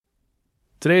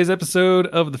Today's episode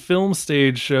of the Film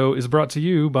Stage Show is brought to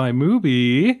you by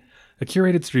Mubi, a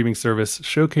curated streaming service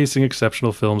showcasing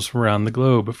exceptional films from around the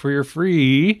globe. For your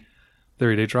free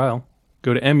 30-day trial,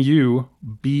 go to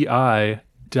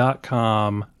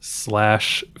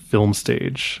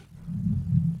mubi.com/filmstage.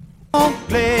 Don't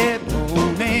play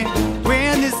no name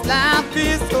when this life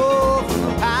is over.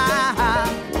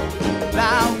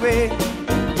 Fly away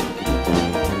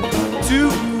to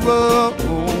a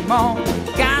home on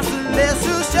God's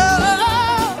lesser shore.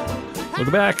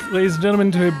 Welcome back, ladies and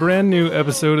gentlemen, to a brand new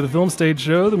episode of the Film Stage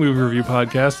Show, the movie review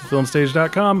podcast at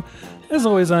filmstage.com. As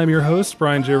always, I'm your host,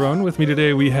 Brian J. Roan. With me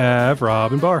today, we have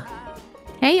Rob and Barr.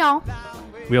 Hey, y'all.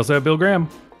 We also have Bill Graham.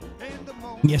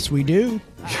 Yes, we do.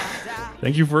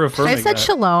 Thank you for affirming I said that.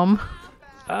 shalom.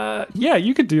 Yeah,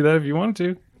 you could do that if you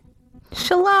wanted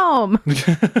Shalom.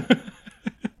 to.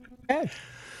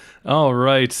 All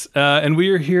right. And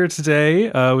we are here today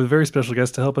with a very special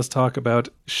guest to help us talk about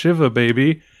Shiva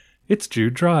Baby. It's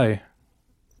Jude Dry.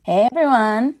 Hey,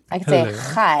 everyone. I can say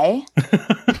hi.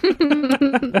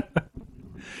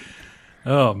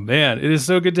 Oh, man. It is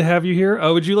so good to have you here.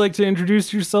 Would you like to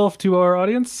introduce yourself to our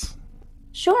audience?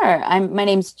 Sure. My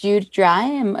name's Jude Dry.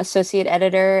 I'm associate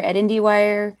editor at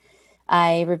IndieWire.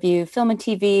 I review film and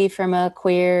TV from a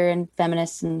queer and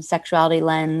feminist and sexuality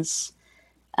lens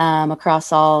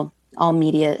across all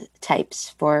media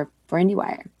types for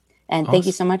IndieWire. And Thank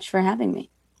you so much for having me.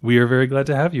 We are very glad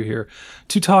to have you here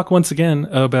to talk once again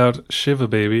about Shiva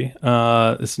Baby,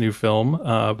 this new film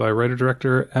by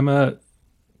writer-director Emma.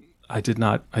 I did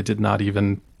not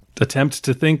even attempt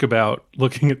to think about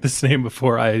looking at this name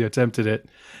before I attempted it.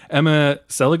 Emma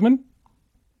Seligman?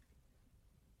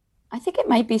 I think it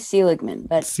might be Seligman,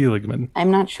 but Seligman. I'm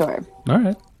not sure. All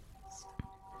right.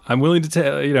 I'm willing to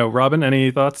tell, Robin, any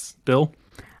thoughts? Bill?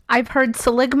 I've heard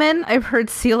Seligman, I've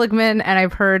heard Seligman, and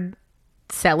I've heard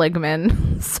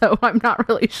Seligman, so I'm not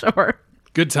really sure.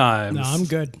 Good times. No, I'm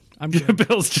good. I'm good.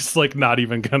 Bill's just not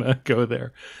even gonna go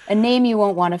there. A name you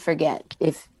won't want to forget,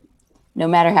 no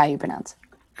matter how you pronounce it.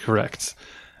 Correct.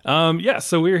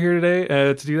 So we're here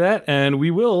today to do that, and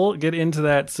we will get into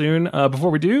that soon. Before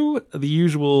we do, the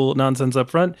usual nonsense up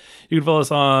front. You can follow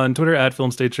us on Twitter at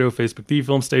Film Stage Show, Facebook The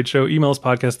Film Stage Show, email us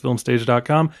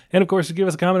podcast@filmstage.com, and of course, you give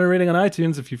us a comment or rating on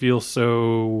iTunes if you feel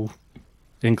so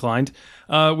inclined.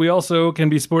 We also can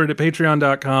be supported at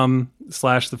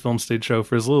patreon.com/The Film Stage Show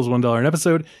for as little as $1 an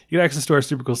episode. You get access to our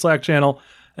super cool Slack channel,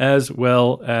 as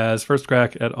well as first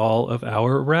crack at all of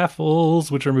our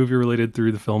raffles, which are movie related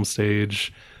through the Film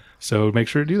Stage. So make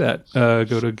sure to do that. Go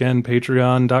to, again,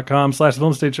 patreon.com/The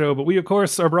Film Stage Show. But we, of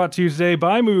course, are brought to you today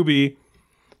by Mubi,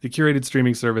 the curated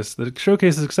streaming service that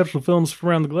showcases exceptional films from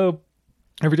around the globe.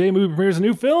 Every day, Mubi premieres a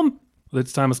new film, whether it's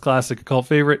a timeless classic, a cult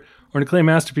favorite, or an acclaimed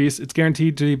masterpiece. It's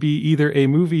guaranteed to be either a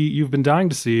movie you've been dying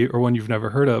to see or one you've never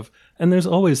heard of. And there's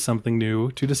always something new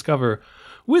to discover.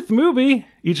 With Mubi,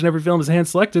 each and every film is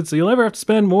hand-selected, so you'll never have to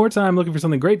spend more time looking for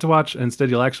something great to watch, and instead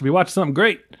you'll actually be watching something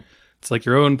great. It's like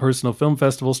your own personal film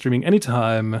festival, streaming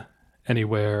anytime,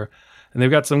 anywhere. And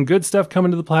they've got some good stuff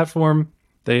coming to the platform.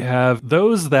 They have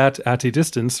those that, at a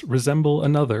distance, resemble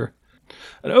another.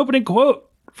 An opening quote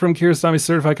from Kiarostami's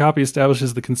certified copy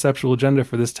establishes the conceptual agenda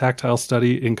for this tactile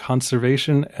study in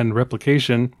conservation and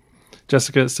replication.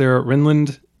 Jessica Sarah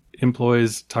Rinland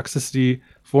employs toxicity,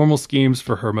 formal schemes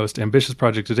for her most ambitious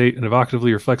project to date, an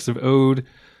evocatively reflexive ode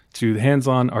to the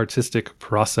hands-on artistic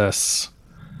process.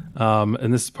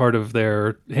 And this is part of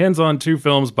their hands-on 2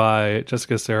 films by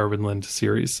Jessica Sarah Rinland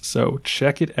series. So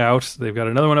check it out. They've got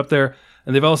another one up there.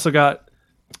 And they've also got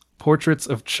portraits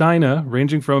of China,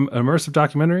 ranging from immersive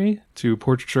documentary to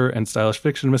portraiture and stylish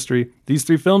fiction mystery. These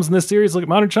 3 films in this series look at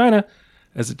modern China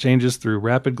as it changes through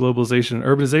rapid globalization and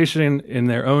urbanization in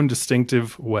their own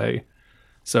distinctive way.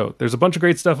 So there's a bunch of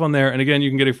great stuff on there. And again, you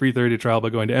can get a free 30-day trial by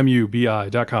going to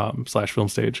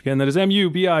mubi.com/filmstage. Again, that is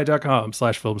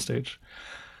mubi.com/filmstage.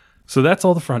 So that's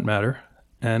all the front matter.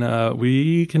 And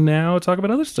we can now talk about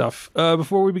other stuff.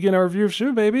 Before we begin our review of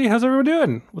Shiva Baby, how's everyone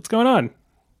doing? What's going on?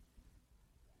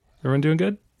 Everyone doing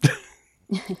good?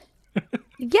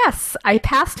 Yes, I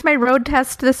passed my road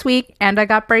test this week, and I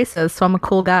got braces, so I'm a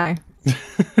cool guy.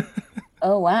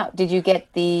 Oh, wow. Did you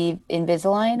get the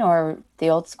Invisalign or the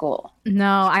old school?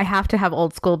 No, I have to have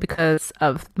old school because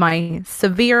of my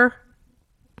severe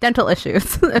dental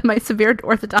issues, my severe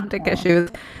orthodontic issues.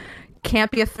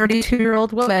 Can't be a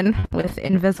 32-year-old woman with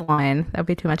Invisalign. That would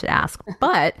be too much to ask.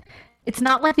 But it's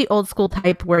not like the old school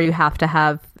type where you have to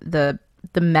have the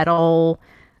metal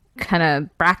kind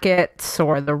of brackets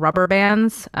or the rubber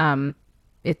bands.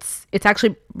 It's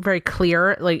actually very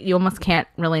clear. Like, you almost can't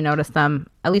really notice them,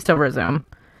 at least over Zoom.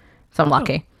 So I'm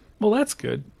lucky. Well, that's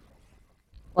good.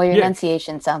 Well, your Yeah.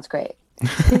 enunciation sounds great.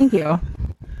 Thank you.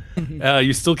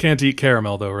 You still can't eat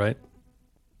caramel though, right?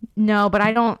 No, but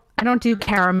I don't do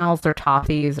caramels or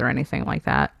toffees or anything like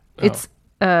that. It's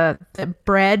the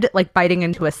bread, like biting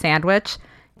into a sandwich,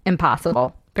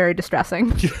 impossible. Very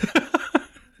distressing.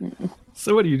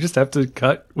 So what do you just have to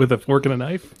cut with a fork and a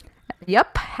knife?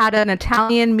 Yep, had an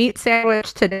Italian meat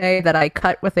sandwich today that I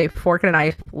cut with a fork and a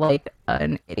knife like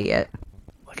an idiot.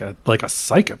 Like a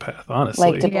psychopath,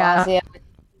 honestly. Like De Blasio.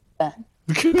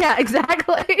 Yeah,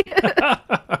 exactly.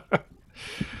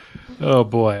 Oh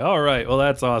boy. All right. Well,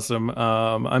 that's awesome.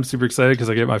 I'm super excited because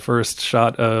I get my first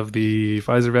shot of the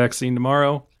Pfizer vaccine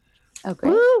tomorrow. Oh,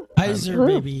 great. Pfizer,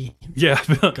 baby. Yeah.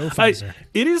 Go Pfizer.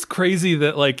 It is crazy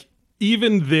that like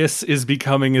even this is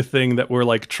becoming a thing that we're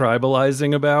like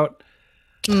tribalizing about.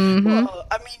 Well,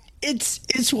 I mean,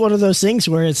 it's one of those things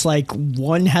where it's like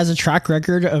one has a track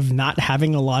record of not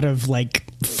having a lot of like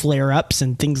flare ups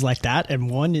and things like that, and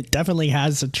one it definitely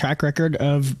has a track record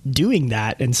of doing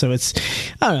that. And so it's,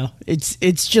 I don't know,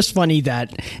 it's just funny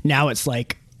that now it's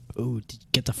like, oh, did you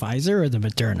get the Pfizer or the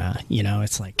Moderna? You know,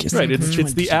 it's like Right. like, It's which one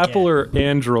the did you Apple get? or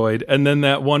Android, and then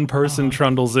that one person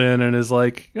trundles in and is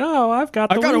like, "Oh, I've got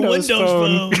the I got Windows a Windows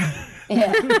phone." phone.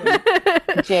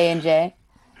 Yeah. J&J.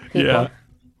 Yeah.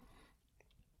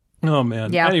 Oh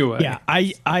man. Yeah. Anyway. Yeah,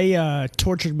 I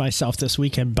tortured myself this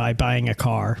weekend by buying a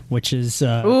car, which is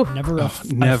never a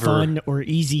fun or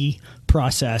easy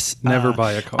process. Never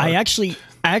buy a car. I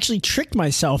actually tricked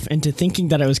myself into thinking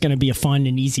that it was going to be a fun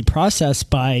and easy process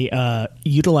by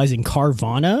utilizing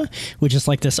Carvana, which is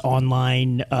like this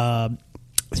online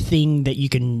thing that you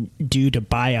can do to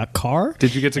buy a car.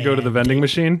 Did you get to go to the vending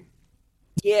machine?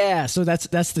 Yeah, so that's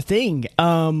the thing.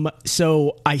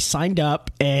 So I signed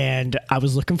up and I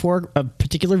was looking for a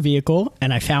particular vehicle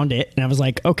and I found it and I was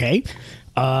like, okay,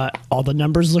 all the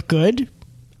numbers look good.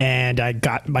 And I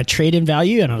got my trade-in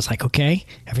value and I was like, okay,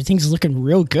 everything's looking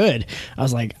real good. I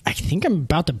was like, I think I'm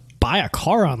about to buy a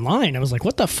car online. I was like,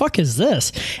 what the fuck is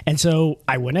this? And so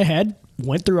I went ahead,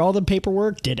 went through all the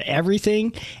paperwork, did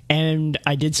everything, and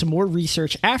I did some more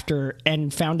research after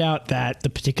and found out that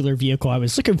the particular vehicle I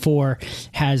was looking for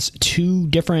has two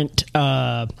different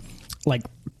like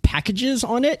packages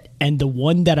on it, and the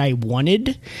one that I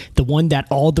wanted, the one that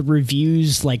all the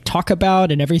reviews like talk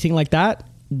about and everything like that,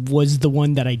 was the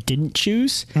one that I didn't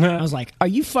choose. I was like, are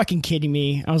you fucking kidding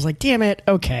me? I was like, damn it,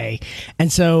 okay. And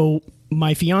so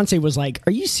my fiance was like,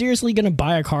 are you seriously gonna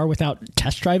buy a car without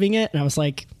test driving it? And I was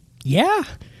like, yeah,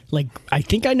 like I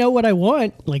think I know what I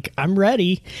want, like I'm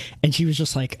ready. And she was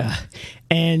just like, ugh.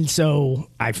 And so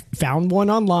I found one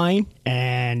online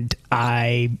and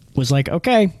I was like,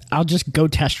 okay, I'll just go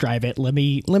test drive it, let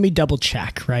me double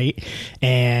check, right?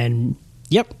 And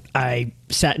yep, I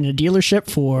sat in a dealership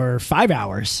for 5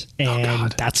 hours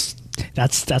and that's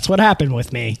what happened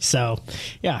with me. So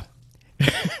yeah.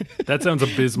 That sounds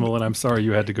abysmal, and I'm sorry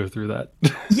you had to go through that.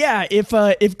 Yeah, if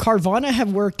Carvana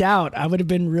had worked out, I would have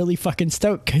been really fucking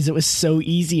stoked because it was so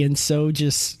easy and so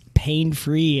just pain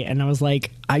free. And I was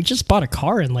like, I just bought a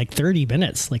car in like 30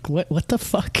 minutes. Like what the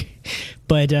fuck?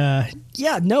 But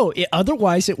yeah, no.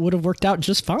 Otherwise, it would have worked out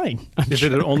just fine. If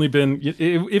it had only been,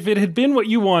 if it had been what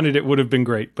you wanted, it would have been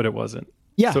great, but it wasn't.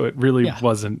 Yeah. So it really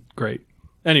wasn't great.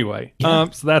 Anyway, so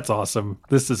that's awesome.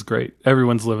 This is great.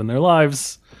 Everyone's living their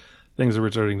lives. Things are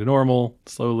returning to normal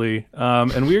slowly.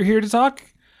 And we're here to talk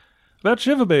about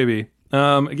Shiva Baby.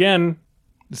 Again,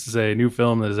 this is a new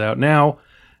film that is out now,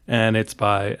 and it's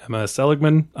by Emma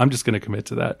Seligman. I'm just going to commit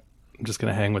to that. I'm just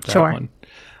going to hang with that one.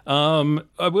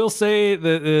 I will say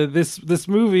that this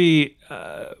movie,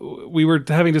 we were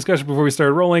having a discussion before we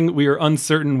started rolling. We are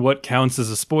uncertain what counts as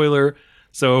a spoiler.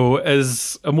 So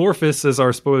as amorphous as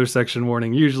our spoiler section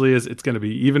warning usually is, it's going to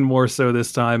be even more so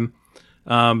this time.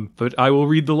 But I will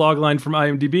read the logline from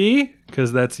IMDb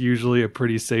because that's usually a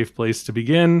pretty safe place to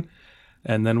begin,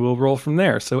 and then we'll roll from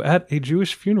there. So at a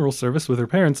Jewish funeral service with her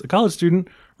parents, a college student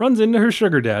runs into her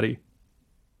sugar daddy.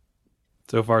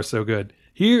 So far, so good.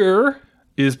 Here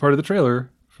is part of the trailer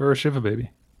for Shiva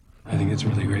Baby. I think it's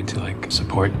really great to like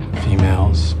support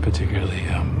females, particularly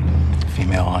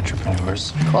female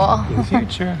entrepreneurs. Cool. In the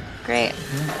future. Great.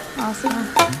 Awesome.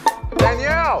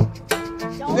 Danielle!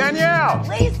 Danielle!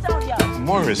 Please don't yell.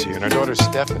 Maura's here and our daughter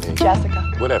Stephanie. Jessica.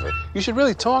 Whatever. You should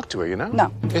really talk to her, you know?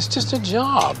 No. It's just a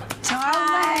job.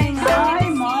 Darling. Hi,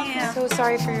 Mom. So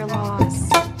sorry for your loss.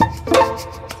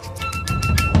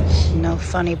 No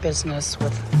funny business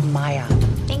with Maya.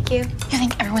 Thank you. You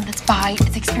think everyone that's bi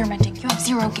is experimenting. You have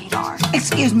zero gaydar.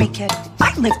 Excuse me, kid.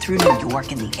 I lived through New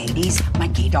York in the 80s. My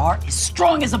gaydar is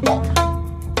strong as a bull.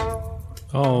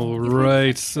 All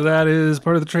right, so that is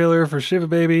part of the trailer for Shiva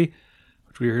Baby,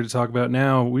 which we're here to talk about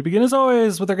now. We begin, as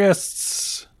always, with our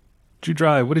guests. Jude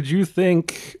Dry, what did you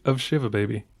think of Shiva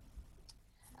Baby?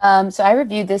 So I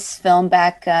reviewed this film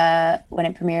back when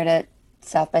it premiered at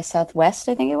South by Southwest,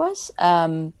 I think it was.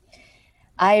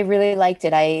 I really liked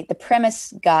it. The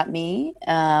premise got me,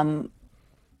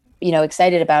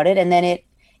 excited about it, and then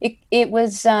it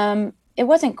wasn't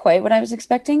quite what I was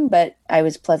expecting, but I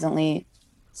was pleasantly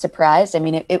surprised. I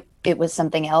mean, it was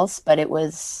something else, but it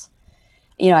was,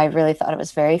 I really thought it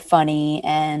was very funny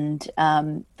and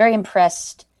very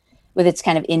impressed with its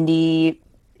kind of indie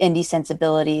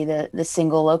sensibility, the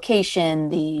single location,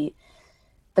 the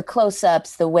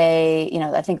close-ups, the way,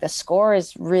 I think the score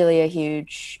is really a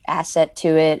huge asset to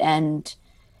it. And,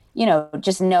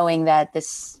 just knowing that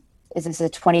this is a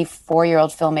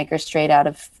 24-year-old filmmaker straight out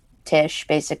of Tisch,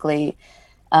 basically.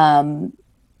 And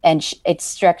it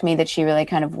struck me that she really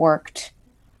kind of worked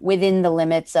within the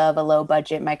limits of a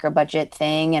low-budget, micro-budget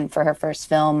thing. And for her first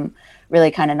film,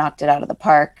 really kind of knocked it out of the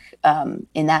park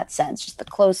in that sense. Just the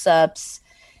close-ups,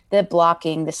 the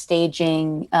blocking, the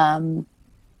staging, and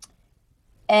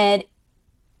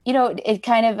it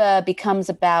kind of becomes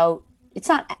about,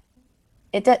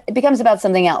 it becomes about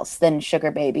something else than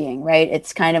sugar babying, right?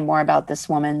 It's kind of more about this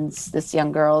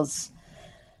young girl's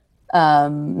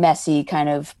messy kind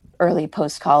of early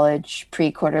post-college,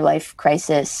 pre-quarter life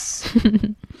crisis,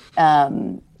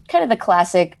 kind of the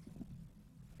classic,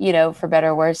 for better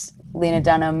or worse, Lena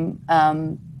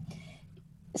Dunham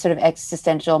sort of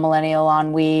existential millennial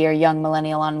ennui or young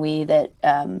millennial ennui that,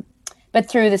 but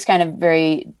through this kind of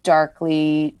very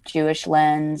darkly Jewish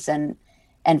lens and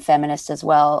feminist as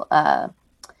well.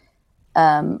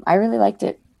 I really liked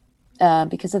it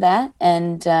because of that.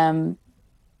 And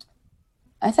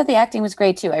I thought the acting was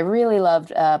great too. I really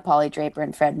loved Polly Draper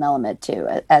and Fred Melamed too,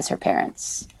 as her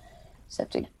parents. So I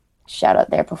have to shout out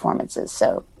their performances.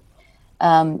 So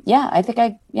I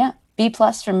think B+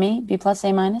 from me, B+ A-.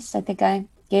 I think I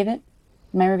gave it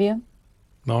in my review.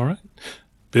 All right.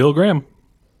 Bill Graham.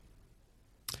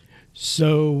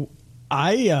 So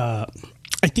I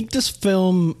think this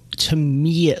film, to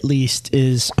me at least,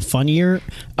 is funnier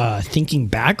thinking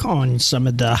back on some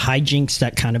of the hijinks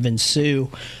that kind of ensue.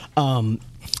 And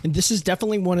this is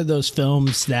definitely one of those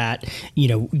films that,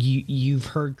 you've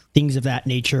heard things of that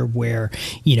nature where,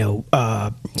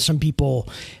 some people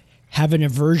have an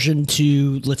aversion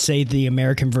to, let's say, the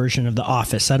American version of The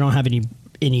Office. I don't have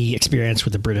any experience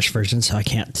with the British version, so I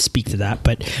can't speak to that.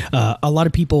 But a lot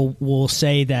of people will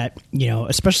say that,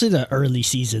 especially the early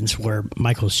seasons where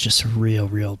Michael's just a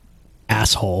real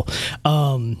asshole.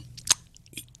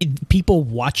 People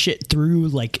watch it through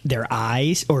like their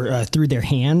eyes or through their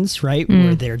hands, right?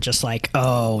 Where they're just like,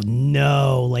 oh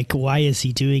no, like, why is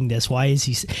he doing this? Why is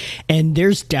he? And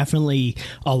there's definitely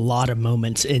a lot of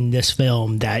moments in this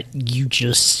film that you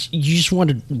just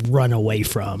want to run away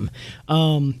from.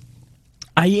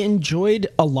 I enjoyed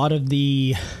a lot of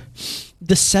the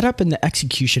setup and the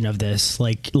execution of this,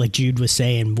 like Jude was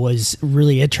saying, was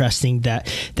really interesting that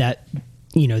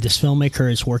this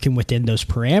filmmaker is working within those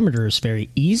parameters very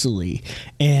easily.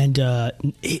 And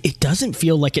it doesn't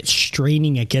feel like it's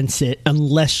straining against it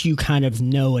unless you kind of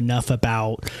know enough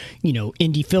about,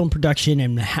 indie film production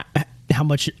and how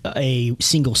much a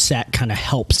single set kind of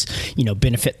helps,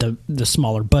 benefit the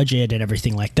smaller budget and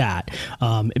everything like that.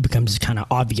 It becomes kind of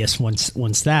obvious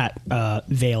once that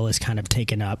veil is kind of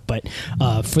taken up. But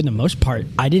for the most part,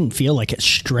 I didn't feel like it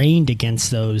strained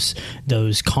against those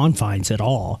confines at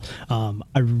all.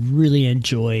 I really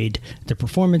enjoyed the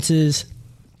performances.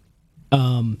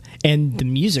 And the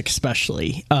music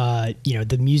especially,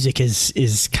 the music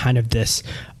is kind of this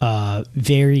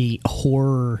very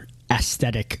horror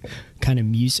aesthetic kind of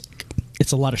music.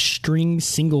 It's a lot of strings,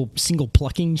 single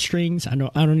plucking strings. I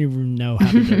don't even know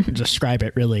how to describe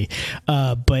it really.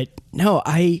 But no,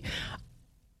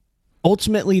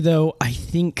 ultimately though, I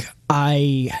think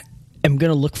I am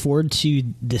going to look forward to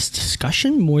this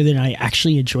discussion more than I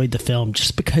actually enjoyed the film,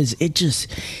 just because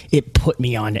it put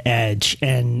me on edge.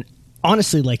 And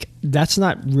honestly, like, that's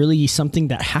not really something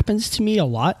that happens to me a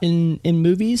lot in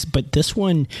movies, but this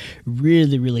one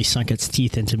really sunk its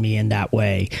teeth into me in that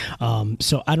way.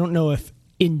 So I don't know if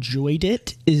enjoyed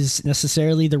it is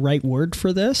necessarily the right word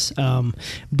for this,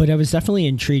 but I was definitely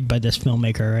intrigued by this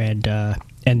filmmaker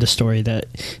and the story that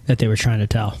they were trying to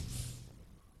tell.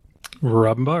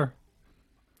 Robin Barr.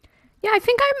 Yeah, I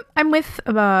think I'm with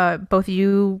both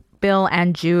you, Bill,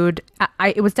 and Jude.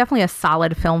 It was definitely a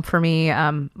solid film for me.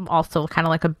 Also, kind of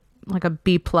like a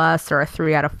B+ or a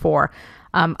 3 out of 4.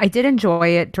 I did enjoy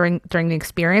it during the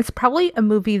experience. Probably a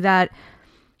movie that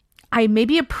I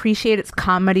maybe appreciate its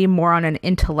comedy more on an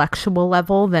intellectual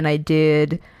level than I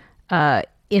did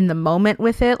in the moment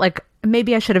with it. Like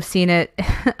maybe I should have seen it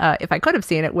if I could have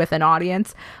seen it with an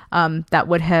audience. That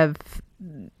would have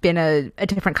been a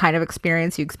different kind of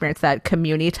experience. You experience that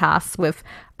communitas with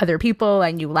other people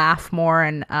and you laugh more,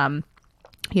 and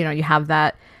you have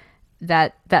that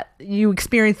you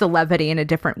experience the levity in a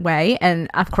different way. And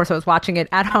of course I was watching it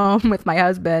at home with my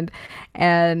husband,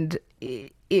 and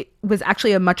it was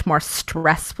actually a much more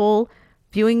stressful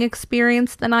viewing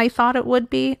experience than I thought it would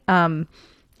be. And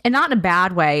not in a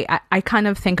bad way. I kind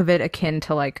of think of it akin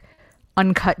to like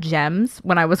Uncut Gems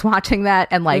when I was watching that,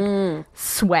 and like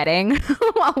sweating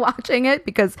while watching it,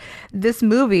 because this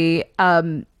movie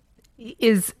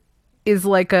is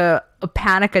like a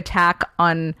panic attack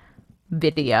on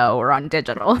video or on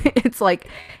digital. It's like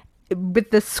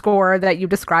with the score that you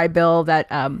described, Bill,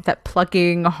 that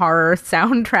plucking horror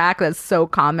soundtrack that's so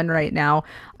common right now,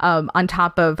 on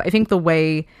top of, I think, the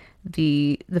way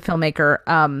the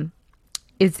filmmaker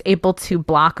is able to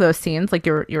block those scenes, like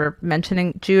you're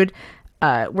mentioning, Jude,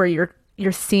 where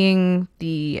you're seeing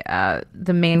the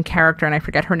main character, and I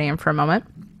forget her name for a moment.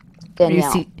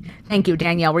 Danielle. Thank you,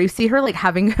 Danielle. Where you see her like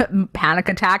having panic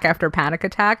attack after panic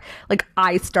attack. Like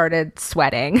I started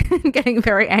sweating, getting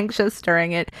very anxious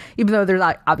during it, even though there's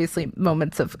obviously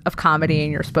moments of comedy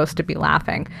and you're supposed to be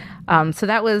laughing. So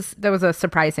that was a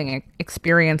surprising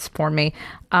experience for me.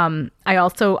 I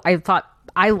thought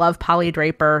I love Polly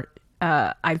Draper.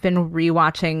 I've been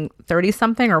rewatching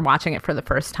 30-something, or watching it for the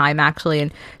first time actually,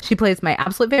 and she plays my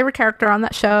absolute favorite character on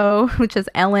that show, which is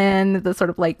Ellen, the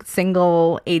sort of like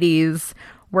single 80s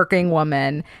working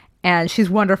woman, and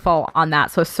she's wonderful on that.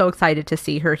 So excited to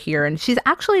see her here, and she's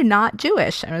actually not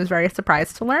Jewish. I was very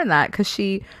surprised to learn that, because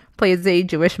she plays a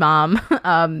Jewish mom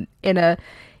in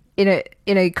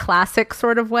a classic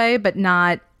sort of way, but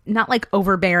not like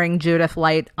overbearing Judith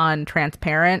Light on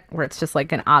Transparent, where it's just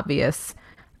like an obvious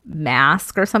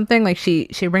mask or something. Like she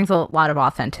brings a lot of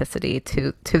authenticity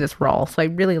to this role, so I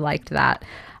really liked that.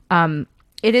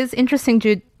 It is interesting,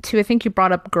 Jude, too. I think you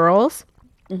brought up girls,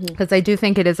 because I do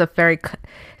think it is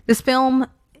this film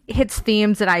hits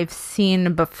themes that I've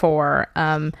seen before,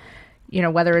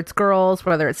 whether it's girls,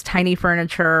 whether it's tiny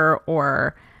furniture,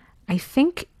 or I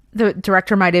think the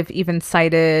director might have even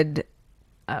cited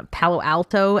Palo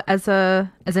Alto as an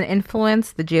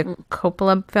influence, the Gia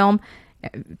Coppola film.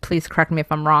 Please correct me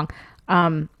if I'm wrong.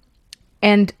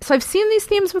 And so I've seen these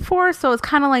themes before, so it's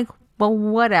kind of like, well,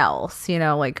 what else?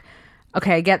 Like,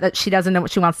 okay, I get that she doesn't know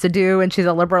what she wants to do, and she's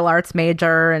a liberal arts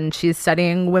major, and she's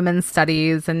studying women's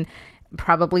studies and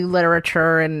probably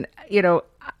literature. And,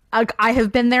 I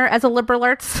have been there as a liberal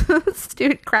arts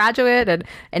student graduate, and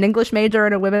an English major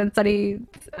and a women's studies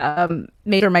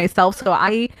major myself. So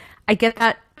I get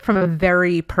that from a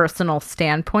very personal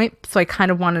standpoint. So I kind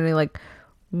of wanted to like,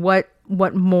 what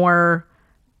more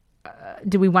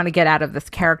do we want to get out of this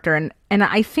character? And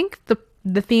I think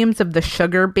the themes of the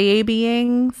sugar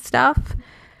babying stuff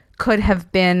could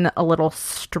have been a little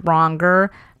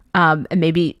stronger, and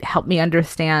maybe help me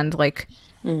understand like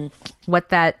what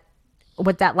that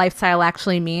lifestyle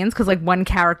actually means. Because like one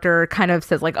character kind of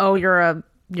says like, oh, you're a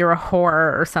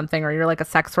whore or something, or you're like a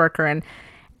sex worker,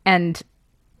 and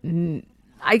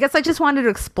I guess I just wanted to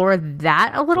explore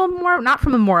that a little more, not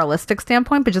from a moralistic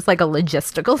standpoint, but just like a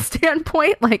logistical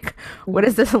standpoint. Like, what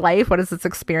is this life? What is this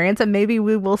experience? And maybe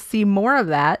we will see more of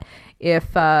that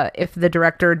if the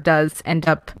director does end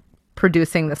up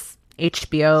producing this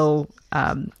HBO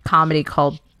comedy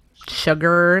called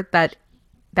Sugar that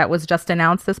was just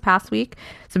announced this past week.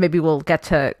 So maybe we'll get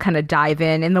to kind of dive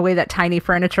in the way that Tiny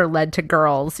Furniture led to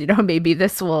Girls. Maybe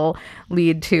this will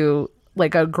lead to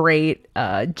like a great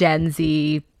Gen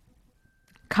Z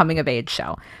coming of age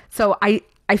show. So I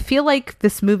feel like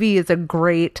this movie is a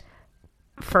great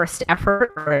first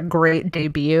effort, or a great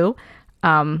debut.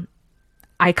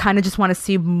 I kind of just want to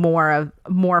see more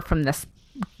from this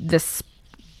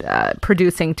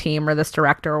producing team, or this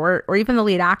director, or even the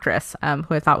lead actress, who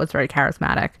I thought was very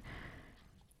charismatic.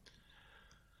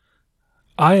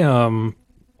 I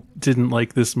didn't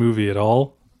like this movie at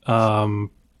all.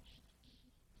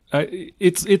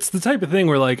 It's the type of thing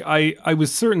where like I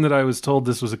was certain that I was told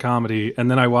this was a comedy, and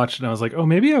then I watched it and I was like, oh,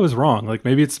 maybe I was wrong. Like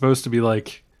maybe it's supposed to be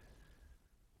like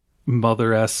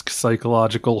Mother-esque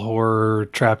psychological horror,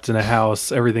 trapped in a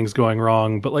house, everything's going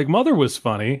wrong. But like Mother was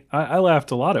funny. I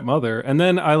laughed a lot at Mother. And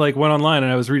then I like went online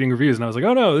and I was reading reviews and I was like,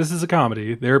 oh no, this is a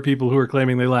comedy. There are people who are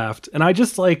claiming they laughed. And I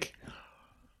just like,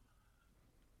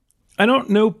 I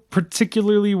don't know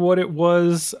particularly what it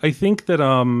was. I think that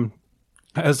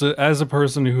as a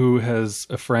person who has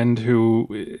a friend who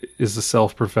is a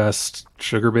self-professed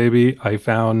sugar baby, I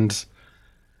found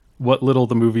what little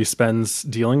the movie spends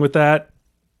dealing with that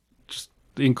just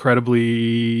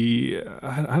incredibly,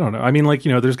 I don't know. I mean, like,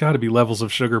 there's got to be levels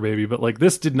of Sugar Baby, but like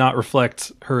this did not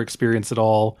reflect her experience at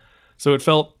all. So it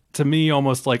felt to me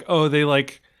almost like, oh, they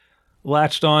like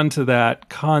latched on to that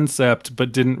concept,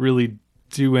 but didn't really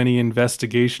do any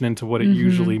investigation into what it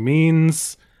usually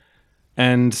means.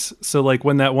 And so like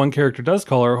when that one character does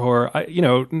call her a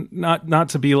whore, not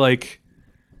to be like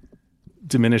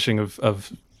diminishing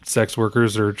of sex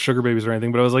workers or sugar babies or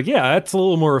anything, but I was like, yeah, that's a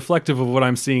little more reflective of what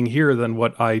I'm seeing here than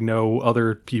what I know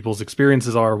other people's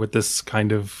experiences are with this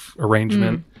kind of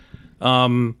arrangement.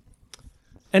 And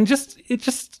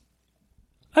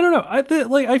I don't know.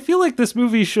 I feel like this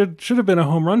movie should have been a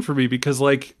home run for me because,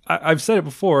 like, I've said it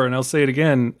before and I'll say it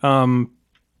again.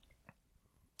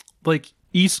 Like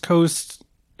East Coast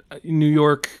New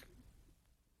York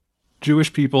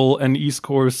Jewish people and East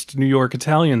Coast New York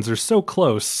Italians are so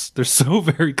close. They're so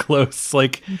very close.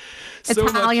 Like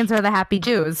Italians are the happy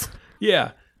Jews.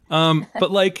 Yeah.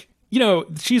 But like,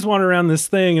 she's wandering around this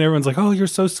thing and everyone's like, oh, you're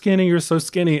so skinny. You're so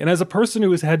skinny. And as a person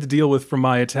who has had to deal with from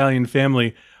my Italian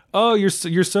family, oh, you're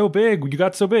so big. You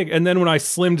got so big. And then when I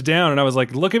slimmed down and I was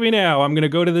like, look at me now. I'm going to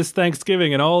go to this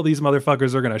Thanksgiving and all these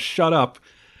motherfuckers are going to shut up.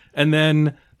 And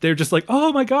then they're just like,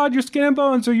 oh my God, you're skin and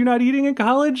bones. Are you not eating in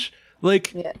college?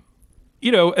 Like,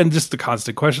 and just the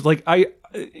constant questions. Like I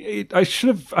should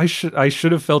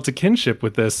have felt a kinship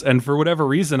with this. And for whatever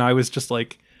reason, I was just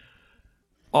like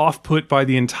off-put by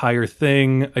the entire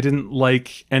thing. I didn't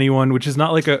like anyone, which is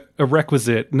not like a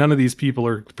requisite. None of these people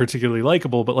are particularly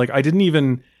likable, but like I didn't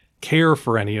even care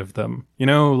for any of them.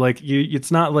 Like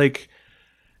it's not like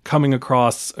coming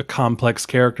across a complex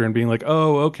character and being like,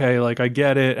 oh, okay, like I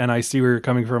get it and I see where you're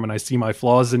coming from and I see my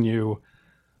flaws in you.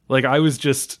 Like I was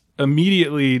just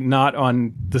immediately not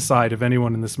on the side of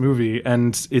anyone in this movie,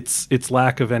 and its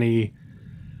lack of any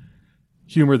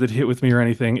humor that hit with me or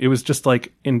anything. It was just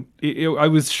like I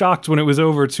was shocked when it was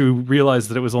over to realize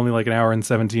that it was only like an hour and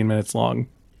 17 minutes long.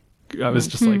 I was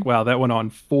just like, wow, that went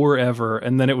on forever.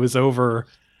 And then it was over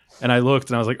and I looked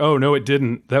and I was like, oh no, it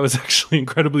didn't. That was actually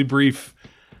incredibly brief.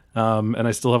 And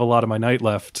I still have a lot of my night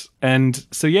left. And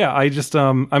so, yeah, I just,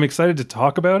 I'm excited to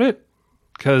talk about it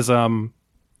because,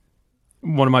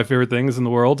 one of my favorite things in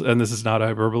the world, and this is not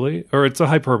hyperbole, or it's a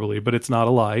hyperbole, but it's not a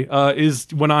lie, is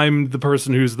when I'm the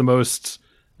person who's the most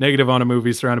negative on a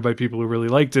movie surrounded by people who really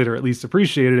liked it or at least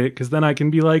appreciated it, because then I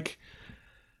can be like,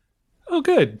 oh,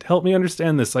 good, help me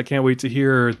understand this. I can't wait to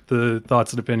hear the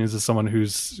thoughts and opinions of someone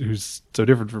who's so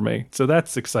different from me. So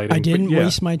that's exciting. I didn't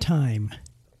waste my time.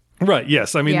 Right,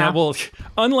 yes. I mean, that will,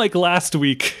 unlike last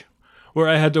week, where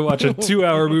I had to watch a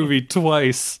 2-hour movie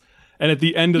twice, and at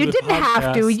the end of the podcast... You didn't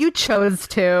have to. You chose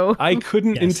to. I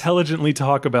couldn't intelligently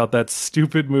talk about that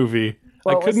stupid movie.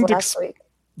 What I couldn't was last week?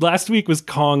 Last week was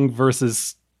Kong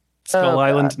versus Skull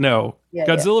Island. No.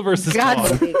 Godzilla versus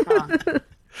Kong.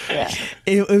 Yeah.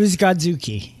 It was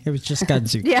Godzuki. It was just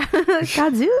Godzuki. Yeah,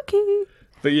 Godzuki.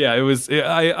 But yeah, it was.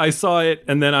 I saw it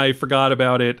and then I forgot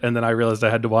about it, and then I realized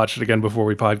I had to watch it again before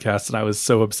we podcast, and I was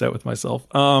so upset with myself.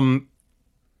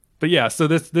 But yeah, so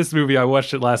this movie, I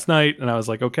watched it last night, and I was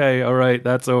like, okay, all right,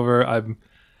 that's over. I'm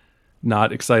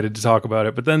not excited to talk about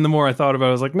it. But then the more I thought about it,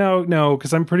 I was like, no,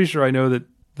 because I'm pretty sure I know that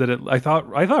I thought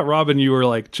Robin, you were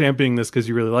like championing this because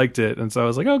you really liked it, and so I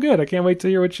was like, oh, good, I can't wait to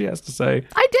hear what she has to say.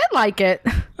 I did like it.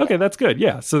 Okay, that's good.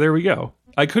 Yeah, so there we go.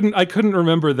 I couldn't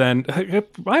remember then.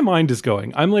 My mind is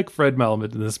going. I'm like Fred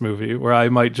Melamed in this movie, where I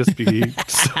might just be.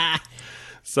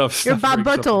 You're Bob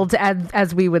Buttled,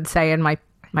 as we would say in my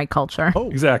culture. Oh,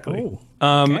 exactly.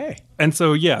 Okay. And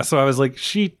so so I was like,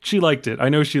 she liked it. I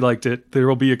know she liked it. There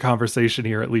will be a conversation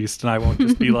here at least, and I won't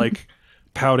just be like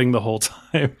pouting the whole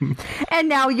time. And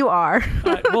now you are.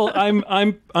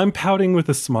 I'm pouting with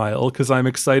a smile because I'm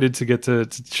excited to get to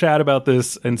chat about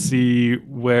this and see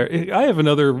where. I have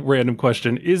another random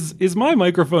question. Is my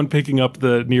microphone picking up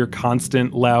the near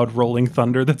constant loud rolling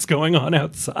thunder that's going on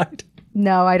outside?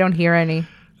 No, I don't hear any.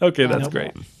 Okay, that's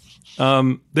great.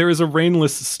 There is a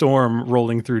rainless storm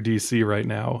rolling through DC right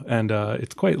now, and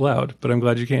it's quite loud, but I'm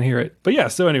glad you can't hear it. But yeah,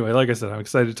 so anyway, like I said, I'm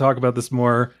excited to talk about this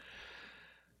more.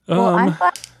 Well, I'm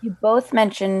glad you both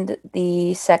mentioned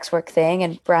the sex work thing,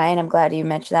 and Brian, I'm glad you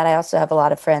mentioned that. I also have a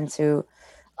lot of friends who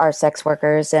are sex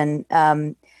workers, and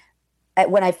when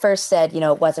I first said,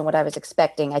 it wasn't what I was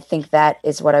expecting, I think that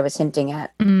is what I was hinting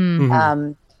at.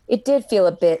 Mm-hmm. It did feel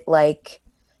a bit like,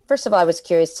 first of all, I was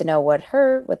curious to know what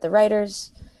the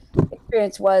writers'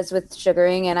 experience was with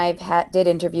sugaring, and did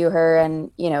interview her,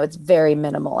 and it's very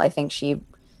minimal. I think she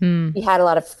had a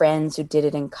lot of friends who did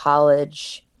it in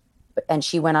college, and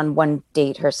she went on one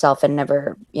date herself and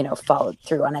never followed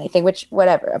through on anything, which,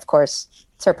 whatever, of course,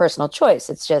 it's her personal choice.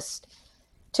 It's just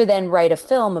to then write a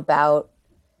film about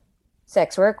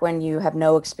sex work when you have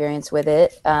no experience with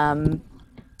it.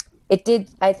 It did.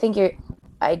 I think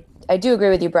I do agree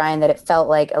with you, Brian, that it felt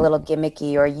like a little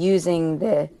gimmicky or using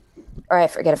or I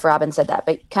forget if Robin said that,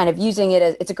 but kind of using it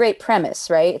as, it's a great premise,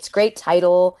 right? It's a great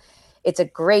title.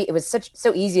 It was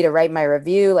so easy to write my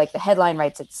review. Like the headline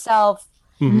writes itself.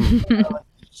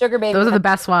 Sugar Baby. Those are the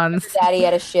best ones. Daddy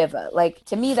at a Shiva. Like,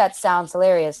 to me, that sounds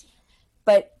hilarious,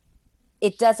 but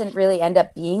it doesn't really end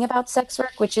up being about sex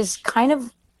work, which is kind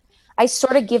of, I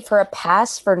sort of give her a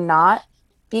pass for not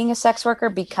being a sex worker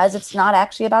because it's not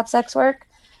actually about sex work.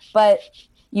 But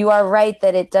you are right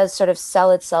that it does sort of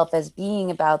sell itself as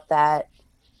being about that,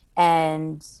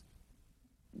 and,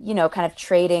 you know, kind of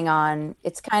trading on,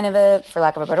 it's kind of a, for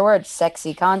lack of a better word,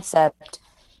 sexy concept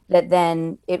that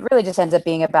then it really just ends up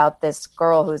being about this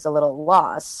girl who's a little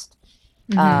lost.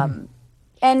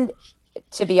 And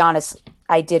to be honest,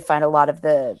 I did find a lot of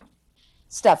the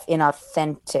stuff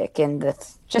inauthentic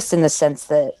just in the sense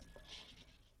that,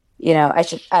 you know,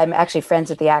 I'm actually friends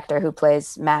with the actor who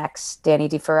plays Max, Danny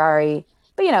DeFerrari,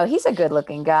 but, you know, he's a good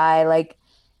looking guy. Like,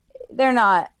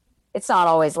 it's not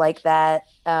always like that.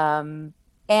 And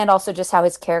also just how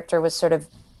his character was sort of,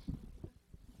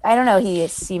 I don't know, he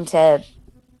seemed to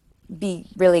be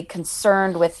really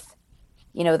concerned with,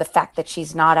 you know, the fact that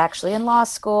she's not actually in law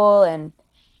school. And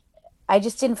I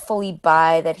just didn't fully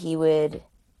buy that he would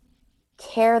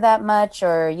care that much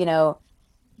or, you know,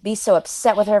 be so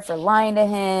upset with her for lying to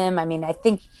him. I mean, I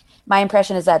think my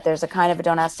impression is that there's a kind of a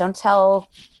don't ask, don't tell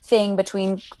thing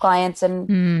between clients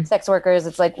and sex workers.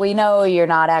 It's like, we know you're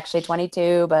not actually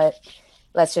 22, but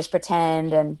let's just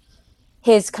pretend. And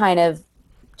his kind of,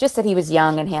 just that he was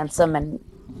young and handsome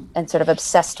and sort of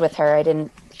obsessed with her, I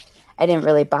didn't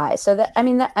really buy. So that, I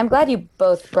mean, I'm glad you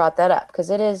both brought that up, because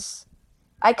it is,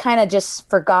 I kind of just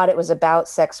forgot it was about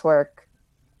sex work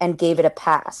and gave it a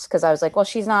pass, because I was like, well,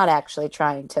 she's not actually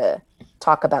trying to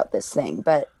talk about this thing.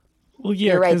 But well,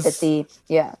 yeah, you're right that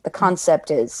the concept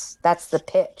is, that's the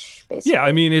pitch, basically. Yeah,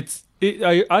 I mean,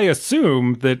 I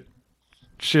assume that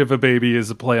Shiva Baby is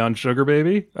a play on Sugar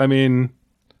Baby. I mean,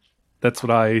 that's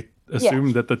what I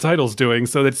assume that the title's doing.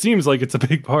 So it seems like it's a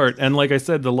big part. And like I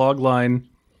said, the log line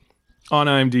on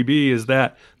IMDb is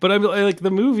that. But I like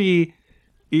the movie,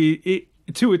 it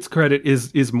to its credit,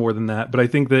 is more than that. But I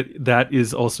think that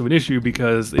is also an issue,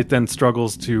 because it then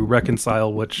struggles to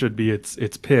reconcile what should be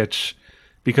its pitch,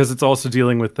 because it's also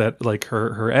dealing with that, like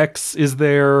her ex is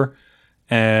there,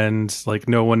 and like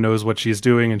no one knows what she's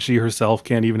doing, and she herself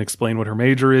can't even explain what her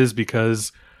major is,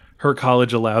 because her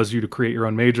college allows you to create your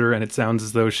own major, and it sounds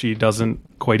as though she doesn't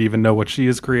quite even know what she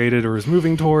has created or is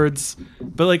moving towards.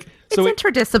 But like, so it's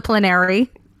interdisciplinary.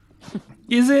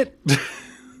 Is it?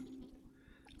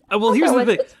 Well, here's the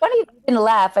thing. It's funny you didn't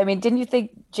laugh. I mean, didn't you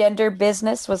think gender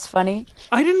business was funny?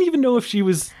 I didn't even know if she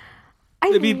was. I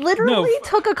literally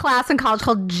took a class in college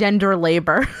called gender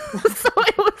labor. So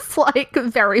it was like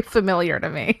very familiar to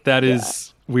me. That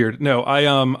is weird. No,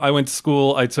 I went to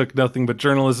school. I took nothing but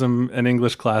journalism and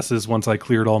English classes once I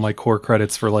cleared all my core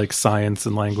credits for like science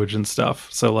and language and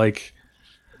stuff. So like,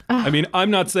 I mean,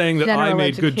 I'm not saying that I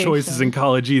made good choices in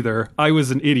college either. I was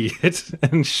an idiot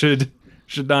and should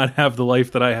not have the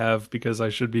life that I have, because I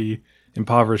should be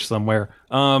impoverished somewhere.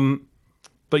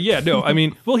 But yeah, no, I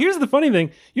mean, well, here's the funny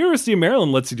thing. University of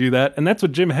Maryland lets you do that, and that's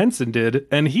what Jim Henson did,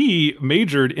 and he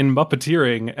majored in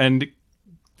Muppeteering, and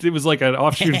it was like an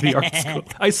offshoot of the art school.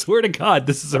 I swear to God,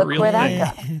 this is a real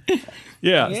thing.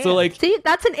 Yeah, so like... See,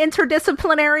 that's an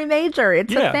interdisciplinary major.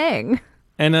 It's a thing.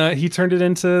 And he turned it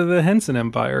into the Henson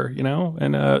Empire, you know,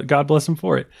 and God bless him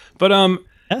for it. But,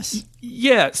 yes.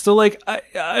 Yeah, so like,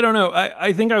 I don't know.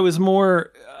 I think I was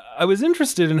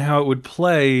interested in how it would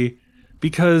play,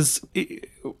 because...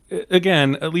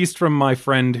 again, at least from my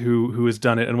friend who has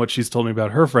done it and what she's told me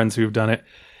about her friends who have done it,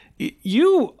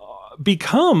 you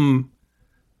become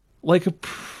like a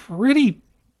pretty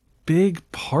big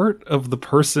part of the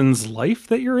person's life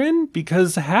that you're in,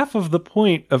 because half of the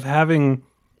point of having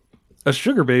a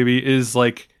sugar baby is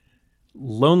like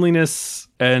loneliness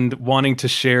and wanting to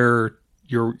share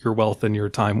your wealth and your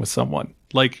time with someone.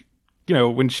 Like, you know,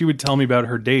 when she would tell me about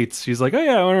her dates, she's like, oh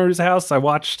yeah, I went over to his house, I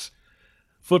watched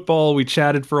football, we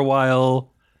chatted for a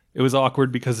while. It was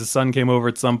awkward because his son came over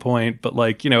at some point, but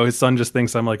like, you know, his son just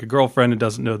thinks I'm like a girlfriend and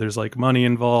doesn't know there's like money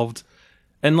involved.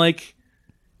 And like,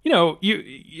 you know,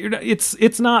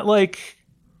 it's not like,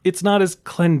 it's not as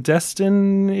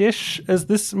clandestine-ish as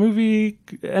this movie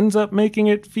ends up making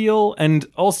it feel. And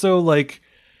also like,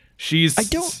 she's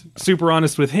super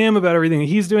honest with him about everything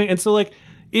he's doing. And so like,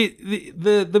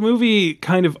 the movie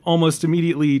kind of almost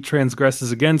immediately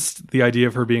transgresses against the idea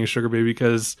of her being a sugar baby,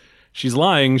 because she's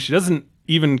lying. She doesn't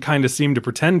even kind of seem to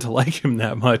pretend to like him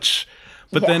that much.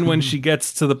 But then when she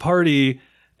gets to the party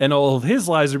and all of his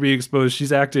lies are being exposed,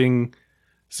 she's acting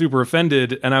super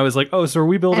offended. And I was like, oh, so are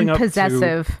we building and up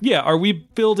possessive. are we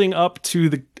building up to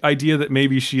the idea that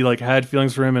maybe she like had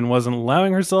feelings for him and wasn't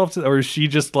allowing herself to, or is she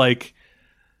just like,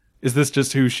 is this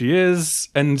just who she is?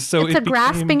 And so it's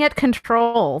grasping at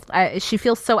control. She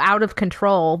feels so out of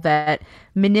control that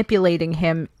manipulating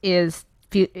him is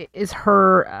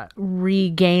her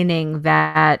regaining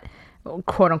that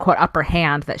quote unquote upper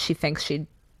hand that she thinks she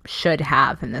should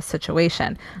have in this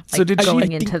situation. Like, so did going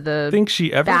she into the think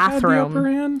she ever bathroom. had the upper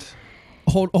hand?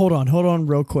 Hold on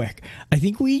real quick. I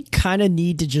think we kind of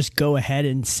need to just go ahead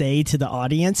and say to the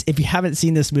audience, if you haven't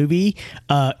seen this movie,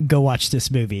 go watch this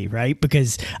movie, right?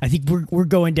 Because I think we're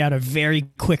going down a very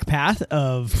quick path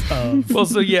of well,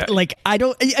 so yeah, like I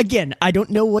don't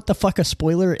know what the fuck a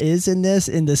spoiler is in this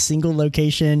single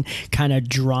location kind of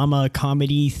drama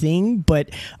comedy thing,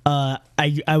 but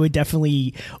I would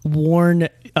definitely warn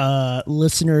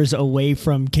listeners away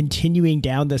from continuing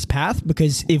down this path,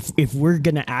 because if we're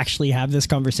gonna actually have this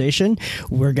conversation,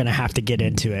 we're gonna have to get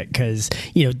into it, because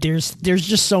there's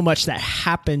just so much that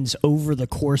happens over the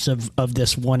course of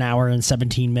this 1 hour and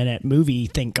 17-minute movie,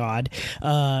 thank God.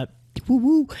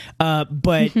 Woo-woo.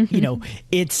 But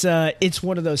it's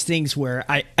one of those things where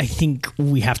I think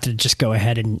we have to just go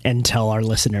ahead and tell our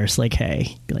listeners, like,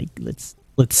 hey, like let's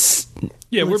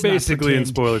we're basically in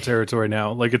spoiler territory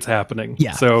now. Like, it's happening.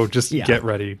 Yeah. So just get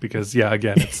ready, because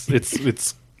again,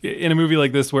 it's in a movie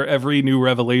like this where every new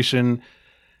revelation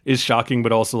is shocking,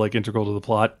 but also like integral to the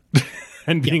plot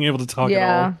and being able to talk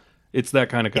at all. It's that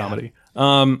kind of comedy.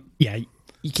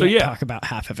 You can't talk about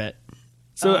half of it.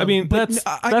 So I mean,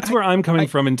 that's where I'm coming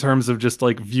from in terms of just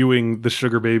like viewing the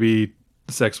sugar baby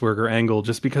sex worker angle,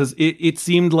 just because it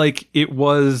seemed like it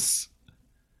was.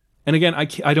 And again,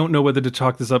 I don't know whether to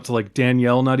chalk this up to like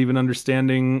Danielle not even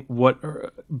understanding what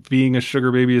being a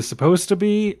sugar baby is supposed to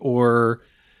be, or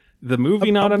the movie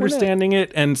not understanding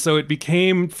it. And so it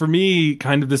became, for me,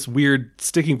 kind of this weird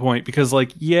sticking point, because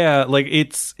like,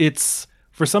 it's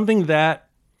for something that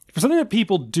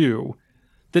people do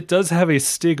that does have a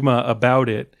stigma about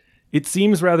it. It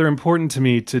seems rather important to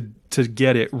me to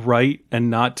get it right and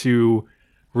not to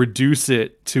reduce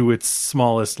it to its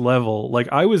smallest level. Like,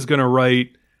 I was going to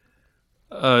write,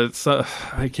 so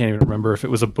I can't even remember if it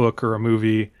was a book or a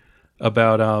movie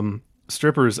about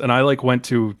strippers, and I like went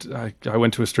to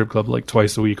a strip club like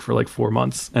twice a week for like 4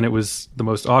 months, and it was the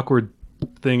most awkward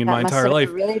thing in my entire life.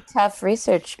 A really tough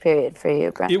research period for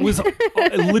you, Grant. It was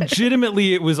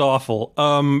legitimately, it was awful.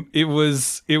 It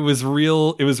was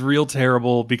real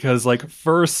terrible, because like,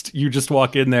 first you just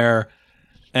walk in there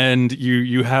and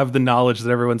you have the knowledge that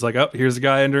everyone's like, oh, here's a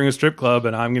guy entering a strip club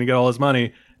and I'm gonna get all his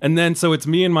money. And then, so it's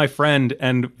me and my friend,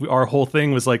 and our whole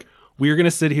thing was like, we're going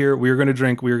to sit here, we're going to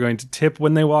drink, we're going to tip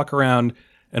when they walk around,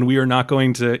 and we are not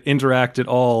going to interact at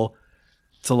all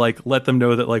to like let them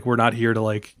know that like we're not here to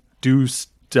like do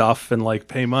stuff and like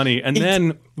pay money. And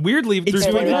then weirdly, through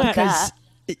doing that,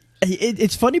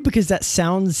 it's funny because that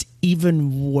sounds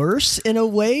even worse in a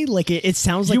way. Like it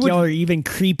sounds like y'all are even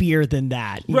creepier than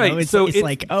that. You right. know? It's, so it's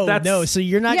like, oh no, so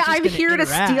you're not. Yeah, just I'm here to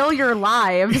steal your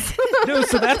lives. No,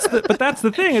 so that's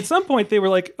the thing. At some point they were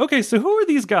like, okay, so who are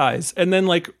these guys? And then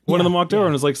like one of them walked over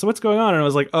and was like, so what's going on? And I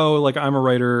was like, oh, like I'm a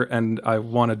writer and I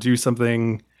want to do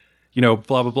something, blah,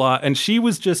 blah, blah. And she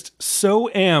was just so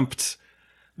amped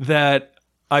that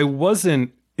I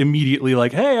wasn't immediately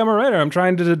like, hey, I'm a writer, I'm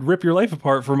trying to rip your life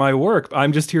apart for my work.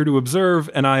 I'm just here to observe,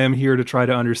 and I am here to try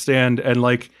to understand. And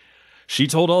like, she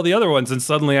told all the other ones, and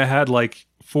suddenly I had like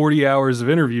 40 hours of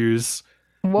interviews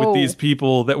with these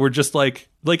people that were just like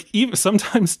even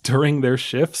sometimes during their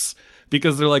shifts,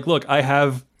 because they're like, look, I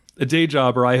have a day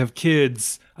job or I have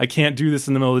kids, I can't do this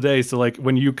in the middle of the day, so like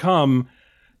when you come,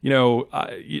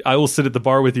 I will sit at the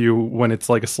bar with you when it's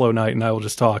like a slow night and I will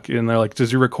just talk. And they're like,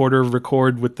 does your recorder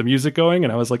record with the music going?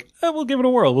 And I was like, we'll give it a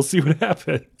whirl. We'll see what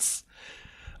happens.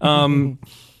 And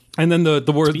then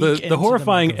the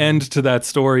horrifying end to that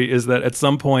story is that at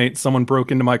some point someone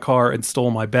broke into my car and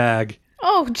stole my bag.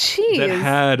 Oh, geez. That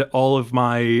had all of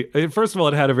my, first of all,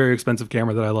 it had a very expensive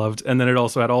camera that I loved. And then it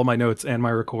also had all my notes and my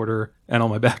recorder and all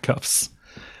my backups.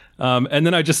 And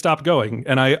then I just stopped going.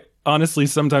 And I honestly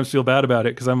sometimes feel bad about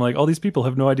it, because I'm like, all these people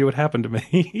have no idea what happened to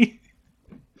me.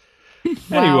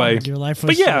 Anyway, your life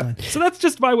was stolen. So that's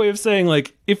just my way of saying,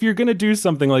 like, if you're gonna do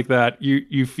something like that,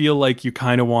 you feel like you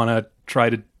kind of want to try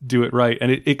to do it right.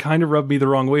 And it kind of rubbed me the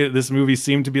wrong way that this movie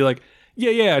seemed to be like,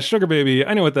 yeah, sugar baby,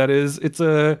 I know what that is. It's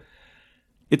a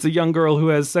young girl who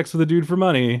has sex with a dude for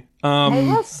money. I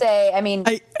will say, I mean,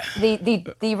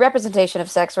 the representation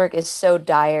of sex work is so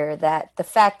dire that the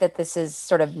fact that this is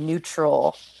sort of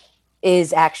neutral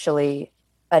is actually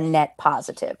a net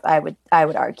positive. I would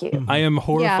argue. I am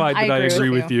horrified that I agree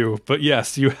with you. But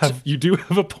yes, you do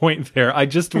have a point there. I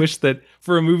just wish that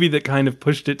for a movie that kind of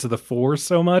pushed it to the fore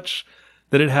so much,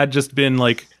 that it had just been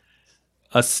like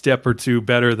a step or two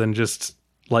better than just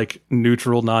like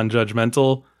neutral,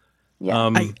 non-judgmental. Yeah.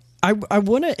 I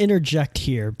want to interject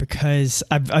here because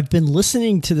I've been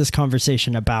listening to this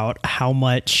conversation about how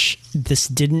much this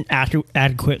didn't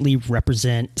adequately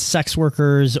represent sex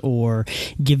workers or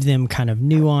give them kind of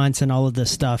nuance and all of this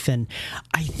stuff. And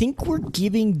I think we're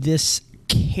giving this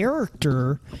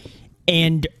character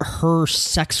and her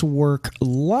sex work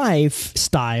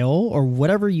lifestyle, or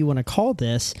whatever you want to call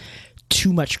this,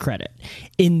 too much credit,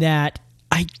 in that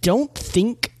I don't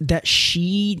think that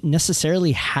she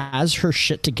necessarily has her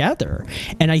shit together.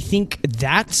 And I think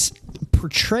that's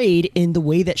portrayed in the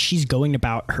way that she's going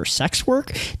about her sex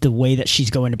work, the way that she's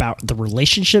going about the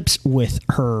relationships with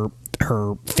her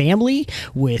family,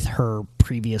 with her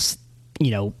previous,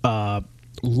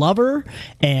 lover,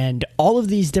 and all of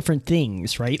these different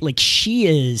things, right? Like she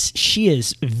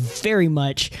is very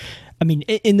much, I mean,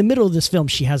 in the middle of this film,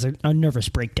 she has a nervous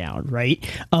breakdown, right?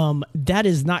 That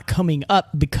is not coming up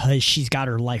because she's got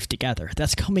her life together.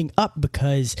 That's coming up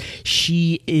because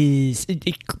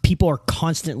people are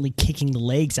constantly kicking the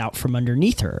legs out from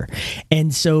underneath her.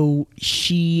 And so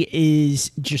she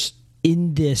is just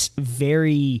in this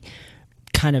very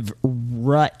kind of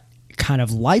rut kind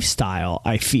of lifestyle,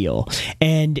 I feel.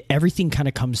 And everything kind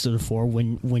of comes to the fore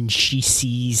when she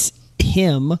sees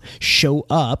him show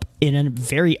up in a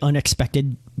very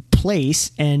unexpected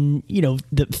place, and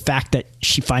the fact that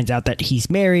she finds out that he's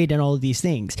married and all of these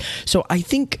things. So I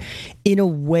think in a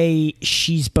way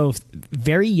she's both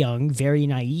very young, very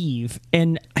naive,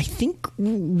 and I think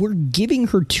we're giving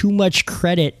her too much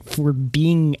credit for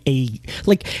being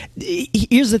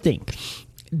here's the thing.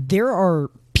 There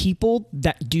are people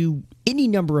that do any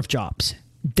number of jobs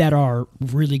that are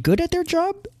really good at their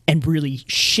job and really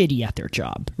shitty at their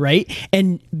job, right?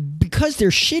 And because they're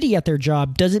shitty at their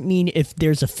job doesn't mean if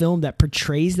there's a film that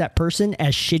portrays that person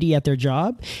as shitty at their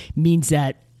job means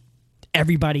that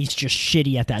everybody's just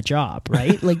shitty at that job,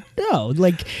 right? Like, no,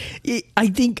 I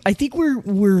think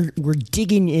we're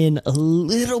digging in a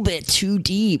little bit too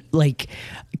deep,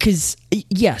 because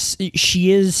yes,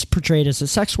 she is portrayed as a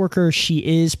sex worker, she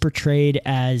is portrayed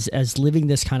as living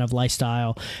this kind of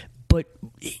lifestyle, but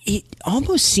it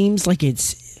almost seems like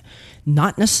it's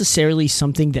not necessarily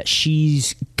something that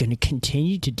she's going to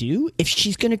continue to do if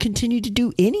she's going to continue to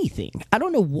do anything. I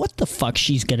don't know what the fuck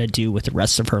she's going to do with the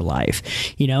rest of her life,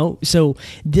 So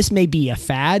this may be a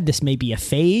fad, this may be a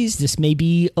phase, this may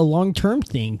be a long-term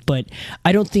thing, but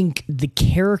I don't think the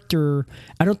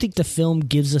film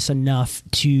gives us enough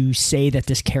to say that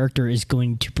this character is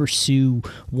going to pursue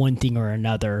one thing or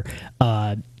another,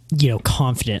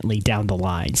 confidently down the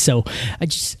line. So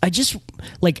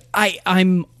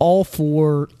I'm all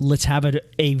for, let's have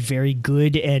a very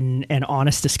good and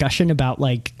honest discussion about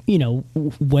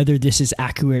whether this is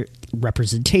accurate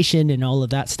representation and all of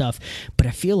that stuff. But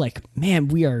I feel like, man,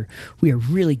 we are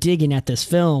really digging at this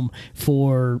film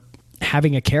for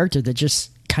having a character that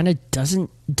just kind of doesn't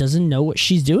know what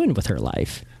she's doing with her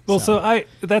life. Well, so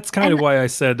that's kind of why I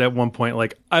said at one point,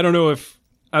 I don't know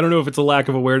if it's a lack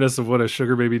of awareness of what a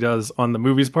sugar baby does on the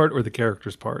movie's part or the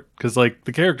character's part. Because,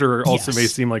 the character also may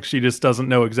seem like she just doesn't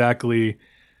know exactly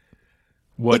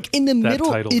what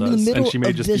title does. And she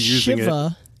may just be using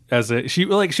it as she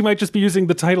might just be using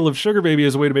the title of sugar baby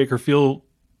as a way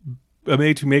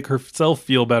to make herself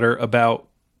feel better about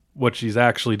what she's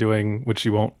actually doing, which she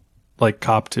won't,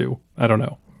 cop to. I don't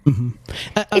know. Mm-hmm.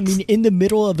 I mean, in the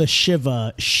middle of a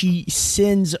Shiva, she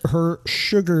sends her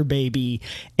sugar baby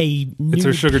a nude it's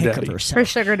her sugar pic daddy. Of herself. Her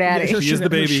sugar daddy. She is the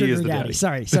baby. He is the daddy.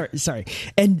 Sorry.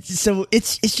 And so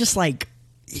it's just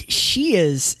she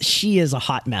is a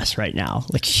hot mess right now.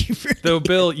 She really Though,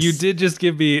 Bill, you did just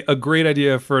give me a great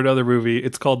idea for another movie.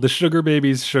 It's called The Sugar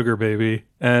Baby's Sugar Baby,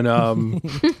 and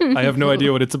I have no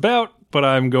idea what it's about, but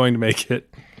I'm going to make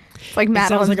it. It's like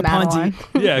Madeline's a Ponzi.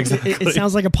 Yeah, exactly. It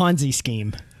sounds like a Ponzi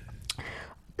scheme.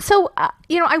 So,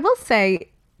 I will say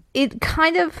it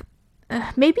kind of,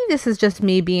 maybe this is just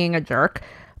me being a jerk,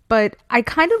 but I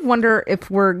kind of wonder if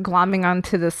we're glomming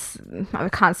onto this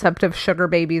concept of sugar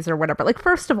babies or whatever.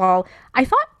 First of all, I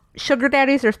thought sugar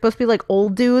daddies are supposed to be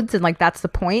old dudes, and that's the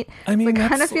point. I mean, I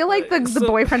kind of feel like the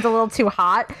boyfriend's a little too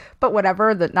hot, but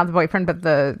whatever. Not the boyfriend, but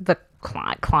the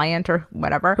client or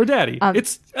whatever. Her daddy.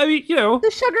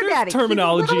 The sugar daddy.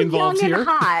 Terminology He's involved young here. And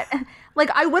hot.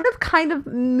 I would have kind of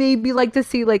maybe liked to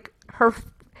see her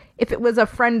if it was a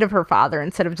friend of her father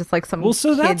instead of just like some. Well,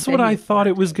 so that's what I thought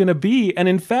it was going to be. And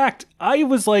in fact, I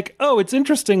was like, oh, it's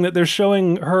interesting that they're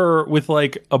showing her with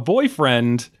like a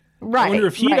boyfriend. Right. I wonder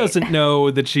if he doesn't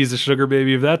know that she's a sugar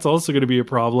baby, if that's also going to be a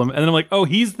problem. And then I'm like, oh,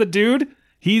 he's the dude?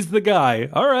 He's the guy.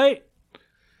 All right.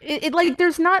 It like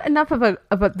there's not enough of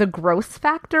the gross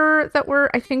factor that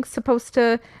I think supposed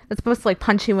to like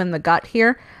punch you in the gut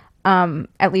here.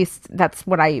 At least that's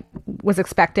what I was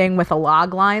expecting with a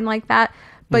log line like that.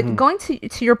 But going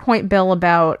to your point, Bill,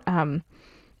 about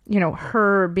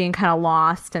her being kind of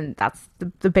lost, and that's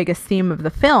the biggest theme of the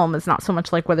film is not so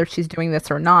much like whether she's doing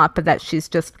this or not, but that she's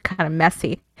just kind of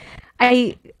messy.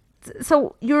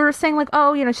 So you were saying like,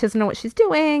 oh, she doesn't know what she's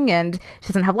doing and she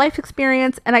doesn't have life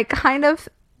experience. And I kind of,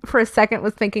 for a second,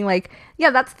 was thinking like,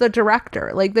 yeah, that's the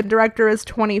director. Like the director is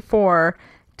 24,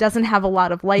 doesn't have a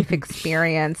lot of life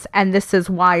experience. And this is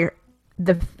why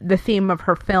the theme of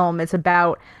her film is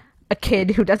about a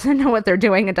kid who doesn't know what they're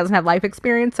doing and doesn't have life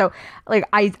experience. So like,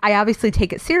 I obviously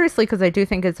take it seriously because I do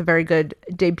think it's a very good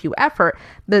debut effort.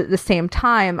 But at the same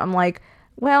time, I'm like,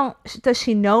 well, does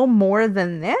she know more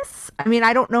than this? I mean,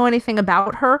 I don't know anything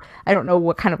about her. I don't know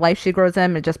what kind of life she grows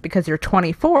in. And just because you're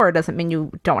 24 doesn't mean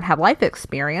you don't have life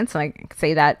experience. And I can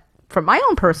say that from my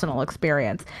own personal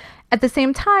experience. At the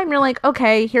same time, you're like,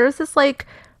 okay, here's this like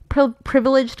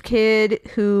privileged kid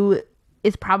who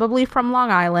is probably from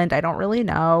Long Island. I don't really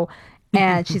know.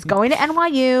 And she's going to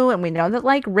NYU. And we know that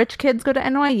like rich kids go to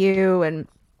NYU. And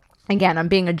again, I'm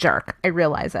being a jerk. I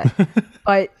realize it.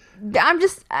 But I'm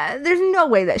just, there's no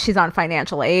way that she's on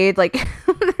financial aid. Like,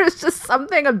 there's just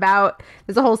something about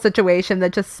this whole situation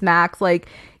that just smacks like,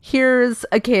 here's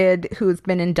a kid who's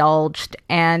been indulged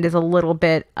and is a little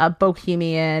bit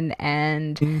bohemian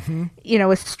and,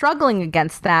 is struggling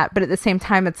against that. But at the same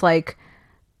time, it's like,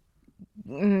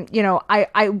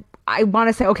 I want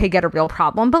to say, okay, get a real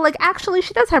problem. But like, actually,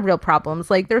 she does have real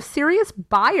problems. Like, there's serious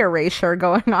bi-erasure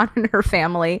going on in her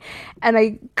family. And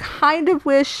I kind of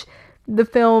wish the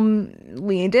film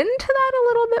leaned into that a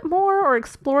little bit more or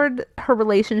explored her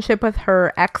relationship with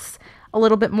her ex a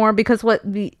little bit more, because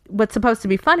what's supposed to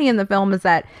be funny in the film is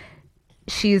that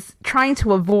she's trying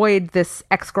to avoid this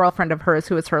ex-girlfriend of hers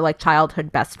who is her like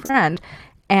childhood best friend,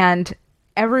 and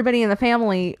everybody in the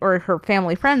family or her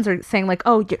family friends are saying like,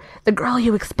 oh, the girl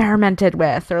you experimented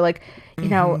with, or like,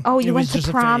 oh, you went to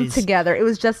prom together. It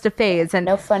was just a phase. And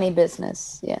no funny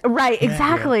business. Yeah. Right.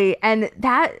 Exactly. Yeah. And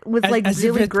that was like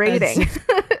really grating.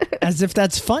 As if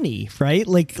that's funny, right?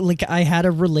 Like I had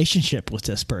a relationship with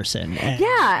this person. And,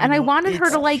 and I wanted her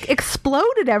to like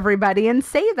explode at everybody and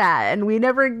say that. And we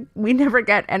never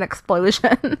get an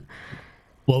explosion.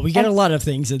 Well, we get a lot of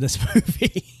things in this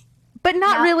movie. But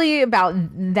not really about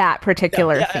that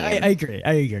particular theme. I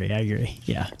agree.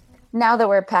 Yeah. Now that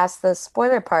we're past the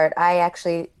spoiler part, I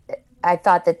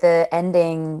thought that the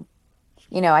ending,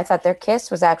 I thought their kiss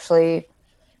was actually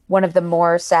one of the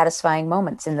more satisfying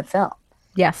moments in the film.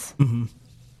 Yes. Mm-hmm.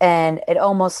 And it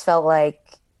almost felt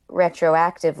like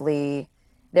retroactively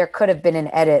there could have been an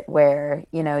edit where,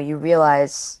 you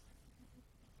realize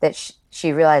that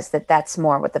she realized that that's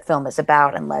more what the film is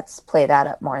about, and let's play that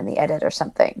up more in the edit or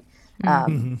something.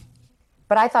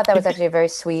 But I thought that was actually a very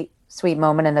sweet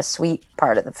moment and a sweet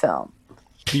part of the film.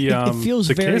 It feels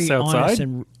the very kiss outside? honest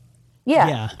and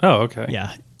yeah. Oh, okay.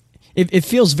 Yeah. It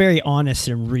feels very honest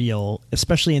and real,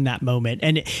 especially in that moment.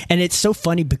 And it's so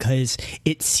funny because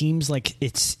it seems like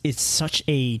it's such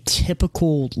a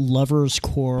typical lovers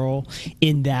quarrel,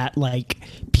 in that like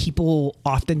people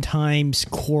oftentimes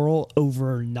quarrel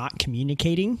over not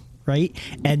communicating. Right.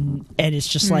 And it's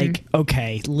just like,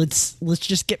 okay, let's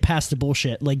just get past the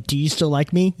bullshit. Like, do you still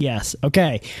like me? Yes.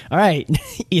 Okay. All right.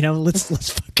 Let's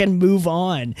fucking move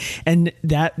on. And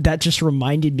that just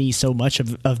reminded me so much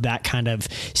of that kind of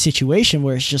situation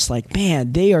where it's just like,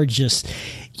 man, they are just,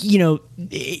 you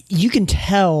can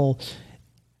tell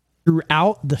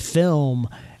throughout the film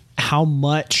how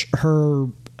much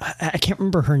I can't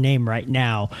remember her name right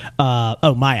now.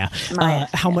 Maya.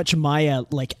 How much Maya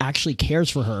like actually cares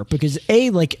for her, because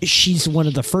like she's one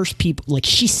of the first people, like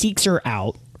she seeks her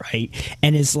out, right,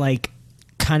 and is like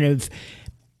kind of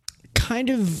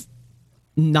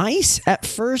nice at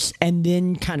first, and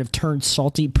then kind of turns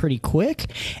salty pretty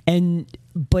quick,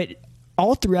 but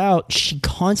all throughout, she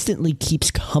constantly keeps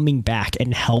coming back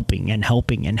and helping and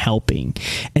helping and helping.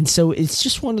 And so it's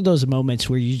just one of those moments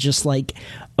where you're just like,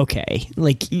 okay,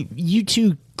 like you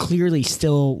two clearly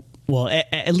still, well,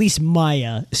 at least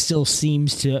Maya still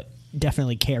seems to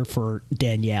definitely care for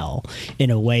Danielle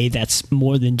in a way that's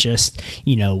more than just,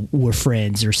 we're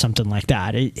friends or something like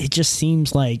that. It just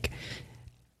seems like,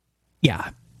 yeah.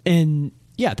 And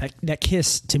Yeah, that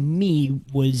kiss to me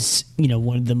was,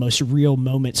 one of the most real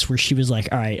moments where she was like,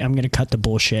 all right, I'm going to cut the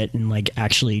bullshit and like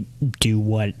actually do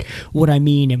what I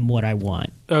mean and what I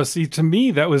want. Oh, see, to me,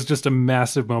 that was just a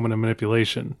massive moment of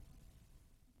manipulation.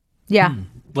 Yeah.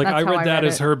 Like, I read that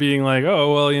as her being like,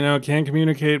 oh, well, can't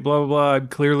communicate, blah, blah, blah. I'm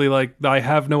clearly, like, I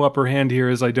have no upper hand here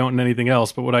as I don't in anything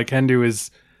else. But what I can do is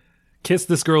kiss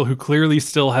this girl who clearly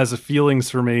still has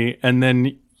feelings for me and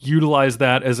then utilize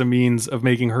that as a means of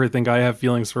making her think I have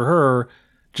feelings for her,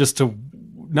 just to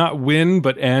not win,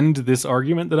 but end this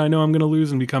argument that I know I'm going to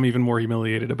lose and become even more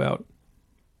humiliated about.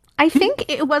 I think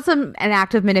it was an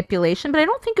act of manipulation, but I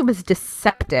don't think it was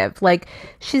deceptive. Like,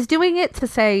 she's doing it to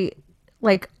say,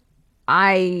 like,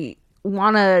 I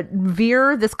want to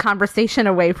veer this conversation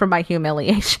away from my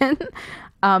humiliation.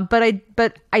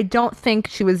 But I don't think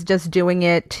she was just doing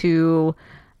it to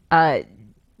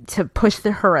push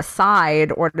her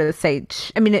aside or to say,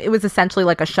 I mean, it was essentially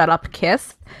like a shut up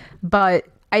kiss, but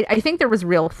I think there was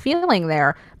real feeling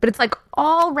there, but it's like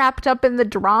all wrapped up in the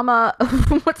drama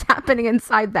of what's happening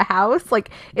inside the house. Like,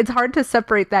 it's hard to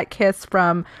separate that kiss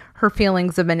from her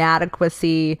feelings of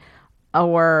inadequacy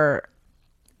or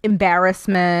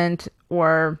embarrassment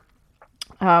or,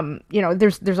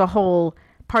 there's a whole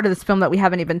part of this film that we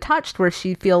haven't even touched where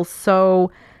she feels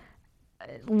so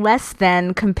less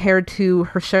than compared to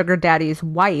her sugar daddy's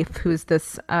wife, who's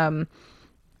this I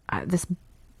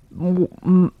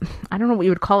don't know what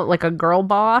you would call it, like a girl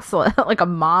boss, like a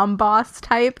mom boss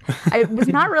type. I was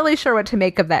not really sure what to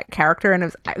make of that character, and it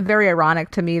was very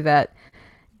ironic to me that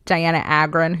Diana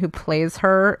Agron, who plays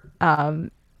her,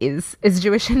 is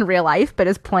Jewish in real life, but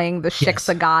is playing the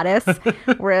Shiksa goddess,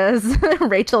 whereas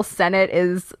Rachel Sennett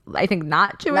is, I think,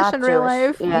 not Jewish in real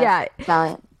life. Yeah.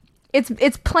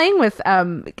 It's playing with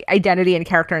identity and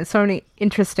character in so many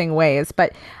interesting ways.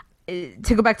 But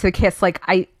to go back to the kiss, like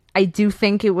I do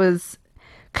think it was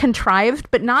contrived,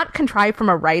 but not contrived from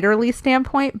a writerly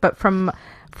standpoint, but from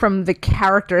the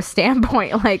character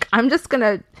standpoint. Like, I'm just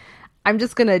gonna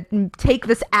take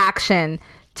this action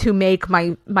to make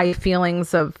my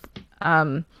feelings of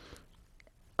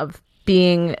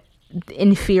being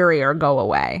inferior go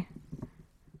away.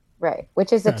 Right,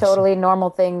 which is a totally normal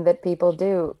thing that people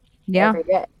do. Yeah. Every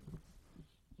day.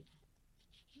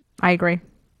 I agree.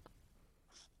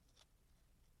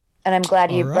 And I'm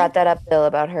glad you brought that up, Bill,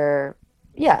 about her.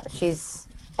 Yeah, she is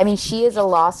a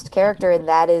lost character, and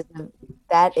that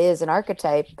is an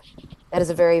archetype. That is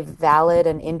a very valid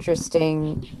and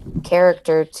interesting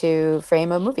character to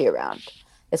frame a movie around,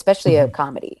 especially a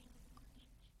comedy.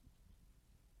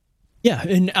 Yeah,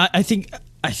 and I think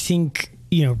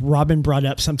Robin brought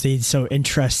up something so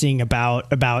interesting about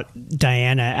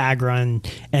Diana Agron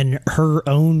and her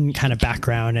own kind of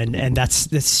background, and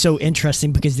that's so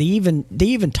interesting because they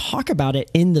even talk about it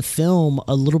in the film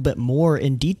a little bit more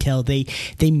in detail. They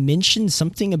mention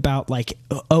something about like,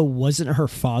 oh, wasn't her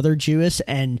father Jewish?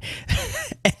 And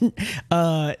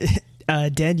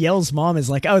Danielle's mom is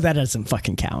like, oh, that doesn't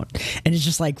fucking count, and it's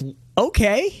just like,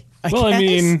 okay, I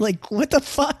mean, like, what the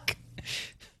fuck.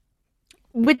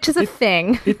 Which is a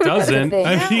thing. It doesn't.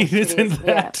 I mean, isn't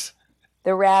that? Yeah.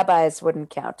 The rabbis wouldn't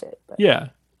count it. But yeah.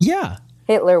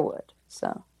 Hitler would.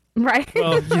 So. Right.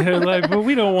 Well, yeah, but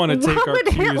we don't want to take our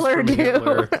cues from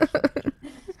Hitler.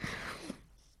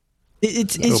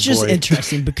 It's just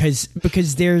interesting because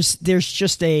there's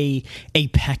just a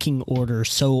pecking order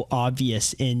so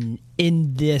obvious in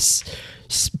this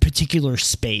particular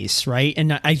space, right?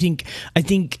 And I think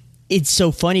it's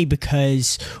so funny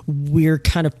because we're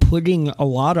kind of putting a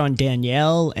lot on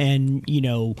Danielle and,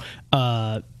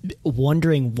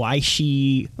 wondering why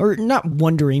she, or not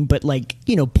wondering, but like,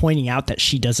 pointing out that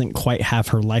she doesn't quite have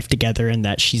her life together and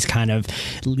that she's kind of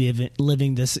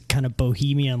living this kind of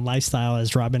bohemian lifestyle,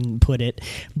 as Robin put it.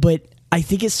 But I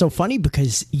think it's so funny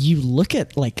because you look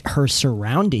at like her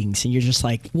surroundings and you're just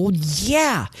like, well,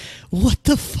 yeah, what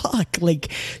the fuck?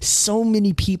 Like, so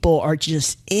many people are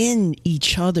just in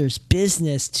each other's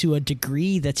business to a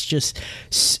degree that's just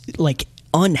like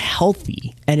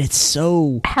unhealthy. And it's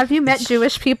so... Have you met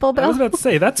Jewish people, Bill? I was about to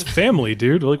say, that's family,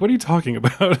 dude. Like, what are you talking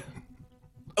about?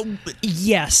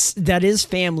 Yes, that is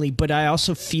family, but I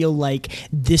also feel like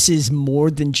this is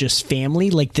more than just family.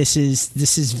 Like, this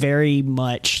is very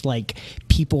much like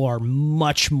people are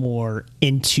much more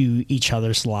into each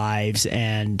other's lives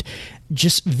and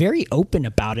just very open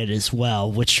about it as well,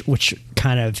 which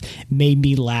kind of made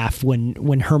me laugh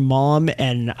when her mom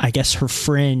and I guess her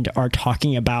friend are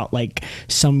talking about like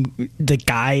the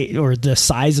guy or the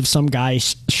size of some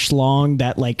guy's schlong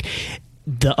that like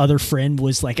the other friend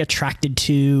was like attracted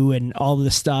to and all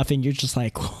this stuff, and you're just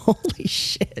like, holy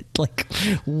shit, like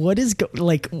what is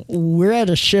like we're at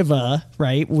a Shiva,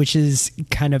 right, which is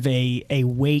kind of a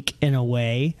wake in a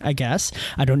way, I guess.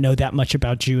 I don't know that much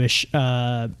about Jewish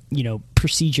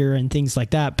procedure and things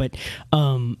like that, but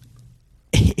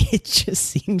it just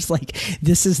seems like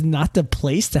this is not the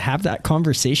place to have that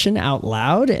conversation out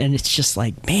loud. And it's just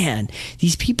like, man,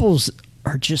 these people's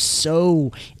are just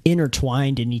so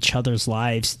intertwined in each other's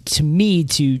lives, to me,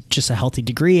 to just a healthy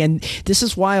degree. And this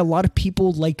is why a lot of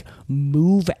people like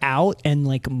move out and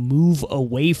like move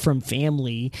away from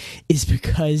family, is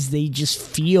because they just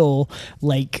feel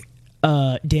like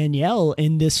Danielle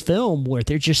in this film, where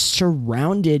they're just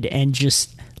surrounded and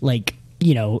just like,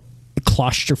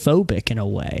 claustrophobic in a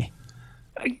way.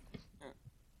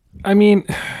 I mean,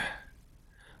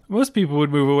 most people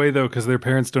would move away though because their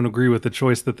parents don't agree with the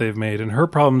choice that they've made, and her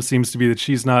problem seems to be that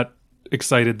she's not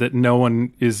excited that no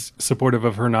one is supportive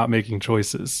of her not making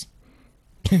choices.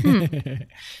 And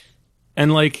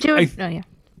like,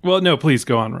 well, no, please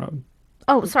go on, Rob.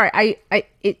 Oh, sorry.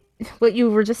 What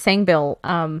you were just saying, Bill,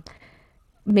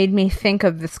 made me think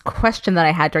of this question that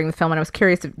I had during the film, and I was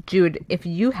curious if Jude, if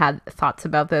you had thoughts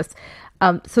about this.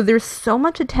 So there's so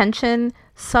much attention,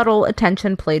 subtle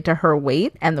attention played to her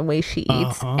weight and the way she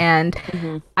eats. And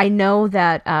I know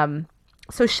that,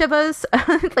 so Shivas,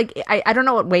 like, I don't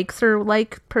know what wakes are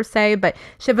like per se, but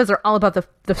Shivas are all about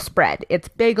the spread. It's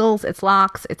bagels, it's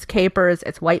lox, it's capers,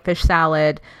 it's whitefish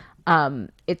salad.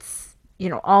 It's,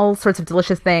 all sorts of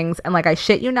delicious things. And like, I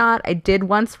shit you not, I did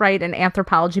once write an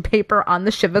anthropology paper on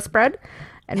the Shiva spread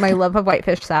and my love of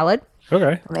whitefish salad.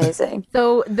 Okay. Amazing.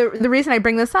 So the reason I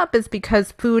bring this up is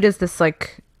because food is this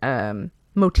like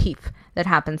motif that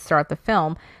happens throughout the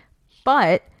film.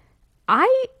 But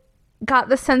I got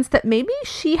the sense that maybe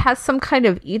she has some kind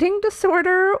of eating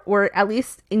disorder, or at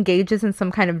least engages in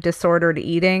some kind of disordered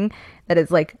eating that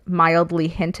is like mildly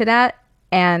hinted at.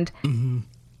 And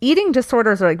eating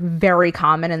disorders are like very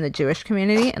common in the Jewish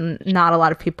community, and not a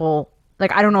lot of people,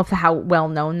 like, I don't know how well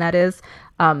known that is.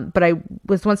 But I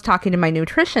was once talking to my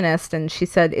nutritionist, and she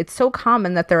said it's so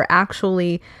common that there are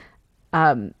actually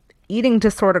eating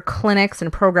disorder clinics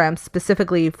and programs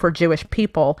specifically for Jewish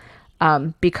people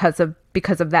because of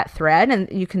that thread.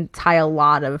 And you can tie a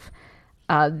lot of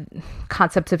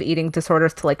concepts of eating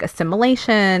disorders to like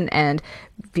assimilation and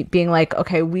being like,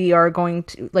 okay, we are going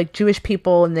to, like, Jewish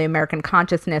people in the American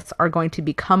consciousness are going to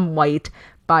become white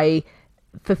by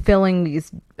fulfilling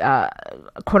these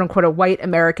quote unquote a white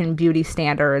American beauty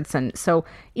standards. And so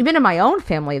even in my own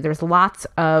family, there's what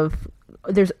I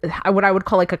would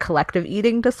call like a collective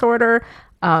eating disorder,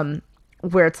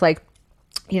 where it's like,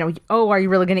 oh, are you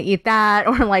really going to eat that?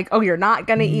 Or like, oh, you're not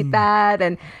going to eat that.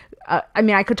 And I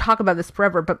mean, I could talk about this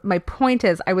forever, but my point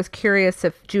is, I was curious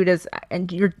if Jude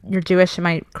and you're Jewish, am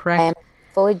I correct? I am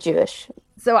fully Jewish.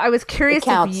 So I was curious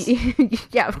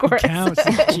if yeah, of course. It counts.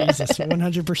 Jesus,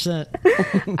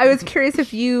 100%. I was curious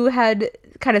if you had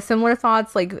kind of similar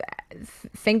thoughts, like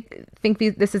think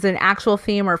this is an actual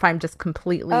theme, or if I'm just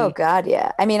completely... Oh God,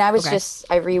 yeah. I mean, I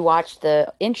rewatched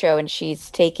the intro, and she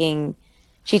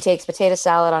takes potato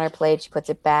salad on her plate, she puts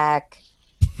it back.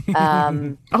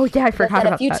 Oh yeah, I forgot about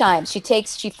that. A few times she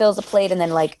fills a plate and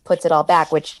then like puts it all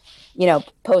back, which,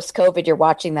 post COVID, you're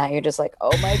watching that, you're just like,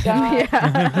 oh my God.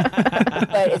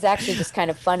 But it's actually just kind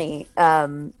of funny.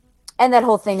 And that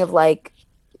whole thing of like,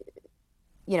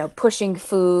 pushing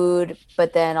food,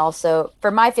 but then also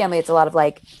for my family, it's a lot of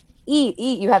like, eat,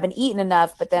 you haven't eaten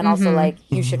enough, but then also like,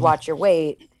 you should watch your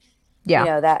weight.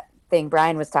 Yeah. That thing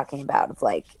Brian was talking about of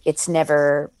like, it's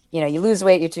never, you lose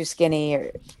weight, you're too skinny,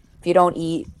 or if you don't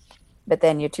eat, but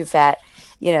then you're too fat,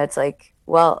 it's like,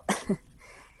 well,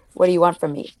 what do you want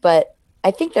from me? But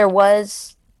I think there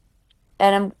was,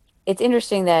 it's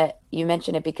interesting that you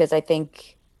mention it, because I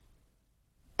think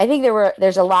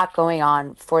there's a lot going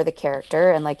on for the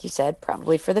character, and like you said,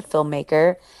 probably for the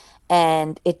filmmaker.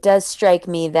 And it does strike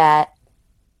me that,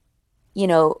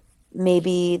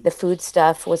 maybe the food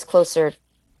stuff was closer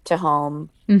to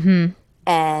home,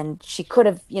 and she could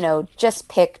have, just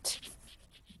picked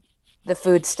the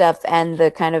food stuff and the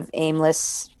kind of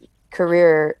aimless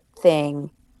career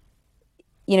thing.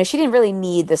 She didn't really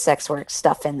need the sex work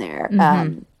stuff in there.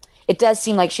 It does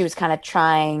seem like she was kind of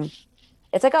trying.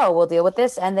 It's like, oh, we'll deal with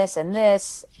this and this and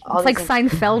this, It's like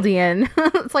Seinfeldian.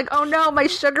 It's like, oh no, my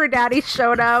sugar daddy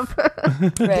showed up.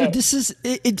 Right. This is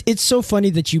it's so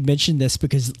funny that you mentioned this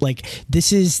because like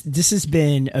this has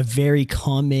been a very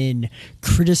common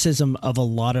criticism of a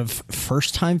lot of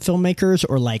first time filmmakers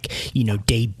or like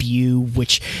debut,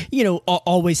 which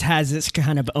always has its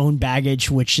kind of own baggage,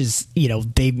 which is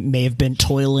they may have been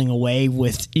toiling away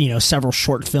with several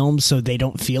short films, so they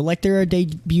don't feel like they're a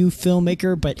debut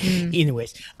filmmaker. But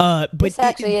anyways, but this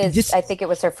actually is. I think it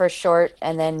was her first short,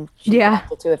 and then she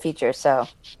adapted to a feature. So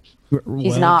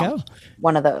she's not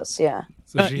one of those. Yeah.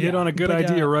 So she hit on a good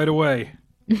idea right away.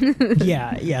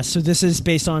 yeah. So this is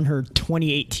based on her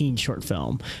 2018 short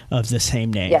film of the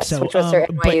same name. Yes, so, which was her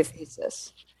NYU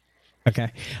thesis.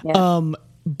 Okay. Yeah.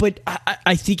 But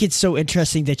I think it's so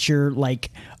interesting that you're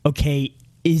like, okay,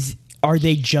 are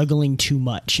they juggling too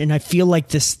much? And I feel like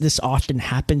this often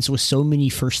happens with so many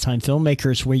first time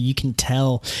filmmakers where you can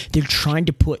tell they're trying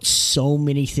to put so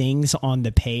many things on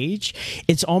the page.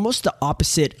 It's almost the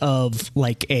opposite of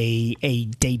like a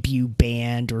debut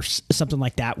band or something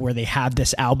like that, where they have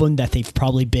this album that they've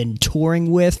probably been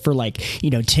touring with for like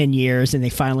 10 years, and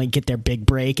they finally get their big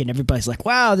break and everybody's like,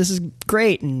 wow, this is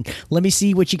great, and let me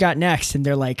see what you got next. And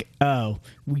they're like, oh,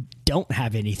 we don't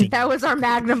have anything. That was our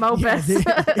magnum opus.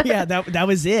 Yeah, that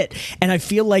was it. And I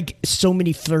feel like so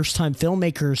many first time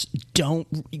filmmakers don't,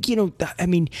 I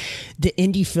mean, the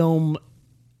indie film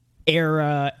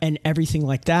era and everything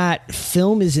like that,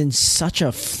 film is in such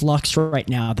a flux right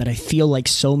now that I feel like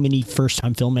so many first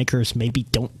time filmmakers maybe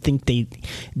don't think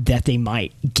that they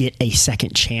might get a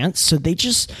second chance. So they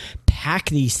just pack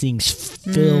these things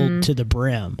filled to the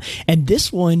brim. And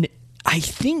this one, I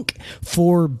think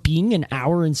for being an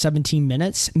hour and 17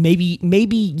 minutes, maybe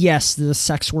yes, the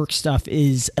sex work stuff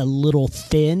is a little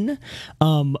thin,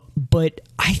 but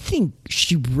I think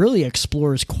she really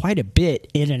explores quite a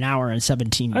bit in an hour and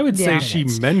 17 minutes. I would say she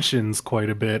mentions quite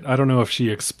a bit. I don't know if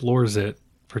she explores it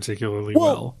particularly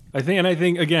well. I think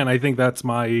that's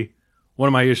one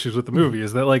of my issues with the movie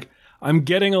is that like I'm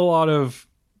getting a lot of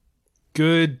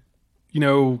good,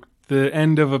 the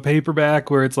end of a paperback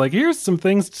where it's like, here's some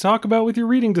things to talk about with your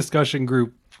reading discussion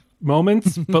group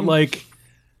moments, but like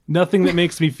nothing that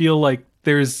makes me feel like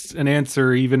there's an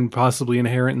answer even possibly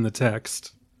inherent in the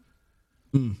text.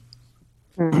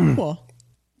 Well,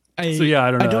 I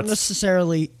don't know.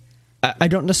 I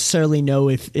don't necessarily know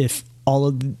if all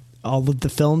of the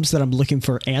films that I'm looking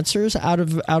for answers out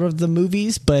of the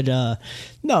movies, but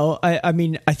no, I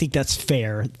mean, I think that's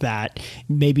fair that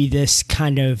maybe this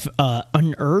kind of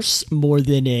unearths more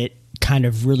than it kind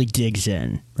of really digs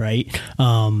in, right?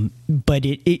 But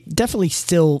it definitely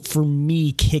still, for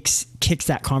me, kicks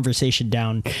that conversation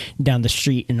down the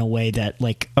street in a way that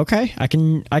like, okay, I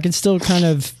can still kind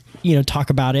of talk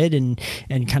about it and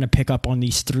kind of pick up on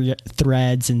these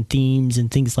threads and themes and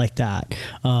things like that.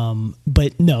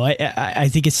 But no, I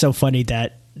think it's so funny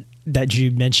that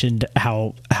Jude mentioned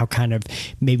how kind of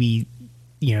maybe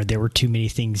there were too many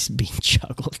things being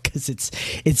juggled, because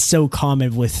it's so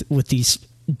common with these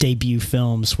debut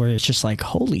films where it's just like,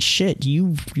 holy shit,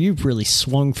 you really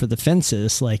swung for the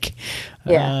fences. Like,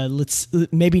 let's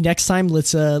maybe next time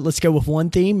let's go with one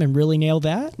theme and really nail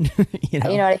that.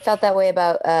 I felt that way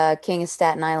about King of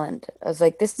Staten Island. I was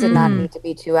like, this did not need to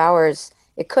be 2 hours.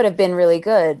 It could have been really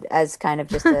good as kind of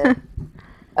just a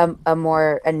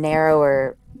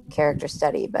narrower character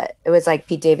study, but it was like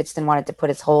Pete Davidson wanted to put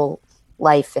his whole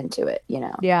life into it,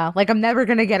 Yeah, like I'm never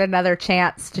gonna get another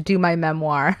chance to do my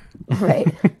memoir. Right.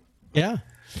 Yeah.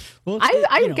 Well,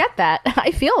 I get that.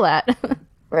 I feel that.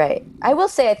 Right. I will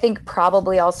say, I think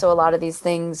probably also a lot of these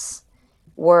things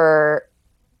were,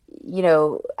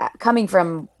 coming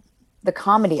from the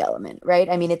comedy element, right?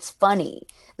 I mean, it's funny.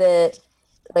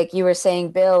 Like you were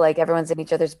saying, Bill, like everyone's in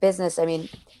each other's business. I mean,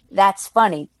 that's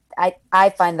funny. I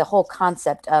find the whole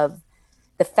concept of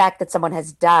the fact that someone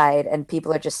has died and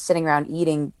people are just sitting around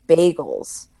eating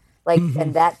bagels, like,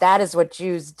 and that is what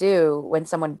Jews do when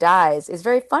someone dies, is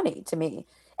very funny to me.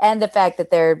 And the fact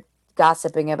that they're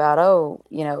gossiping about,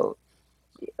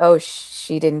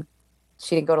 she didn't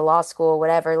go to law school,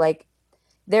 whatever. Like,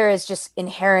 there is just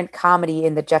inherent comedy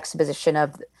in the juxtaposition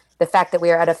of the fact that we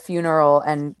are at a funeral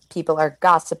and people are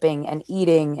gossiping and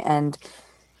eating and,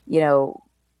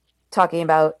 talking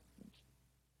about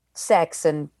sex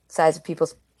and size of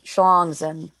people's schlongs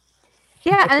and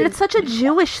and it's such a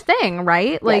Jewish thing,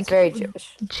 right? Like, it's very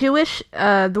Jewish.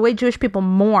 The way Jewish people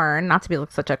mourn, not to be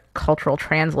like such a cultural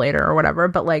translator or whatever,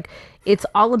 but like it's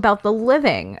all about the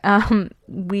living. But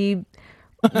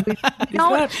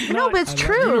it's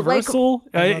true. Universal,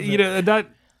 like,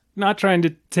 not trying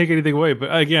to take anything away,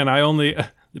 but again,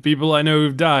 the people I know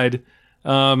who've died,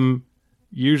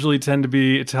 usually tend to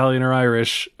be Italian or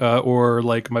Irish, or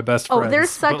like my best friends. Oh, there's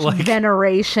such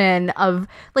veneration of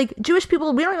like Jewish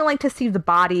people. We don't even like to see the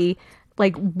body.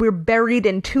 Like, we're buried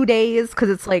in 2 days because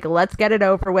it's like, let's get it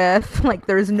over with. Like,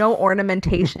 there's no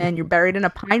ornamentation. You're buried in a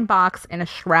pine box in a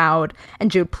shroud. And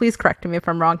Jude, please correct me if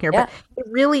I'm wrong here, but it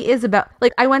really is about,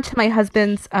 like, I went to my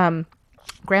husband's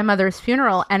grandmother's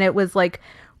funeral, and it was like,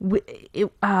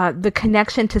 the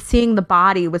connection to seeing the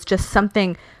body was just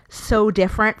something so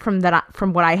different from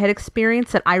what I had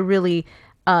experienced that I really,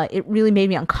 it really made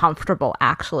me uncomfortable,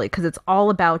 actually, because it's all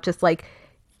about just like,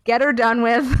 get her done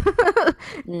with,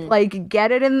 like get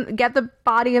the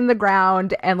body in the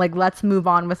ground, and like let's move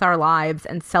on with our lives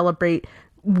and celebrate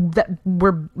that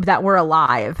we're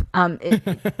alive.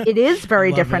 It is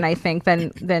very different, I think,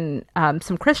 than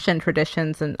some Christian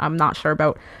traditions, and I'm not sure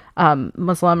about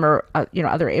Muslim or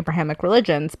other Abrahamic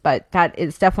religions, but that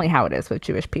is definitely how it is with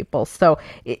Jewish people. So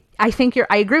I think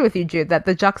I agree with you, Jude, that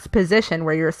the juxtaposition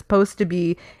where you're supposed to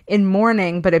be in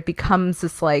mourning, but it becomes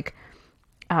this like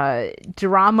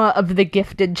drama of the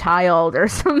gifted child or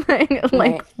something,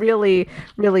 like really,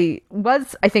 really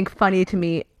was, I think, funny to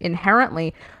me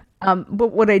inherently.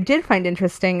 But what I did find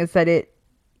interesting is that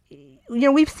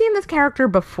we've seen this character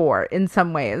before in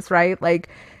some ways, right? Like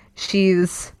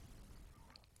she's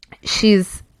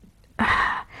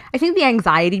I think the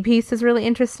anxiety piece is really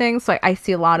interesting. So I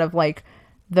see a lot of like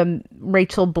the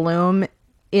Rachel Bloom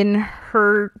in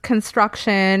her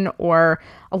construction, or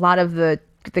a lot of the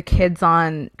kids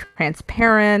on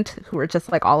Transparent who are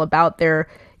just like all about their,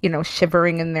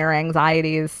 shivering in their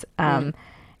anxieties.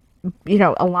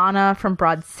 Alana from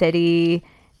Broad City,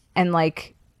 and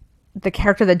like the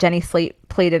character that Jenny Slate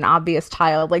played in Obvious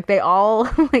Child, like they all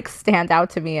like stand out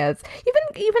to me as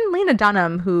even Lena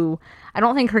Dunham, who I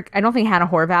don't think Hannah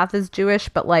Horvath is Jewish,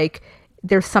 but like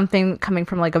there's something coming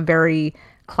from like a very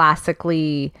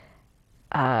classically,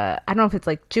 I don't know if it's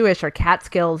like Jewish or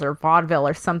Catskills or vaudeville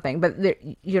or something, but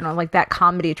like that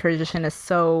comedy tradition is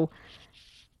so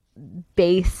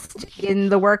based in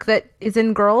the work that is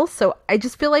in Girls. So I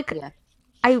just feel like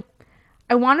I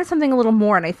wanted something a little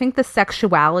more, and I think the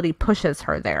sexuality pushes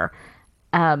her there.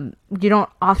 You don't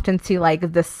often see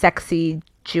like the sexy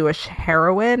Jewish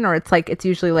heroine, or it's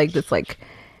usually like this like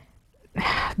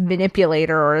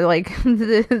manipulator, or like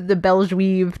the Belle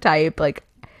Juive type. Like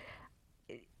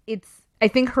I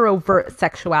think her overt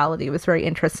sexuality was very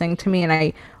interesting to me, and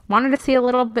I wanted to see a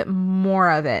little bit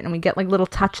more of it. And we get like little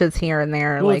touches here and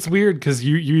there. Well, it's weird because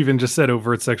you even just said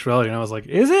overt sexuality, and I was like,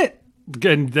 is it?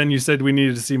 And then you said we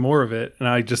needed to see more of it, and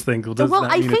I just think, well, does that mean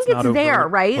I think it's there,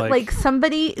 overt? Right? Like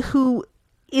somebody who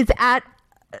is at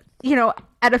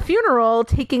a funeral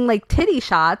taking like titty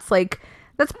shots, like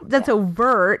that's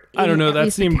overt. I don't know.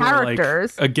 That seemed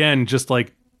characters. Like, again, just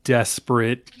like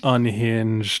desperate,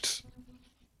 unhinged.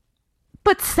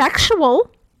 But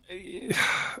sexual.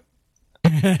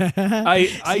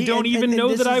 I don't even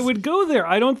know that I would go there.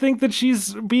 I don't think that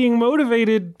she's being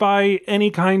motivated by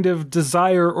any kind of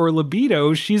desire or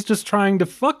libido. She's just trying to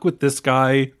fuck with this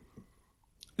guy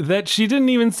that she didn't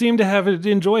even seem to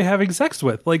enjoy having sex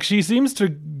with. Like, she seems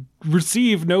to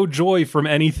receive no joy from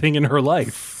anything in her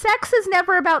life. Sex is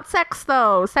never about sex,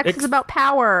 though. Sex is about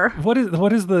power. What is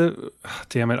the...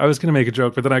 Damn it. I was going to make a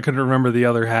joke, but then I couldn't remember the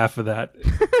other half of that.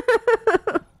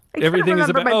 Everything is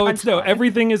about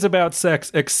everything is about sex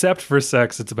except for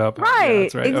sex. It's about power. Right, yeah,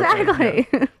 that's right. exactly.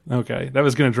 Okay, yeah. Okay, that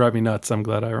was going to drive me nuts. I'm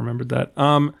glad I remembered that.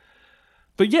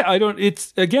 But yeah,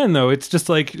 it's again though. It's just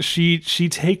like she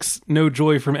takes no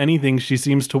joy from anything. She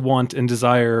seems to want and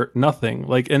desire nothing.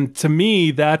 Like, and to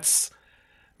me, that's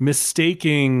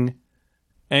mistaking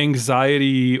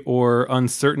anxiety or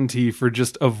uncertainty for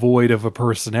just a void of a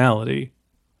personality.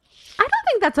 I don't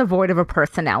think that's a void of a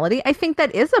personality. I think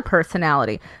that is a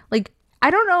personality. Like,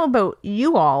 I don't know about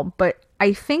you all, but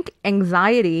I think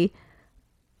anxiety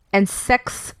and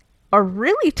sex are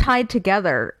really tied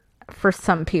together for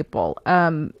some people.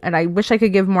 And I wish I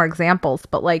could give more examples,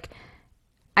 but like,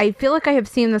 I feel like I have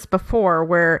seen this before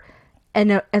where,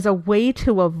 as a way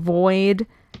to avoid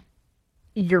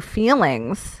your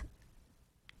feelings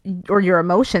or your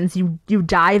emotions, you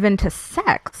dive into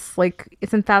sex. Like,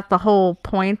 isn't that the whole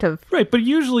point of... Right, but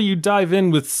usually you dive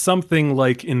in with something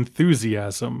like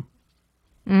enthusiasm.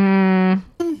 No,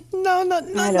 not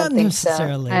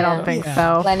necessarily. So. I don't think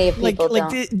so. Plenty of people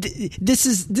don't. This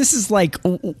is like...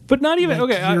 But not even... Like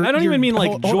okay, I don't even mean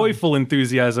like joyful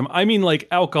enthusiasm. I mean like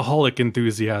alcoholic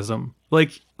enthusiasm.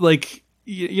 Like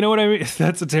you know what I mean?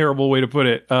 That's a terrible way to put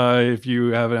it. If you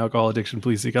have an alcohol addiction,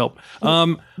 please seek help.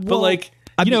 But like...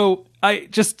 I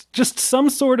just some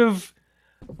sort of,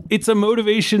 it's a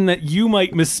motivation that you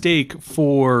might mistake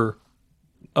for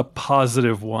a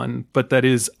positive one, but that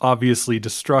is obviously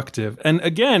destructive. And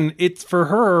again, it's for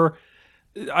her,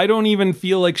 I don't even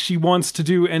feel like she wants to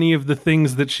do any of the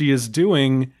things that she is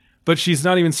doing, but she's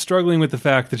not even struggling with the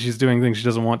fact that she's doing things she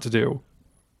doesn't want to do.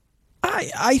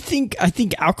 I think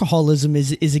alcoholism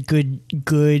is a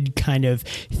good kind of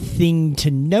thing to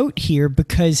note here,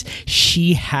 because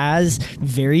she has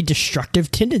very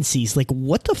destructive tendencies. Like,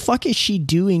 what the fuck is she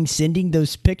doing sending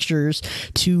those pictures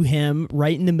to him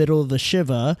right in the middle of the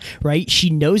Shiva, right? She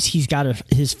knows he's got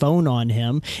his phone on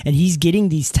him, and he's getting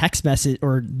these text message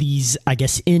or these, I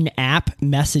guess, in-app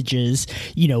messages,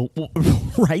 you know,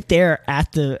 right there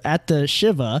at the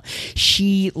Shiva.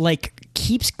 She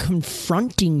keeps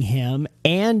confronting him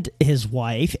and his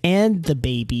wife and the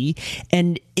baby,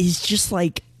 and is just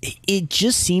like, it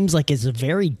just seems like it's a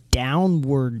very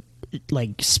downward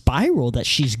spiral that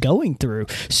she's going through.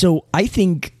 So I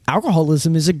think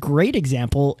alcoholism is a great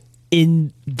example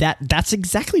in that's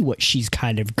exactly what she's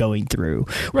kind of going through.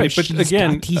 Right, but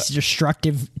again, got these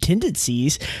destructive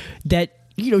tendencies that,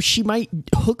 you know, she might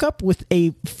hook up with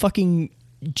a fucking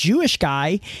Jewish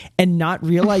guy and not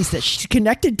realize that she's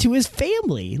connected to his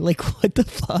family. Like, what the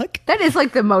fuck? That is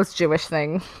like the most Jewish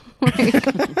thing.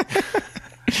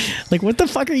 Like, what the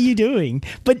fuck are you doing?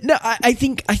 But no, I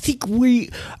think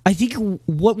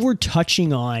what we're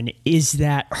touching on is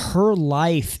that her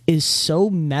life is so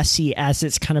messy as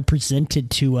it's kind of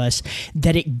presented to us,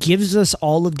 that it gives us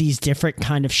all of these different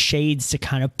kind of shades to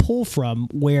kind of pull from.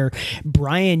 Where,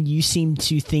 Brian, you seem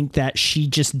to think that she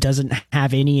just doesn't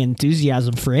have any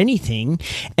enthusiasm for anything,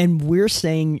 and we're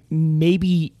saying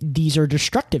maybe these are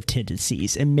destructive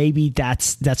tendencies, and maybe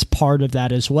that's part of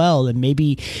that as well. And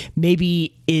maybe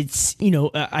it's, you know,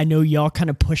 I know y'all kind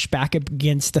of push back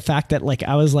against the fact that, like,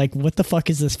 I was like, what the fuck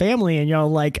is this family? And y'all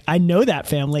like, I know that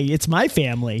family. It's my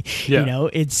family. Yeah. You know,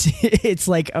 it's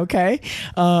like, okay.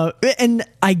 And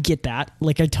I get that.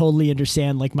 Like, I totally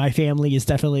understand. Like, my family is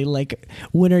definitely like,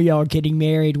 when are y'all getting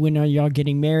married? When are y'all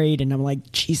getting married? And I'm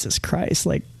like, Jesus Christ.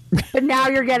 Like, but now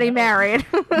you're getting married.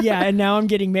 Yeah, and now I'm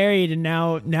getting married, and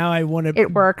now I want to.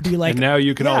 It worked. Be like, and now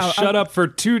you can all shut up for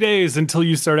 2 days until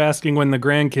you start asking when the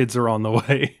grandkids are on the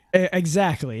way.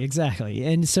 Exactly.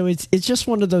 And so it's just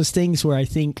one of those things where I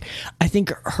think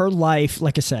her life,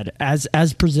 like I said,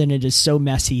 as presented, is so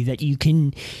messy that you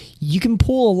can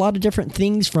pull a lot of different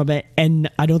things from it,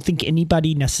 and I don't think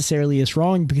anybody necessarily is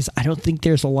wrong, because I don't think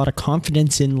there's a lot of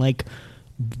confidence in, like,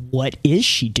 what is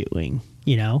she doing,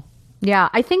 you know? Yeah,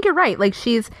 I think you're right. Like,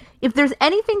 if there's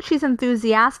anything she's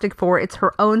enthusiastic for, it's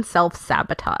her own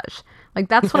self-sabotage. Like,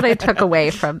 that's what I took away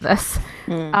from this.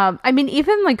 I mean,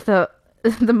 even like the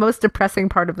most depressing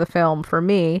part of the film for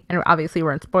me, and obviously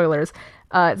we're in spoilers,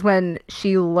 is when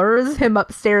she lures him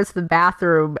upstairs to the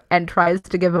bathroom and tries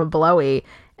to give him a blowy,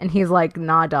 and he's like,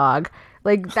 nah, dog.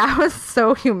 Like, that was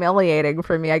so humiliating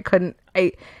for me.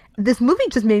 This movie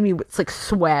just made me like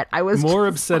sweat. I was more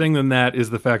upsetting than that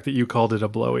is the fact that you called it a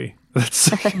blowy.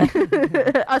 That's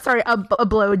sorry, a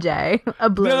blow jay, a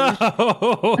blow.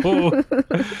 No.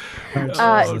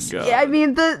 Yeah, I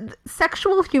mean, the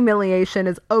sexual humiliation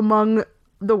is among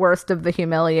the worst of the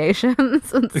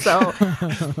humiliations, and so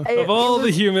of all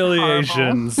the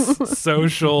humiliations,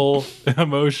 social,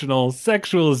 emotional,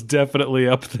 sexual is definitely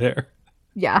up there.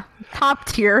 Yeah, top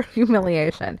tier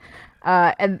humiliation,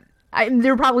 and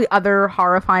there are probably other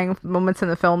horrifying moments in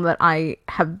the film that I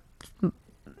have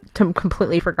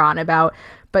completely forgotten about,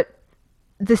 but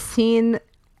the scene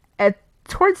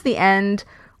towards the end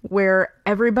where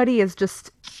everybody is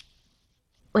just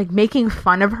like making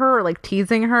fun of her or like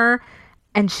teasing her,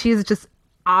 and she's just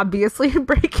obviously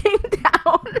breaking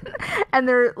down, and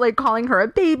they're like calling her a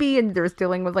baby, and they're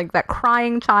dealing with like that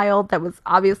crying child that was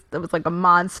like a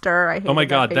monster. I oh my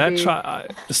god, that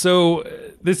child. So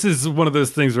this is one of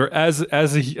those things where as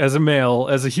a male,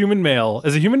 as a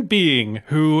human being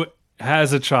who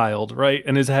has a child, right,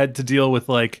 and has had to deal with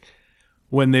like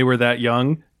when they were that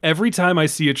young, every time I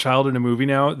see a child in a movie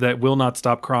now that will not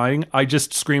stop crying, I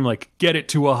just scream like, get it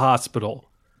to a hospital.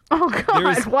 Oh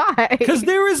god, why? Because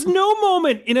there is no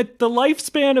moment in the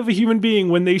lifespan of a human being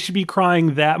when they should be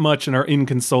crying that much and are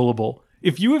inconsolable.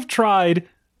 If you have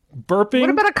burping. What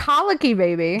about a colicky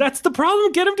baby? That's the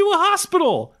problem. Get him to a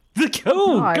hospital.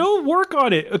 Go work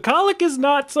on it. A colic is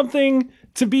not something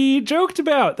to be joked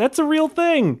about. That's a real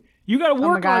thing. You got to work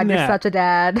on that. Oh my God, you're such a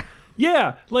dad.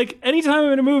 Yeah, like anytime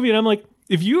I'm in a movie and I'm like,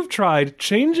 if you've tried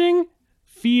changing,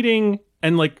 feeding,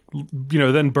 and like, you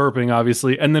know, then burping,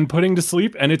 obviously, and then putting to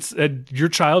sleep, and it's your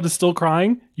child is still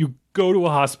crying, you go to a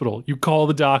hospital. You call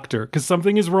the doctor because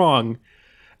something is wrong.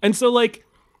 And so like,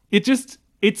 it's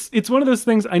one of those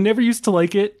things. I never used to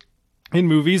like it in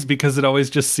movies because it always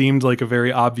just seemed like a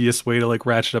very obvious way to like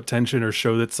ratchet up tension or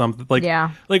show that something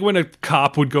like when a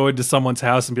cop would go into someone's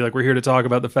house and be like, we're here to talk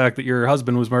about the fact that your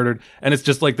husband was murdered, and it's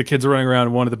just like the kids are running around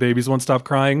and one of the babies won't stop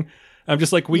crying. I'm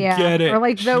just like, we get it. Or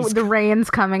like the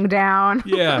rain's coming down.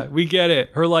 Yeah, we get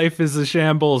it. Her life is a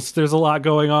shambles. There's a lot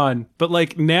going on. But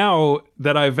like now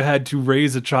that I've had to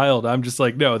raise a child, I'm just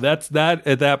like, no, that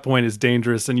at that point is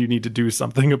dangerous and you need to do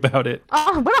something about it.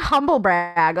 Oh, what a humble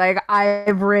brag. Like,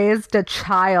 I've raised a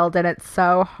child and it's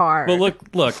so hard. Well,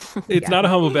 look, it's not a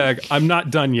humble brag. I'm not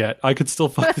done yet. I could still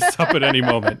fuck this up at any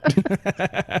moment.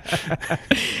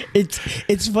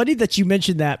 It's funny that you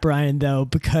mentioned that, Brian, though,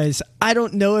 because I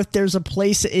don't know if there's a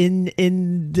place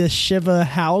in the Shiva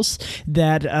house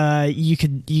that you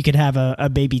could have a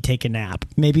baby take a nap.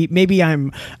 Maybe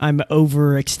I'm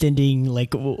overextending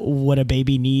like what a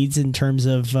baby needs in terms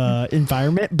of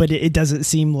environment, but it doesn't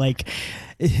seem like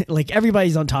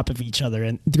everybody's on top of each other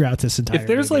and throughout this entire if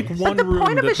there's movie. like one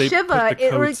room that they Shiva, put the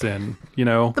coats in, you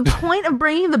know, the point of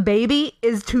bringing the baby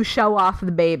is to show off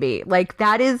the baby. Like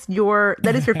that is your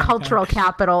cultural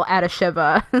capital at a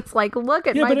Shiva. It's like, look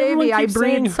at my baby, I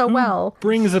breathe so well.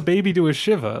 Brings a baby to a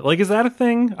Shiva? Like, is that a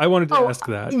thing? I wanted to ask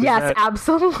that. Yes,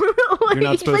 absolutely. You're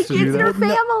not supposed to do that. It's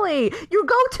your family.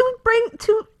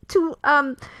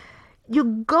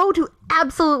 You go to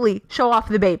absolutely show off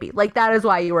the baby. Like, that is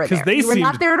why you were there. You were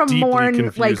not there to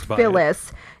mourn like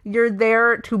Phyllis. You're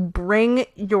there to bring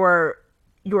your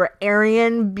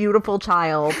Aryan beautiful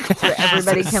child so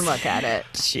everybody can look at it.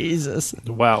 Jesus.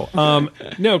 Wow.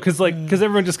 No, because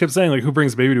everyone just kept saying like, who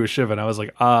brings a baby to a Shiva? And I was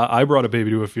like, I brought a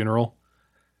baby to a funeral.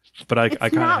 But I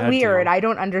kind of not had weird. to. I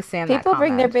don't understand. People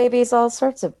bring their babies all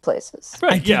sorts of places.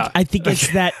 Right, I think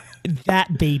it's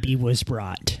that baby was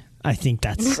brought. I think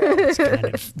that's kind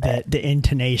of the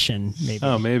intonation, maybe.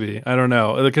 Oh, maybe. I don't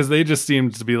know. Because they just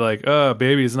seemed to be like,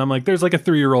 babies. And I'm like, there's like a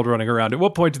 3-year-old running around. At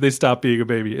what point do they stop being a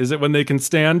baby? Is it when they can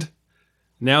stand?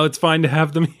 Now it's fine to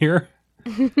have them here?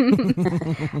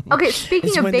 Okay, speaking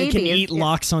it's of when babies. They can eat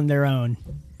locks on their own.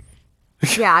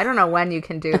 Yeah, I don't know when you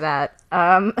can do that.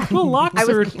 Well, locks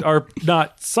are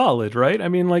not solid, right? I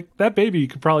mean, like, that baby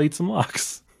could probably eat some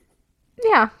locks.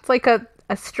 Yeah, it's like a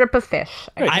strip of fish.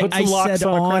 Right, I said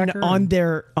on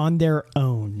their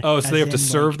own. Oh, so they have to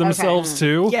serve themselves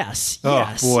too? Yes. Oh,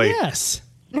 yes. boy. Yes.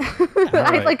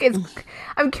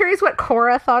 I'm curious what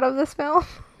Cora thought of this film.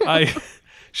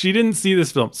 She didn't see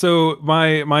this film. So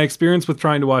my experience with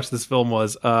trying to watch this film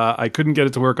was I couldn't get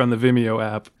it to work on the Vimeo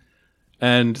app.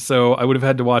 And so I would have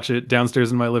had to watch it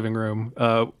downstairs in my living room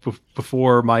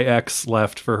before my ex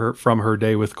left from her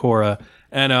day with Cora.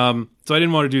 And so I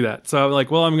didn't want to do that. So I'm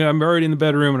like, well, I'm already in the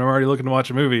bedroom and I'm already looking to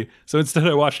watch a movie. So instead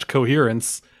I watched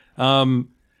Coherence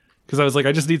because I was like,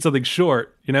 I just need something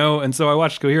short, you know? And so I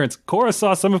watched Coherence. Cora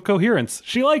saw some of Coherence.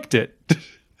 She liked it.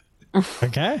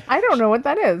 Okay. I don't know what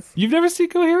that is. You've never seen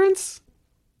Coherence?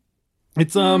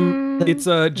 It's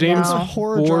James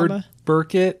Ward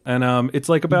Burkett, and it's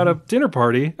like about a dinner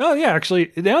party. Oh yeah,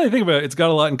 actually, now that I think about it, it's got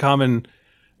a lot in common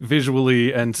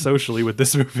visually and socially with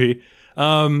this movie.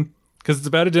 Because it's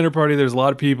about a dinner party. There's a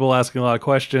lot of people asking a lot of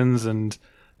questions, and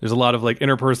there's a lot of like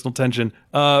interpersonal tension.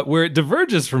 Where it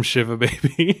diverges from Shiva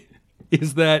Baby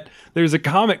is that there's a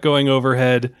comet going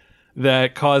overhead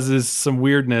that causes some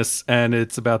weirdness, and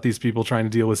it's about these people trying to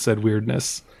deal with said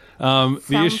weirdness. The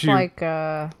Sounds issue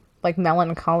like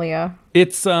Melancholia.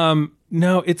 It's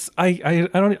no, it's I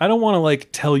don't want to like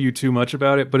tell you too much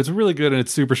about it, but it's really good and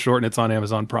it's super short and it's on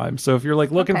Amazon Prime. So if you're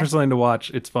like looking for something to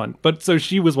watch, it's fun. But so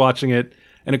she was watching it,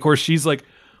 and of course she's like,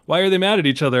 why are they mad at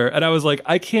each other? And I was like,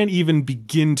 I can't even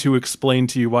begin to explain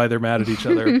to you why they're mad at each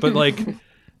other. But like,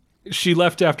 she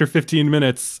left after 15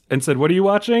 minutes and said, what are you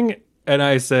watching? And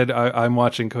I said, I'm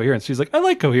watching Coherence. She's like, I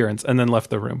like Coherence, and then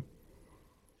left the room.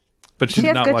 But she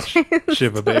did not watch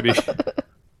Shiva Baby.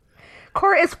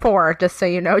 Cora is poor, just so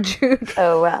you know, Jude.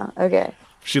 Oh, wow. Okay.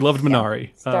 She loved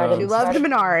Minari. She loved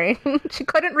Minari. She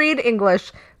couldn't read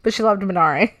English, but she loved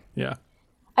Minari. Yeah.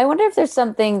 I wonder if there's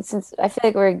something, since I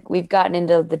feel like we've gotten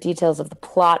into the details of the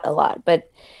plot a lot, but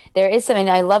there is something.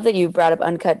 I love that you brought up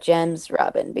Uncut Gems,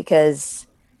 Robin, because,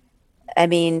 I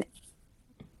mean,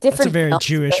 different. It's a very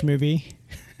Jewish movie.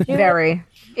 Very.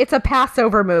 It's a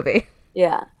Passover movie.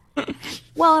 Yeah.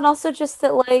 Well, and also just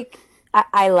that, like,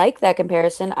 I like that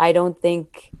comparison. I don't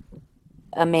think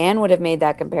a man would have made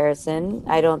that comparison.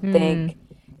 I don't think,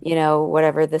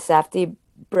 whatever, the Safdie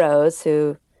bros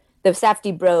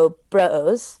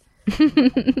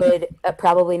would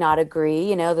probably not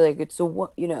agree. They're like, it's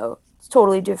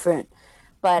totally different.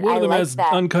 But one of them like has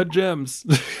that. Uncut Gems.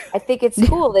 I think it's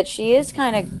cool that she is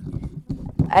kind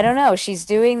of, I don't know. She's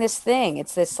doing this thing.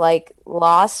 It's this like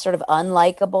lost, sort of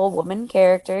unlikable woman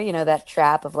character. You know, that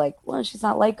trap of like, well, she's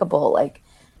not likable. Like,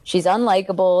 she's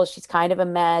unlikable. She's kind of a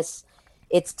mess.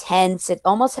 It's tense. It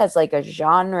almost has like a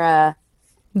genre.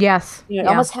 Yes. It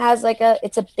almost has like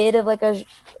it's a bit of like a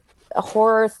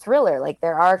horror thriller. Like,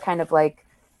 there are kind of like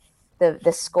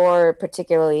the score,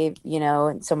 particularly, you know,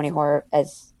 in so many horror,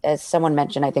 as someone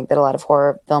mentioned, I think that a lot of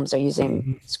horror films are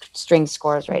using string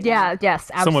scores right now.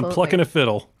 Yes, absolutely. Someone plucking a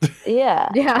fiddle. Yeah.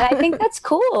 And I think that's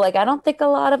cool. Like, I don't think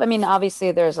I mean,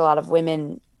 obviously there's a lot of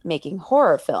women making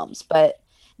horror films, but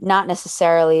not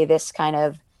necessarily this kind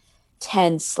of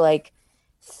tense, like,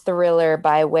 thriller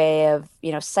by way of,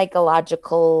 you know,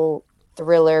 psychological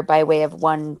thriller by way of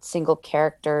one single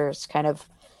character's kind of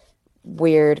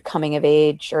weird coming of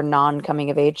age or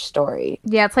non-coming of age story.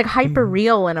 Yeah, it's like hyper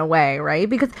real in a way, right?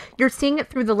 Because you're seeing it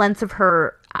through the lens of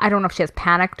her. I don't know if she has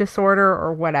panic disorder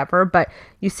or whatever, but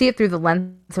you see it through the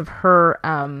lens of her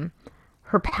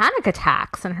her panic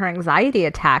attacks and her anxiety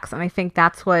attacks, and I think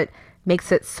that's what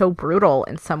makes it so brutal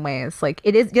in some ways. Like,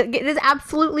 it is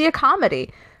absolutely a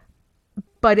comedy,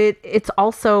 but it's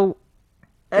also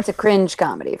it's a cringe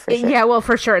comedy for sure. Yeah, well,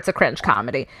 for sure it's a cringe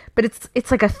comedy, but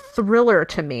it's like a thriller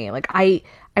to me. Like, I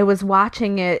was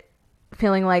watching it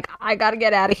feeling like, I gotta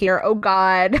get out of here. Oh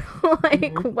God.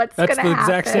 Like, what's That's gonna the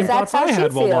happen? exact same thoughts I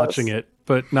had while watching it,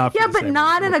 but not for the but same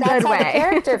not reason. in a good way. That's how the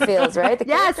character feels, right? The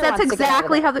Yes, character that's wants to get out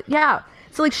of exactly it. how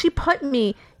so like, she put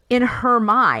me in her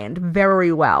mind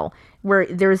very well, where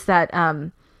there's that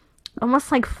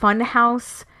almost like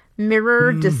funhouse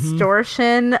mirror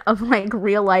distortion of like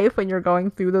real life when you're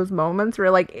going through those moments where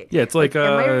like, Yeah, it's like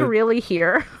am I really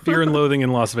here? Fear and Loathing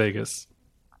in Las Vegas.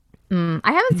 I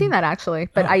haven't seen that actually,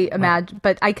 but I imagine,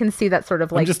 but I can see that sort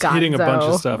of like I'm just hitting a bunch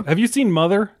of stuff. Have you seen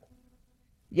Mother?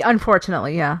 Yeah,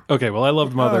 unfortunately, yeah. Okay, well, I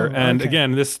loved Mother, and okay.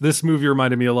 again, this movie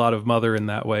reminded me a lot of Mother in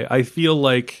that way. I feel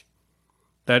like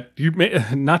that you may,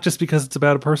 not just because it's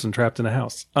about a person trapped in a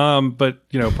house, but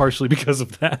you know, partially because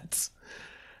of that.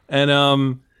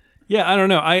 And yeah, I don't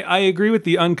know. I agree with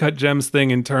the uncut gems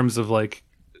thing in terms of like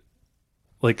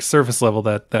surface level.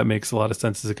 That makes a lot of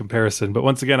sense as a comparison. But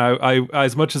once again, I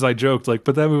as much as I joked like,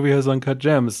 but that movie has uncut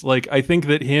gems. Like, I think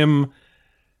that him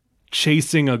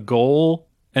chasing a goal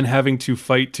and having to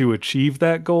fight to achieve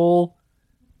that goal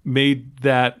made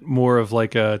that more of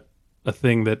like a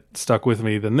thing that stuck with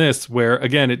me than this, where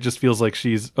again, it just feels like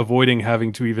she's avoiding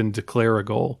having to even declare a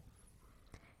goal.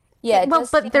 Yeah, it Well,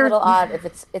 does but seem a they're- little odd if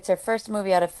it's her first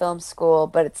movie out of film school,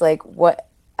 but it's like, what,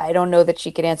 I don't know that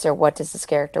she could answer what does this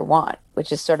character want,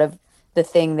 which is sort of the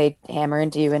thing they hammer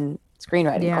into you in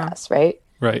screenwriting class, right?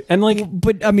 Right. And like,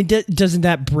 But I mean, doesn't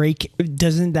that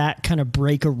kind of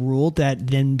break a rule that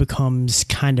then becomes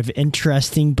kind of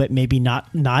interesting, but maybe not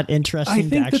interesting? I to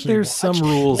think that actually there's watch? some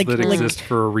rules Like- that like- exist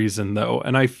for a reason, though,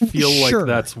 and I feel Sure. like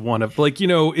that's one of, like, you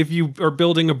know, if you are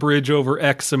building a bridge over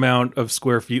X amount of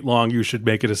square feet long, you should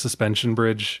make it a suspension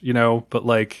bridge, you know. But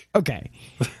like, Okay,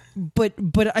 but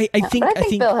I think But I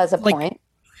think Bill has a like, point.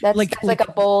 That's like- like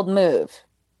a bold move.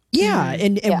 Yeah,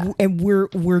 Yeah. and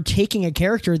we're taking a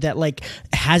character that like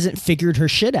hasn't figured her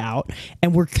shit out,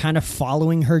 and we're kind of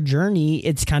following her journey.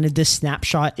 It's kind of this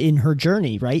snapshot in her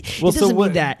journey, right? Well, it doesn't so what-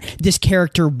 mean that this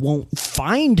character won't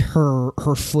find her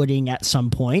footing at some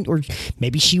point, or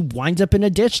maybe she winds up in a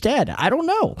ditch dead. I don't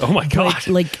know. Oh my God. But,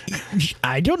 like,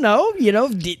 I don't know. You know,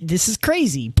 this is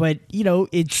crazy, but you know,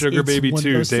 it's Sugar it's Baby one of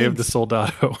 2, those Day of the things.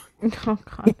 Soldado. Oh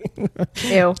God.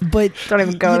 Ew. But Don't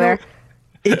even go you know, there.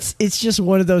 It's just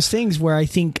one of those things where I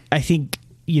think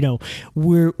you know,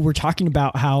 we're talking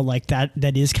about how like that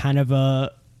is kind of a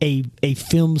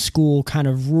film school kind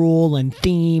of rule and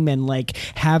theme, and like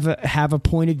have a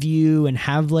point of view and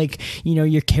have, like, you know,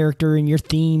 your character and your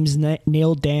themes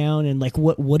nailed down, and like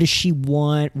what does she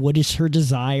want, what is her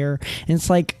desire, and it's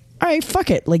like, all right, fuck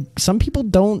it. Like, some people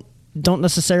don't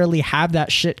necessarily have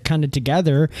that shit kind of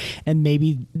together, and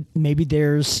maybe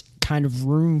there's kind of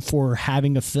room for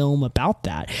having a film about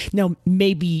that. Now,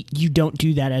 maybe you don't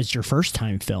do that as your first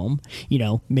time film, you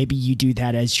know, maybe you do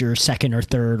that as your second or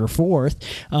third or fourth.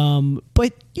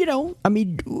 But you know, I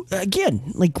mean, again,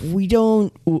 like, we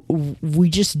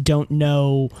just don't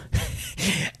know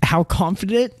how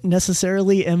confident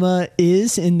necessarily Emma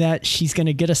is in that she's going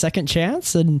to get a second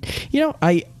chance. And, you know,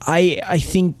 I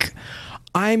think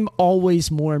I'm always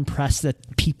more impressed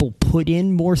that people put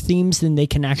in more themes than they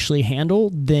can actually handle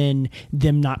than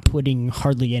them not putting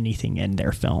hardly anything in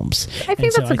their films. I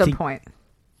think that's a good point.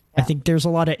 I think there's a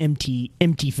lot of empty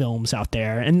films out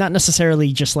there, and not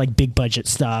necessarily just like big budget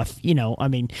stuff. I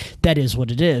mean, that is what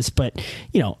it is. But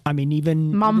I mean,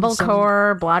 even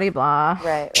mumblecore, blah de blah.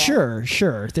 Right. Sure.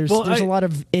 There's a lot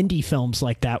of indie films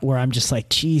like that where I'm just like,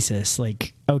 Jesus,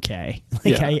 like, okay,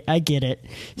 like I get it.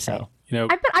 So.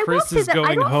 Chris is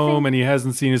going home and he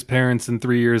hasn't seen his parents in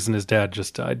 3 years and his dad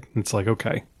just died. It's like,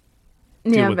 okay.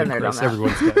 Yeah, I've been there, done that.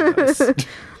 Everyone's got this.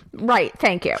 Right,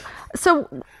 thank you. So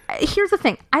here's the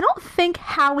thing. I don't think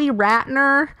Howie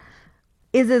Ratner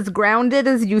is as grounded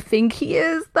as you think he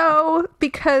is, though,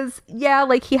 because,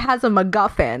 like, he has a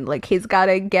MacGuffin. Like, he's got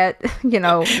to get, We're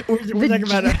talking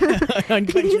about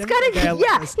he's got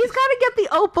to get the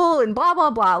opal and blah,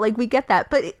 blah, blah. Like, we get that.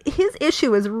 But his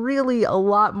issue is really a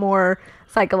lot more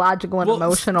psychological and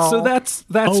emotional. So that's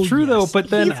true, though. But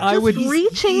then I would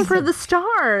reaching for the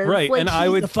stars, right? Like, and I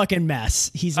would a fucking mess.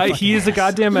 He is a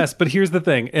goddamn mess. But here's the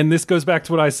thing, and this goes back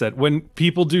to what I said: when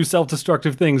people do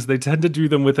self-destructive things, they tend to do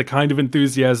them with a kind of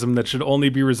enthusiasm that should only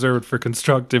be reserved for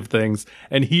constructive things.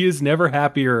 And he is never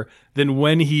happier than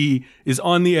when he is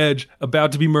on the edge,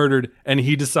 about to be murdered, and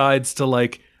he decides to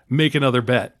like make another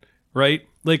bet. Right?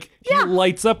 Like he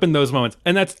lights up in those moments,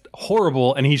 and that's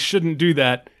horrible. And he shouldn't do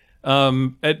that.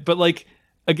 But like,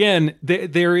 again,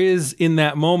 there is in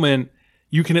that moment,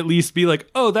 you can at least be like,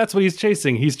 oh, that's what he's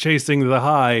chasing. He's chasing the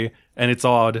high, and it's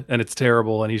odd and it's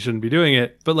terrible and he shouldn't be doing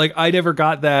it. But like, I never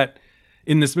got that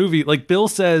in this movie. Like Bill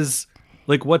says,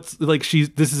 like, what's like,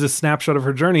 this is a snapshot of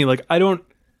her journey. Like, I don't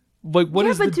like,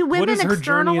 do women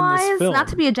externalize? Not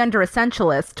to be a gender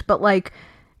essentialist, but like,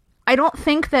 I don't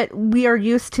think that we are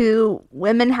used to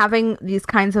women having these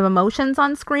kinds of emotions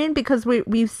on screen, because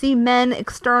we see men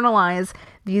externalize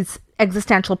these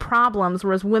existential problems,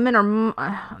 whereas women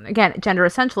are, again, gender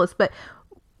essentialists, but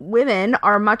women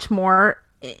are much more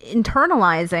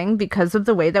internalizing because of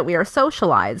the way that we are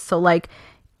socialized. So like,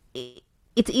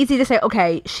 it's easy to say,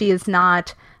 okay, she's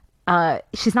not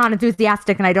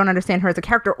enthusiastic and I don't understand her as a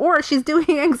character, or she's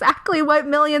doing exactly what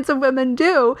millions of women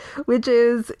do, which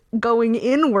is going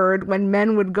inward when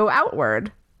men would go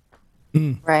outward.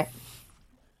 Right.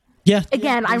 Yeah.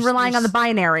 Again, I'm relying on the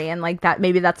binary, and like that,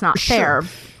 maybe that's not fair.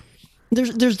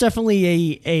 There's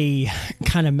definitely a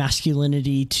kind of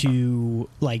masculinity to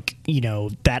like,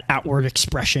 that outward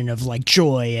expression of like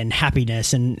joy and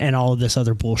happiness and all of this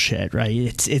other bullshit,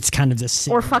 right? It's kind of this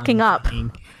or fucking up.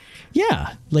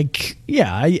 Yeah, like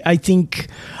I think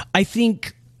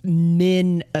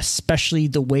men, especially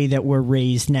the way that we're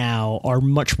raised now, are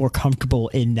much more comfortable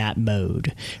in that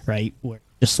mode, right? Where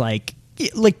just like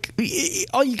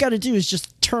all you got to do is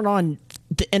just turn on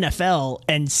the NFL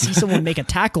and see someone make a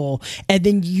tackle, and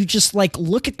then you just like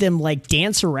look at them like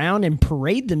dance around and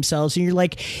parade themselves, and you're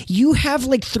like, you have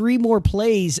like 3 more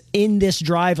plays in this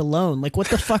drive alone. Like, what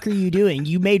the fuck are you doing?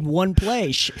 You made 1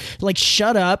 play.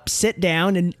 Shut up, sit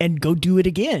down, and go do it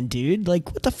again, dude.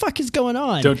 Like, what the fuck is going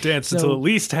on? Don't dance until at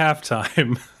least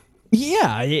halftime. Yeah,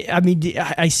 I mean,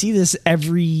 I see this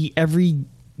every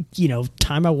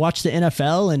time I watch the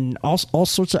NFL and all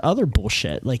sorts of other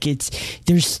bullshit. Like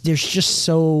there's just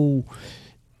so,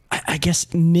 I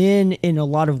guess men in a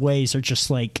lot of ways are just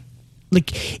like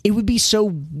it would be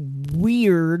so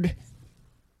weird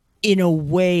in a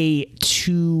way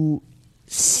to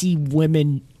see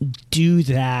women do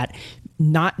that,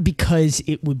 not because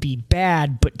it would be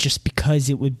bad, but just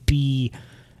because it would be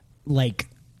like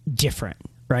different.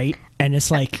 Right. And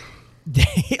it's like,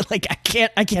 like I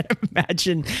can't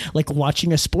imagine like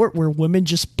watching a sport where women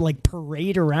just like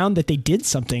parade around that they did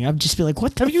something. I'd just be like,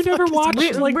 what the Have you fuck never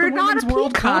watched like we're the not Women's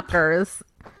World Cup? peacockers.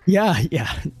 Yeah.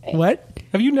 What?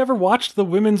 Have you never watched the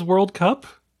Women's World Cup?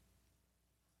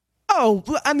 Oh,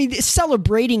 I mean,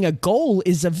 celebrating a goal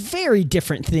is a very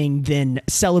different thing than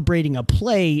celebrating a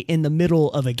play in the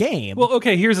middle of a game. Well,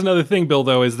 okay, here's another thing, Bill,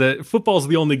 though, is that football's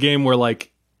the only game where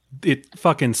like it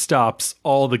fucking stops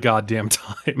all the goddamn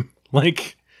time.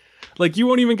 Like you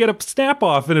won't even get a snap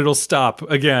off and it'll stop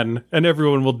again and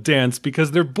everyone will dance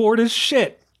because they're bored as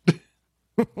shit.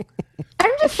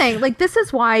 I'm just saying, like, this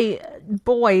is why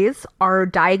boys are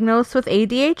diagnosed with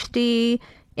ADHD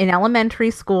in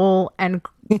elementary school and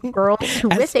girls who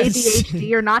with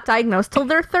ADHD are not diagnosed till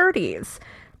their 30s.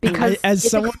 Because as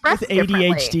someone with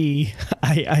ADHD,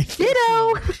 I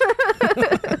ditto.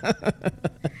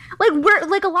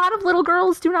 Like a lot of little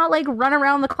girls do not like run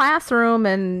around the classroom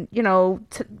and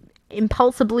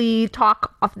impulsively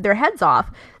talk off their heads off.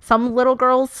 Some little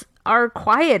girls are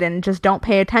quiet and just don't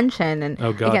pay attention. And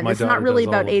oh God, again, my it's not really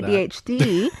about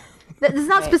ADHD. This is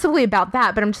not specifically about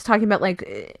that, but I'm just talking about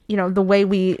like the way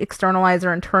we externalize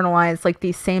or internalize like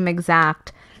these same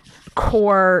exact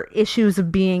core issues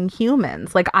of being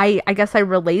humans. Like I guess I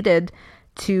related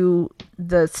to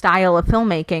the style of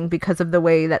filmmaking because of the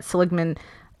way that Seligman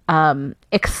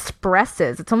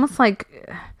expresses. It's almost like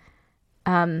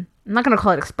I'm not going to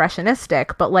call it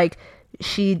expressionistic, but like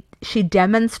she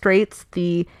demonstrates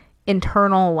the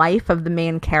internal life of the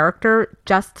main character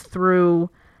just through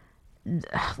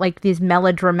like these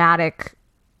melodramatic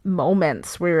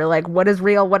moments where you're like, what is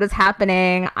real? What is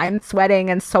happening? I'm sweating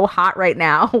and so hot right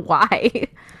now. Why?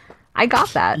 I got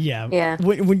that. Yeah.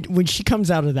 When she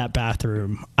comes out of that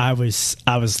bathroom, I was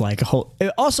like,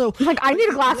 also like, I need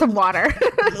a glass of water.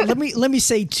 let me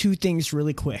say two things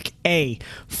really quick. A,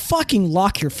 fucking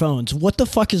lock your phones. What the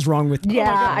fuck is wrong with?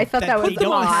 Yeah, I thought that was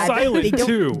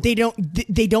odd.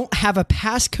 They don't have a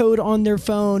passcode on their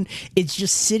phone. It's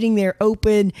just sitting there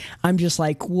open. I'm just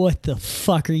like, what the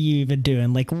fuck are you even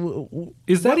doing? Like,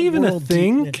 is that even a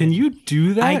thing? Can you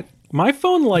do that? My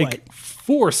phone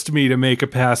forced me to make a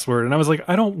password, and I was like,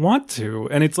 I don't want to.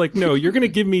 And it's like, no, you're going to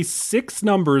give me 6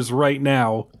 numbers right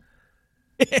now.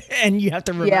 And you have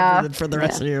to remember them for the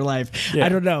rest of your life. Yeah. I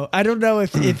don't know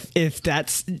if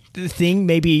that's the thing.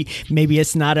 Maybe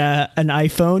it's not an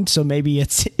iPhone, so maybe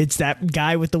it's that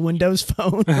guy with the Windows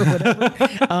phone or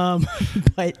whatever.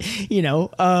 But you know,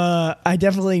 I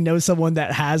definitely know someone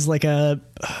that has like a.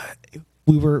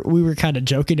 We were kind of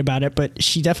joking about it, but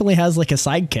she definitely has like a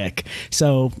sidekick.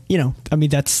 So, you know, I mean,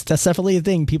 that's definitely a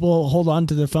thing. People hold on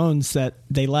to their phones that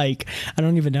they like. I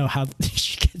don't even know how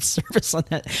she gets service on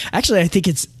that. Actually, I think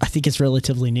it's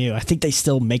relatively new. I think they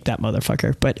still make that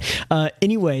motherfucker. But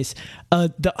anyways,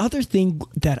 the other thing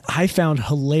that I found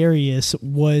hilarious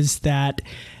was that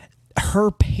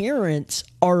her parents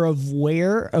are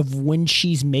aware of when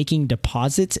she's making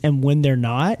deposits and when they're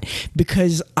not,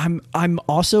 because I'm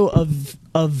also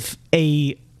of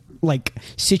a like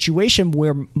situation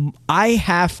where I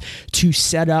have to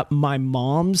set up my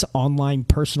mom's online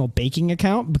personal baking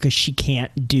account because she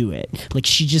can't do it. Like,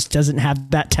 she just doesn't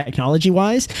have that technology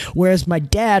wise. Whereas my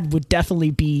dad would definitely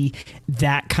be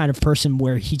that kind of person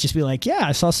where he'd just be like, yeah,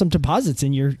 I saw some deposits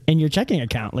in your checking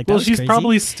account. Like, well, she's crazy.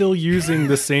 Probably still using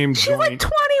the same She's joint. like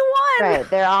 21. Right.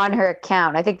 They're on her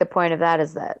account. I think the point of that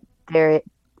is that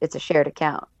it's a shared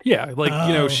account. Yeah, like,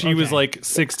 you know, she was like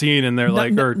 16 and they're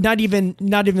not even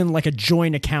like a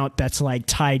joint account that's like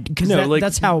tied, because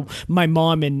that's how my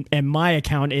mom and my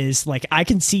account is. Like, I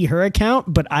can see her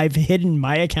account, but I've hidden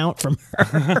my account from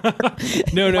her.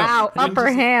 No. Wow,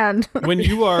 upper hand. When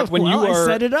you are I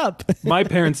set it up. My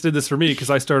parents did this for me because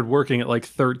I started working at like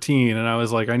 13 and I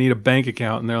was like, I need a bank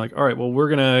account, and they're like, all right, well,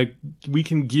 we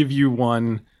can give you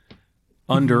one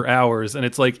under ours, and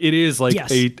it's like, it is like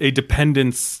a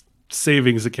dependence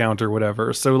savings account or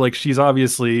whatever. So like, she's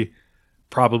obviously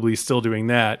probably still doing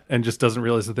that and just doesn't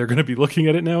realize that they're going to be looking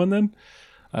at it now and then.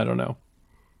 I don't know.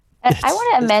 I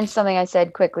want to amend something I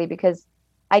said quickly, because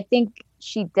I think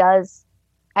she does.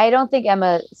 I don't think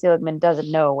Emma Seligman doesn't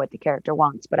know what the character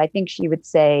wants, but I think she would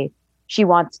say she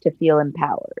wants to feel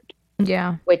empowered.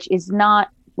 Yeah. Which is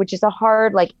a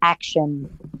hard like action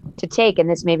to take. And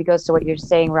this maybe goes to what you're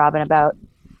saying, Robin, about,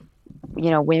 you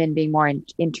know, women being more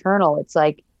internal. It's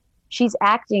like, she's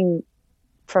acting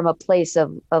from a place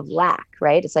of lack,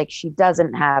 right? It's like, she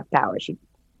doesn't have power.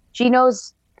 She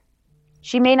knows,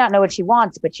 she may not know what she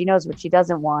wants, but she knows what she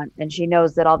doesn't want. And she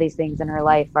knows that all these things in her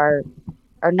life are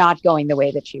not going the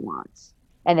way that she wants.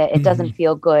 And it doesn't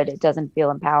feel good. It doesn't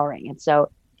feel empowering. And so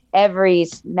every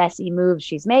messy move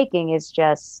she's making is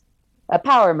just a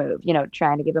power move, you know,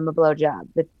 trying to give him a blowjob,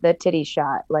 the titty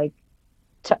shot, like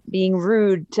being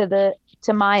rude to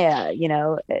Maya, you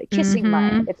know, kissing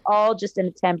Maya. It's all just an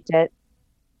attempt at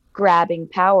grabbing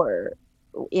power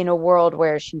in a world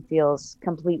where she feels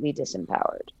completely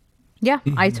disempowered. Yeah,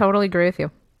 I totally agree with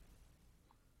you.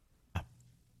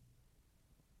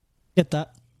 Get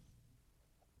that.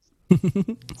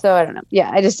 So I don't know. Yeah,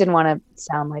 I just didn't want to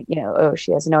sound like, you know, oh,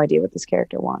 she has no idea what this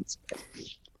character wants.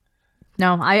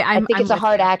 No, I think it's a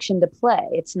hard action to play.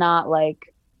 It's not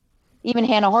like, even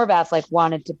Hannah Horvath like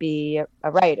wanted to be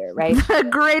a writer, right? The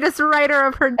greatest writer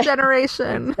of her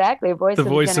generation. Exactly, the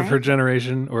voice of her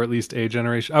generation, or at least a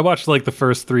generation. I watched like the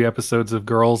first 3 episodes of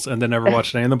Girls, and then never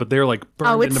watched any of them. But they're like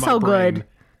burned into my brain. Good.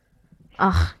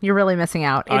 Oh, you're really missing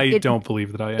out. I don't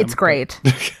believe that I am. It's great.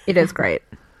 It is great.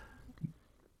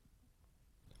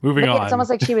 Moving on. It's almost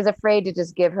like she was afraid to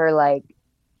just give her like.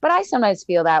 But I sometimes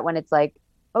feel that when it's like,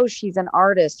 oh, she's an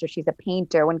artist or she's a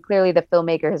painter, when clearly the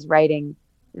filmmaker is writing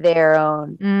their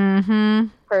own,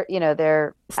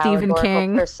 their Stephen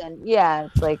King person. Yeah,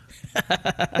 it's like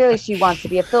clearly she wants to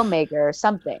be a filmmaker or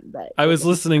something. But I was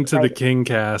listening to the King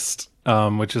Cast,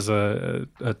 which is a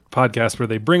podcast where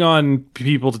they bring on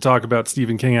people to talk about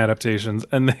Stephen King adaptations,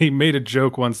 and they made a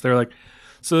joke once. They're like,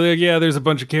 So yeah, there's a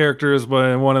bunch of characters,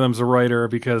 but one of them's a writer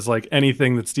because like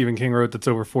anything that Stephen King wrote that's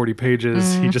over 40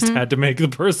 pages, he just had to make the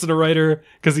person a writer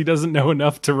because he doesn't know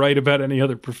enough to write about any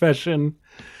other profession.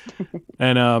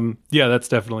 And yeah, that's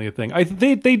definitely a thing.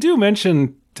 They do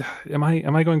mention. Am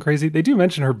I going crazy? They do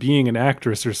mention her being an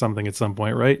actress or something at some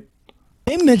point, right?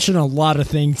 They mention a lot of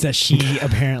things that she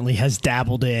apparently has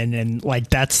dabbled in, and like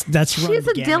that's she's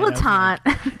a dilettante.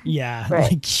 Yeah,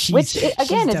 right. like Which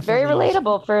again is very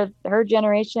relatable for her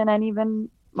generation and even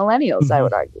millennials. I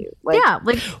would argue. Like, yeah,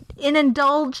 like an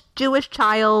indulged Jewish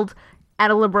child at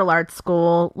a liberal arts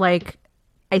school. Like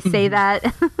I say that.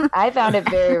 I found it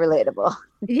very relatable.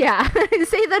 Yeah, I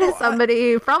say that as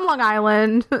somebody from Long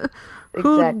Island.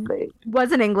 Exactly. Who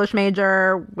was an English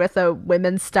major with a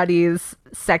women's studies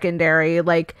secondary.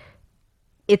 Like,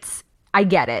 I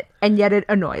get it, and yet it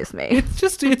annoys me.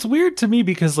 It's weird to me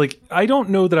because, like, I don't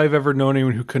know that I've ever known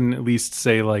anyone who couldn't at least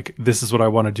say, like, this is what I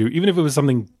want to do, even if it was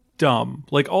something dumb.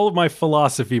 Like, all of my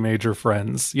philosophy major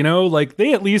friends, you know, like,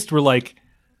 they at least were, like,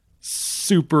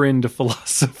 super into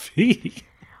philosophy.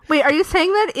 Wait, are you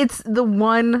saying that it's the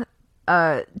one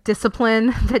discipline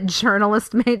that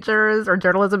journalism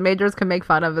majors can make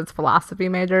fun of as philosophy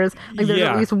majors? Like there's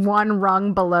at least one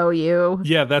rung below you.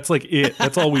 Yeah, that's like it.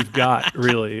 That's all we've got,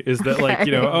 really, is that like,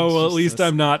 you know, oh, well, at least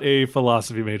I'm not a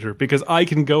philosophy major because I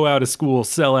can go out of school,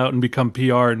 sell out and become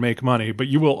PR and make money, but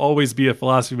you will always be a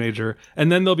philosophy major.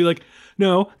 And then they'll be like,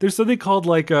 no, there's something called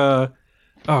like oh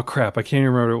crap, I can't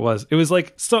even remember what it was. It was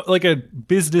like like a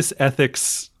business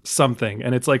ethics something,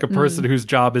 and it's like a person whose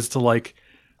job is to like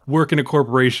work in a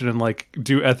corporation and like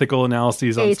do ethical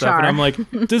analyses on stuff. And I'm like,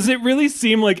 does it really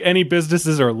seem like any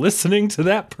businesses are listening to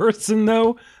that person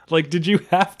though? Like, did you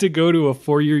have to go to a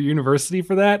 4-year university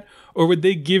for that? Or would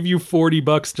they give you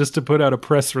 $40 just to put out a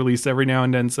press release every now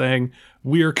and then saying,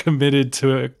 we're committed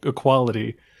to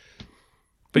equality?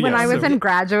 But when I was in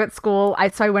graduate school,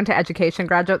 I went to education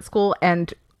graduate school,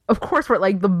 and of course we're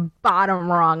like the bottom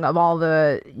rung of all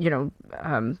the, you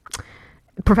know,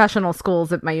 professional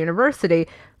schools at my university.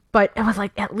 But it was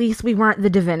like, at least we weren't the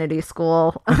divinity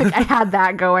school. Like, I had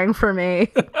that going for me.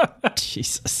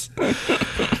 Jesus.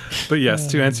 But yes,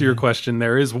 to answer your question,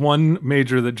 there is one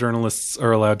major that journalists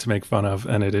are allowed to make fun of,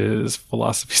 and it is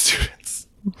philosophy students.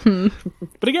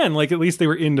 But again, like, at least they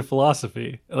were into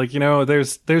philosophy. Like, you know,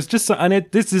 there's just, and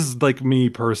this is like me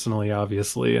personally,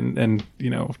 obviously. And, you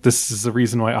know, this is the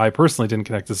reason why I personally didn't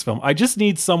connect this film. I just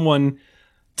need someone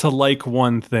to like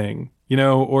one thing, you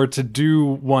know, or to do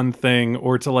one thing,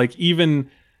 or to like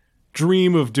even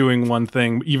dream of doing one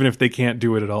thing, even if they can't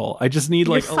do it at all. I just need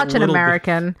like such an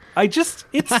American. It's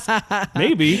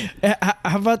maybe.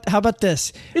 How about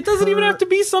this? It doesn't even have to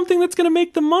be something that's going to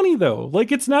make the money though.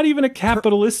 Like, it's not even a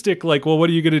capitalistic, like, well, what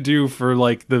are you going to do for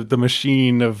like the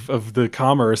machine of the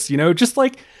commerce, you know, just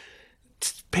like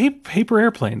paper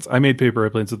airplanes. I made paper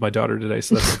airplanes with my daughter today,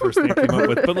 so that's the first thing I came up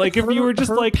with. But like, if you were just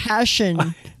her like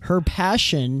her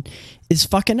passion is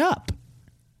fucking up.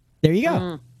 There you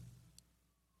go.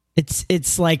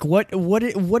 It's like what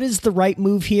is the right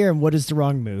move here and what is the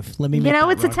wrong move? Let me. You know,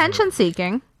 it's attention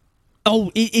seeking.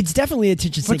 Oh, it's definitely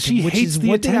attention seeking. But she which hates is the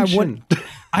one attention. thing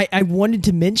I wanted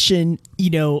to mention. You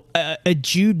know,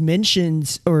 Jude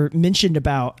mentioned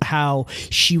about how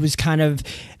she was kind of,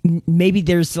 maybe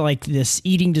there's like this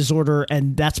eating disorder,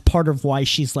 and that's part of why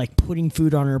she's like putting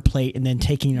food on her plate and then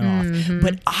taking it off.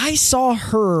 But I saw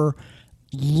her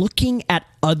looking at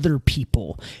other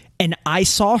people, and I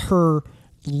saw her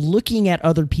looking at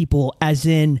other people as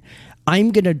in,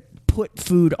 I'm gonna put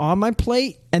food on my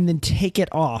plate and then take it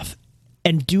off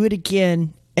and do it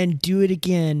again and do it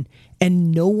again,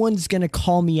 and no one's gonna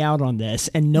call me out on this,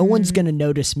 and no one's gonna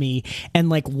notice me, and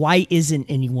like, why isn't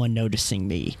anyone noticing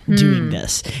me doing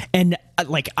this? And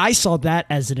like, I saw that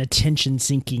as an attention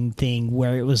seeking thing,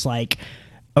 where it was like,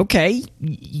 okay,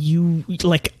 you,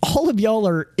 like, all of y'all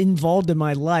are involved in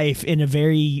my life in a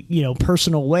very, you know,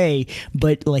 personal way,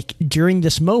 but like during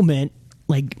this moment,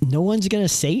 like, no one's gonna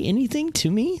say anything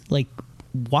to me. Like,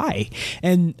 why?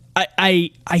 And I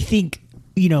think,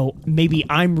 you know, maybe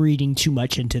I'm reading too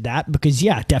much into that, because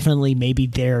yeah, definitely maybe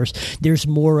there's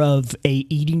more of a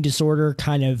eating disorder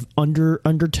kind of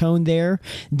undertone there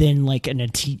than like an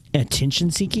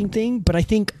attention seeking thing. But I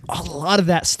think a lot of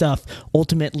that stuff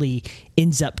ultimately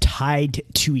ends up tied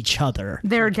to each other.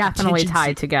 They're definitely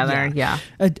tied together. Yeah.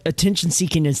 Attention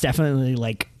seeking is definitely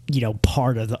like, you know,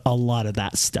 part of a lot of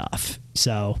that stuff.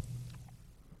 So,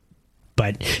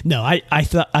 but no, I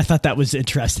thought that was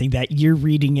interesting that you're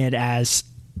reading it as,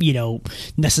 you know,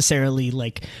 necessarily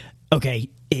like, okay,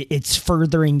 it's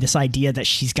furthering this idea that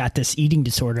she's got this eating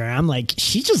disorder. I'm like,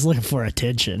 she's just looking for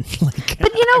attention. Like,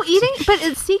 but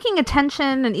it's seeking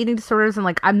attention and eating disorders, and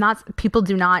like, people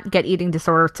do not get eating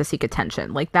disorders to seek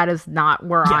attention. Like, that is not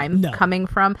where I'm coming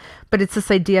from. But it's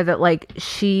this idea that like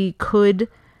she could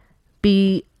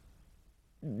be,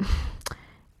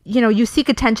 you seek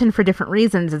attention for different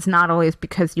reasons. It's not always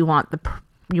because you want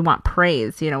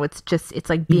praise. It's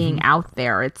like being out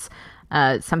there. It's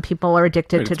some people are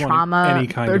addicted to trauma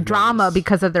or drama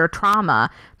because of their trauma,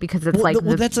 because it's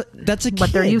that's a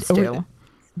what they're used to.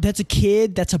 That's a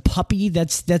kid, that's a puppy,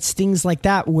 that's things like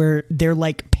that where they're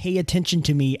like, pay attention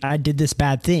to me, I did this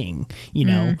bad thing,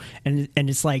 and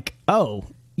it's like, oh,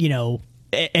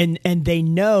 and they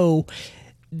know.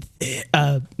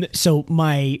 So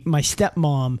my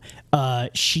stepmom,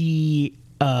 she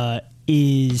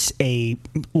she's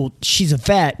a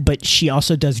vet, but she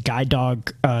also does guide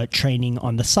dog training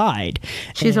on the side.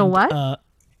 She's a what?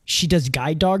 She does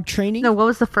guide dog training. No, what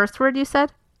was the first word you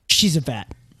said? She's a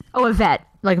vet. Oh, a vet,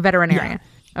 like a veterinarian. Yeah.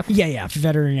 Okay. Yeah,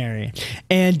 veterinarian.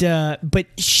 And but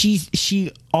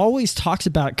she always talks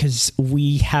about, because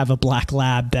we have a black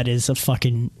lab that is a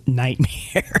fucking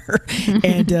nightmare,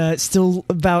 and still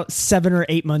about 7 or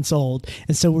 8 months old,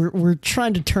 and so we're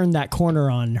trying to turn that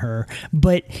corner on her.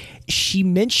 But she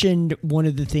mentioned one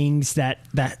of the things that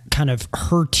kind of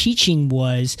her teaching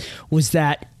was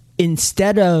that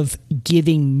instead of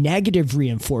giving negative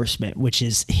reinforcement, which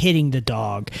is hitting the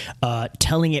dog,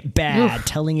 telling it bad,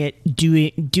 telling it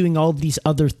doing all these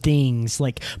other things,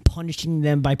 like punishing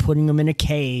them by putting them in a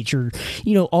cage, or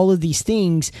all of these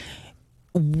things,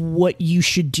 what you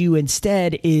should do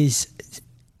instead is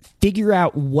figure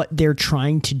out what they're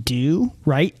trying to do,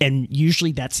 right? And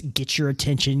usually that's get your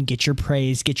attention, get your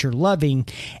praise, get your loving,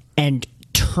 and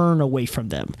turn away from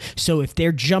them. So if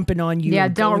they're jumping on you,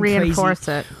 don't reinforce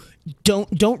it.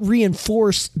 Don't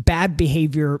reinforce bad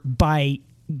behavior by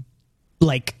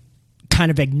like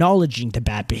kind of acknowledging the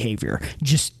bad behavior.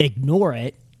 Just ignore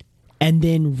it and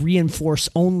then reinforce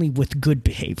only with good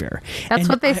behavior. That's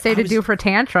what they say to do for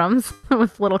tantrums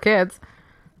with little kids.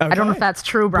 Okay. I don't know if that's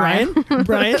true, Brian.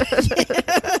 Brian?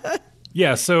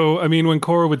 Yeah, so, I mean, when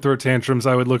Cora would throw tantrums,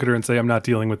 I would look at her and say, I'm not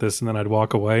dealing with this, and then I'd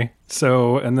walk away.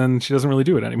 So, and then she doesn't really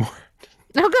do it anymore.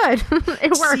 Oh, good.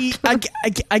 It worked. See,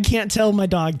 I can't tell my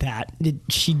dog that.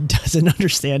 She doesn't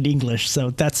understand English, so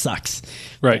that sucks.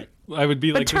 Right. I would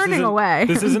be but like, turning away.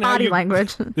 This isn't body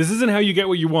language. This isn't how you get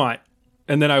what you want.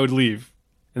 And then I would leave.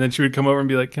 And then she would come over and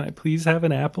be like, can I please have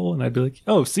an apple? And I'd be like,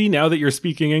 oh, see, now that you're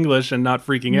speaking English and not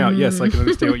freaking out, yes, I can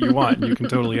understand what you want. And you can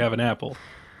totally have an apple.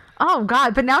 Oh,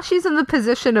 God. But now she's in the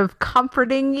position of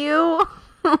comforting you,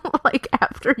 like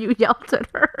after you yelled at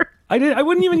her. I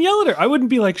wouldn't even yell at her. I wouldn't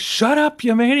be like, shut up,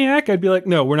 you maniac. I'd be like,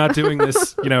 no, we're not doing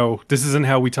this. This isn't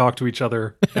how we talk to each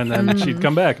other. And then she'd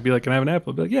come back and be like, can I have an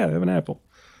apple? I'd be like, yeah, I have an apple.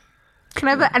 Can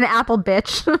I have an apple,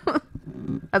 bitch?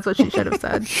 That's what she should have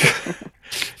said.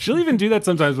 She'll even do that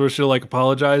sometimes where she'll like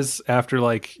apologize after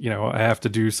like, I have to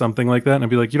do something like that. And I'd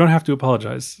be like, you don't have to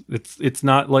apologize. It's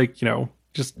not like,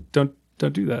 just don't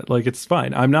do that. Like, it's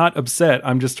fine. I'm not upset.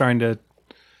 I'm just trying to.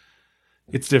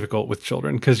 It's difficult with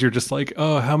children because you're just like,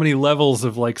 oh, how many levels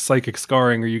of like psychic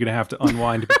scarring are you going to have to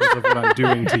unwind because of what I'm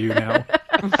doing to you now?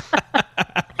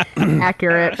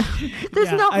 Accurate.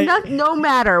 There's no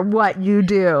matter what you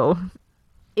do,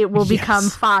 it will become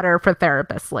fodder for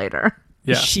therapists later.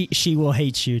 Yeah, she will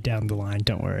hate you down the line.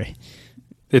 Don't worry.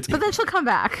 But then she'll come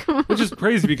back. Which is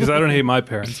crazy because I don't hate my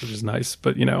parents, which is nice.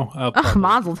 But I'll probably...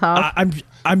 Mazel tov.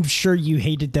 I'm sure you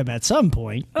hated them at some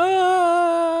point.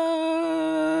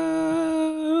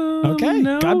 Okay,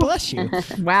 no. God bless you.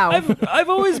 Wow. I've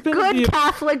always been good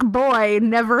Catholic boy,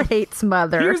 never hates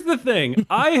mother. Here's the thing.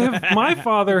 My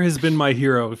father has been my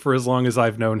hero for as long as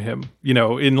I've known him,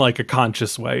 in like a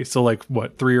conscious way. So like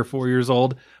 3 or 4 years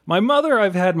old. My mother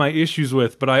I've had my issues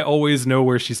with, but I always know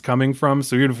where she's coming from.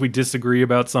 So even if we disagree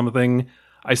about something,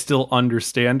 I still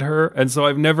understand her. And so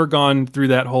I've never gone through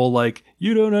that whole like,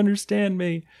 you don't understand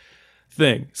me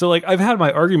thing. So like I've had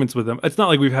my arguments with them. It's not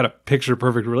like we've had a picture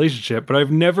perfect relationship, but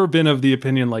I've never been of the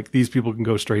opinion like these people can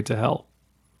go straight to hell.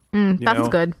 That's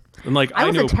good. And like I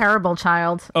was a terrible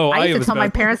child. I used to tell my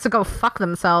parents to go fuck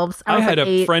themselves. I had like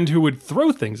a friend who would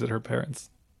throw things at her parents.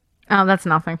 Oh, that's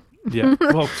nothing. Yeah.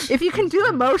 Well, if you can do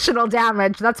emotional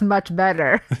damage, that's much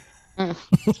better.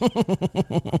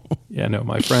 Yeah, no,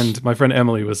 my friend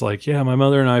Emily was like, yeah, my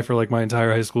mother and I for like my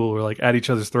entire high school were like at each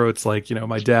other's throats. Like,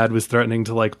 my dad was threatening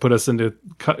to like put us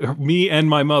me and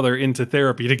my mother into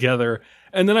therapy together.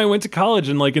 And then I went to college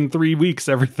and like in 3 weeks,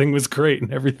 everything was great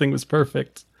and everything was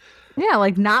perfect. Yeah.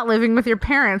 Like not living with your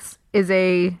parents is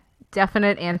a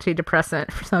definite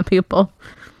antidepressant for some people.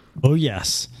 Oh,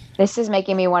 yes. This is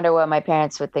making me wonder what my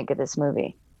parents would think of this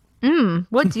movie.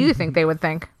 What do you think they would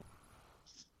think?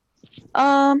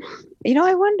 I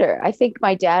wonder. I think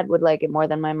my dad would like it more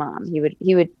than my mom.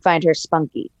 He would find her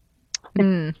spunky.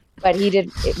 But he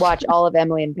did watch all of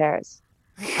Emily in Paris.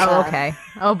 Oh, okay.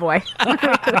 Oh boy.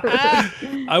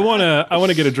 I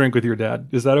wanna get a drink with your dad.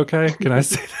 Is that okay? Can I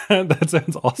say that? That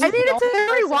sounds awesome. I mean, it's a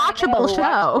very watchable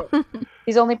show.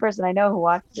 He's the only person I know who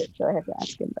watched it, so I have to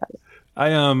ask him about it.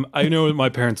 I know my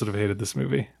parents would have hated this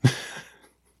movie.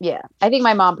 Yeah, I think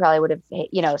my mom probably would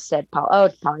have, said,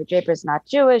 Polly Draper's not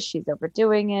Jewish. She's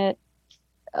overdoing it.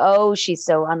 Oh, she's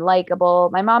so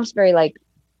unlikable. My mom's very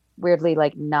weirdly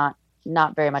not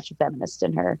very much a feminist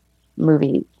in her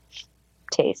movie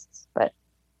tastes, but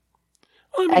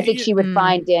I think she would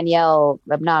find Danielle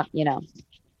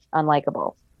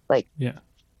unlikable. Yeah.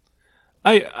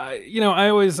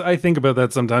 I think about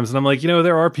that sometimes, and I'm like,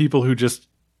 there are people who just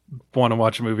want to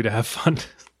watch a movie to have fun.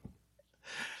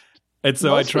 And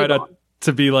so I try not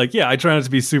to be I try not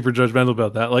to be super judgmental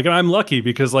about that. And I'm lucky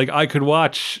because I could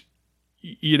watch,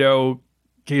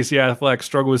 Casey Affleck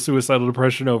struggle with suicidal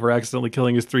depression over accidentally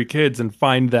killing his 3 kids and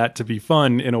find that to be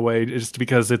fun in a way, just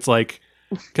because it's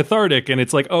cathartic and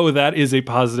it's oh, that is a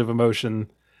positive emotion.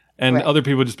 And other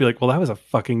people just be like, well, that was a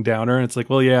fucking downer. And it's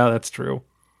well, yeah, that's true.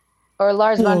 Or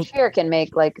Lars von Trier can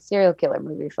make a serial killer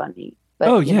movie funny.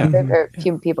 But very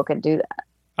few people can do that.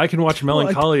 I can watch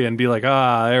Melancholia and be like,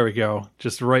 there we go.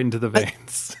 Just right into the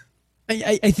veins.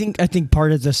 I think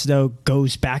part of this, though,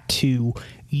 goes back to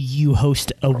you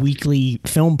host a weekly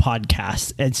film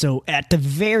podcast. And so at the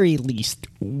very least,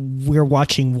 we're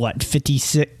watching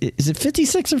 56? Is it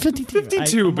 56 or 52?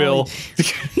 52, Bill.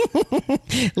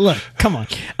 Look, come on.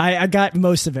 I got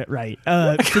most of it right.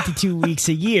 52 weeks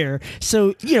a year.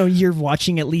 So, you're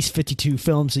watching at least 52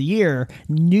 films a year,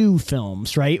 new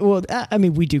films, right? Well, I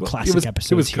mean, we do classic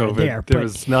episodes. It was here COVID.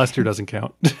 There, last year doesn't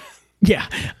count. Yeah.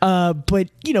 But,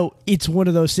 it's one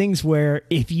of those things where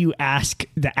if you ask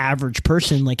the average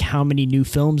person, how many new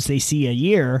films they see a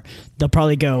year, they'll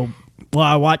probably go, well,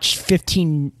 I watch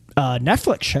 15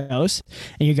 Netflix shows.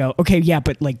 And you go, okay, yeah,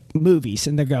 but movies.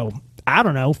 And they go, I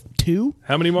don't know, 2?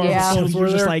 How many more? So you're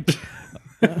just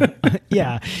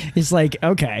yeah, it's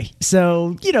okay.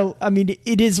 So, I mean,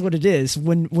 it is what it is.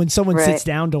 When someone sits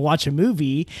down to watch a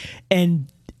movie and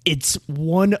it's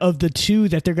one of the 2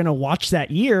 that they're going to watch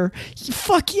that year,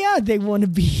 fuck yeah, they want to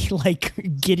be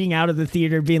getting out of the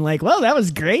theater being well, that was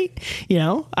great.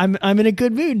 I'm in a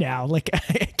good mood now. I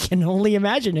can only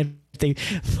imagine if they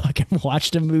fucking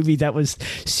watched a movie that was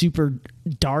super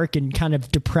dark and kind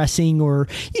of depressing or,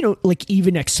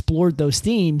 even explored those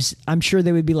themes. I'm sure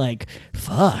they would be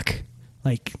fuck.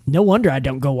 No wonder I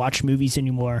don't go watch movies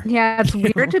anymore. Yeah, it's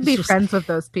weird to be friends with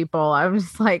those people. I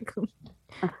was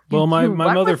well, my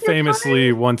mother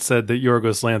famously once said that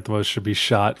Yorgos Lanthimos should be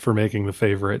shot for making The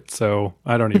Favorite, so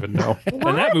I don't even know.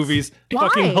 And that movie's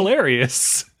fucking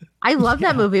hilarious. I love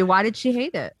that movie. Why did she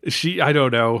hate it? I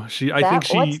don't know. I think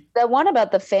she... The one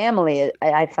about the family,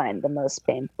 I find the most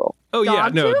painful. Oh, yeah,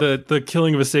 no, the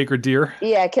killing of a sacred deer.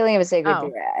 Yeah, killing of a sacred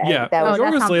deer. Yeah,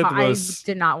 Yorgos Lanthimos. I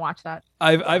did not watch that.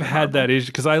 I've had that issue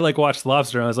because I watched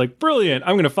Lobster and I was brilliant.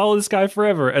 I'm going to follow this guy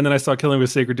forever. And then I saw Killing of a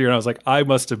Sacred Deer and I was I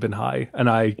must have been high and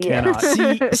I cannot.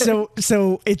 See,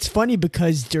 so it's funny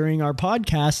because during our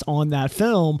podcast on that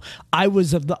film, I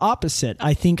was of the opposite.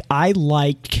 I think I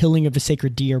liked Killing of a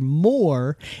Sacred Deer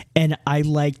more and I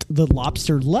liked The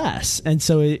Lobster less. And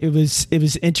so it was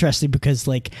interesting because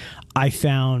I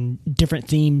found different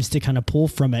themes to kind of pull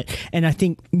from it. And I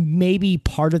think maybe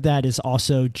part of that is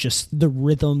also just the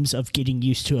rhythms of getting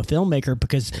used to a filmmaker,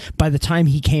 because by the time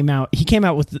he came out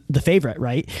with The Favorite,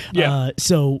 right? Yeah.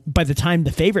 So by the time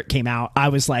The Favorite came out, I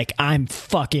was I'm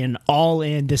fucking all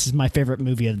in. This is my favorite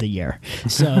movie of the year.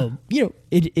 So, it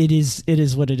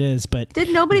is what it is. But did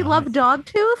nobody love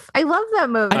Dogtooth? I love that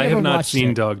movie. I have not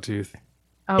seen Dogtooth.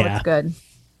 Oh, yeah. It's good.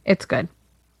 It's good.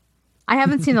 I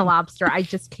haven't seen The Lobster. I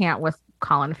just can't with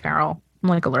Colin Farrell. I'm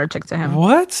allergic to him.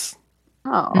 What?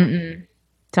 Oh.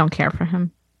 Don't care for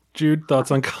him. Jude,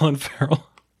 thoughts on Colin Farrell?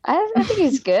 I think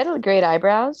he's good. Great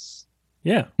eyebrows.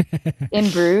 Yeah. In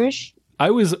Bruges. I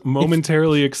was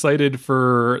momentarily excited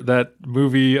for that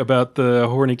movie about the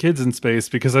horny kids in space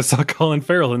because I saw Colin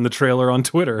Farrell in the trailer on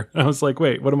Twitter. I was like,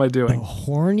 wait, what am I doing? The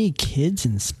horny kids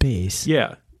in space?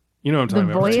 Yeah. You know what I'm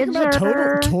talking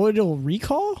about. Total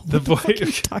Recall?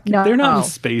 They're not in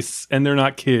space, and they're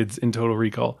not kids in Total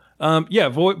Recall. Yeah,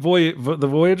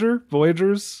 the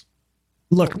Voyagers.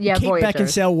 Look, Kate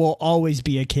Beckinsale will always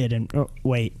be a kid. And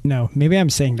wait, no, maybe I'm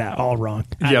saying that all wrong.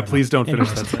 Yeah, please don't finish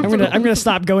that sentence. I'm gonna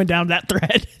stop going down that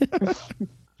thread.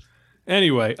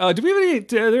 Anyway, do we have any?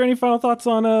 Are there any final thoughts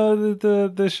on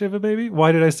the Shiva Baby?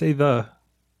 Why did I say the?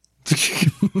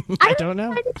 I don't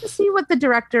know. I'm excited to see what the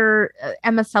director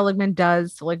Emma Seligman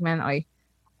does. I'm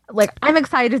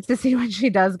excited to see what she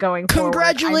does going forward.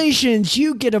 Congratulations,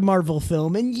 you get a Marvel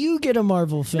film, and you get a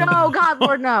Marvel film. No, God,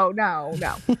 Lord, no.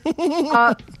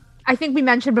 I think we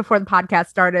mentioned before the podcast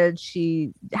started,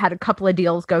 she had a couple of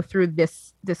deals go through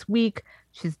this week.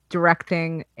 She's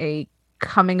directing a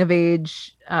coming of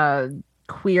age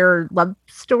queer love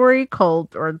story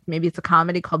called, or maybe it's a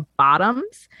comedy called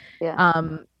Bottoms. Yeah.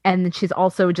 And she's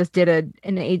also just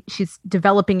she's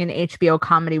developing an HBO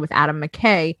comedy with Adam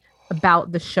McKay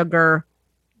about the sugar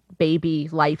baby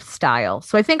lifestyle.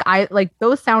 So I think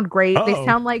those sound great. Uh-oh. They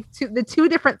sound like the two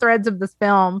different threads of this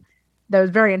film that I was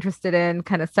very interested in,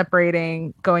 kind of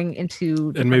separating, going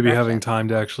into and maybe having time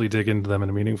to actually dig into them in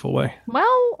a meaningful way.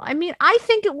 Well, I mean, I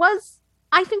think this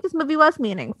movie was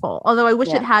meaningful. Although I wish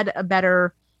it had a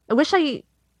better. I wish the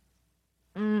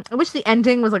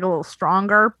ending was like a little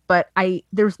stronger, but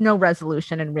there's no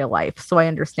resolution in real life, so I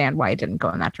understand why it didn't go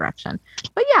in that direction.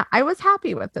 But yeah, I was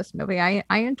happy with this movie. I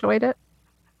enjoyed it.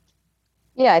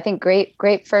 Yeah, I think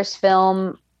great first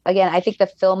film. Again, I think the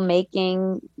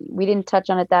filmmaking, we didn't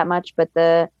touch on it that much, but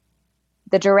the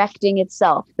directing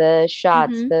itself, the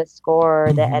shots, the score,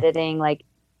 the editing, like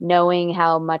knowing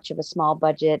how much of a small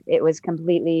budget it was,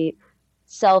 completely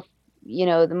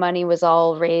the money was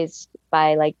all raised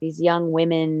by like these young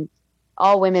women,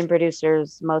 all women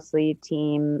producers, mostly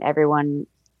team, everyone,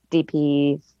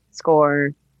 DP,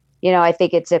 score. I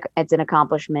think it's an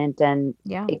accomplishment, and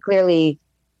it clearly,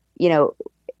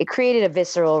 it created a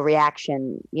visceral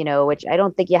reaction, which I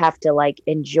don't think you have to like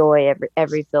enjoy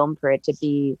every film for it to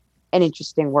be an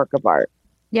interesting work of art.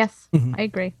 Yes, I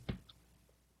agree.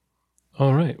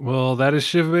 All right. Well, that is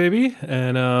Shiva Baby,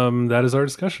 and that is our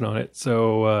discussion on it.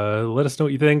 So let us know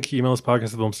what you think. Email us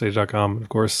podcast@filmstage.com. Of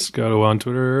course, go on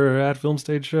Twitter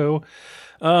 @FilmStageShow.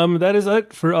 That is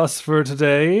it for us for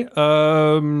today.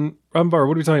 Rambar, what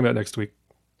are we talking about next week?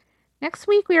 Next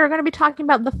week, we are going to be talking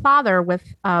about The Father with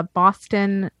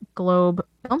Boston Globe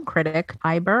film critic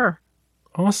Ty Burr.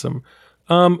 Awesome.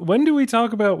 When do we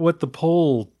talk about what the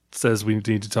poll says we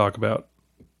need to talk about?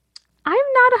 I'm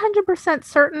not 100%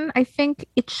 certain. I think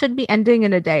it should be ending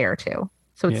in a day or two.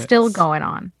 So it's still going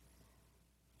on.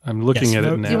 I'm looking at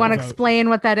it now. Do you want to explain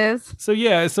what that is? So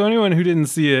anyone who didn't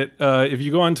see it, if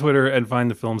you go on Twitter and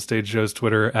find the Film Stage Show's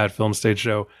Twitter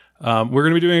 @FilmStageShow, we're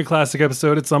going to be doing a classic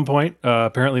episode at some point.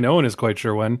 Apparently no one is quite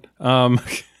sure when. I'm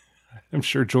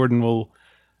sure Jordan will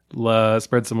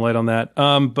spread some light on that.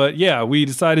 But yeah, we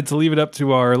decided to leave it up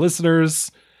to our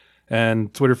listeners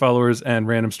and Twitter followers and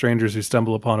random strangers who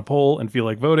stumble upon a poll and feel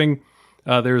like voting.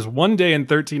 There's 1 day and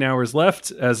 13 hours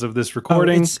left as of this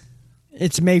recording.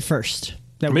 It's May 1st.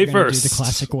 May 1st. Do the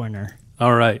classic winner.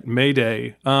 All right, May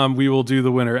Day. We will do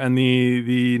the winner, and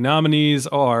the nominees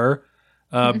are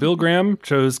Bill Graham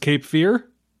chose Cape Fear.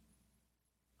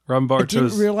 Rumbar chose. I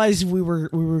didn't realize we were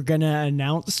gonna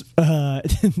announce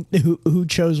who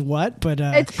chose what, but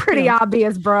it's pretty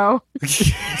obvious, bro.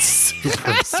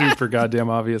 super goddamn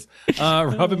obvious.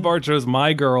 Robin Barr chose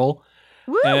My Girl.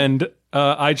 Woo! And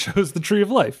I chose The Tree of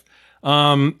Life.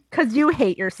 Because you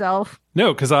hate yourself.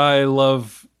 No, because I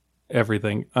love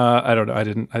everything. I don't know. I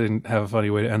didn't have a funny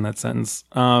way to end that sentence.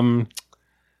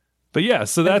 But yeah,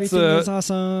 so that's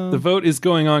awesome. The vote is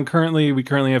going on currently. We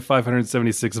currently have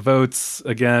 576 votes.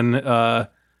 Again,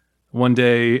 1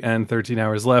 day and 13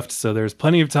 hours left. So there's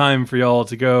plenty of time for y'all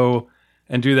to go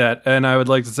and do that. And I would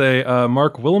like to say,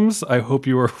 Mark Willems, I hope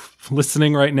you are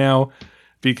listening right now,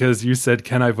 because you said,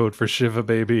 "Can I vote for Shiva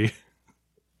Baby?"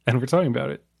 And we're talking about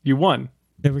it. You won.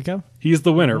 There we go. He's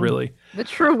the winner, really. The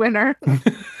true winner.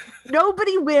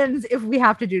 Nobody wins if we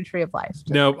have to do Tree of Life.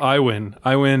 No, I win,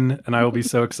 and I will be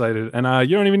so excited. And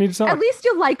you don't even need to talk. At least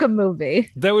you like a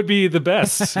movie. That would be the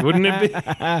best, wouldn't it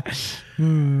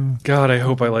be? God, I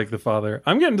hope I like The Father.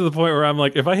 I'm getting to the point where I'm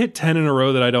like, if I hit 10 in a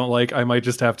row that I don't like, I might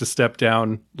just have to step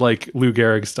down, like Lou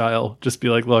Gehrig style. Just be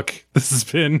like, look, this has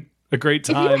been a great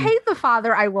time. If you hate The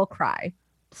Father, I will cry.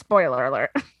 Spoiler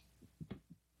alert.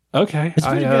 Okay,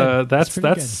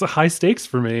 that's high stakes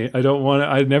for me.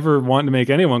 I never want to make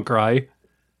anyone cry.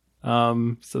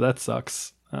 So that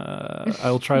sucks.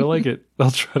 I'll try to like it.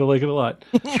 I'll try to like it a lot.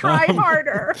 Try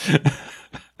harder.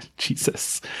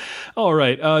 Jesus. All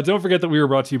right. Don't forget that we were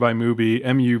brought to you by Mubi,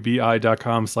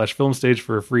 mubi.com/filmstage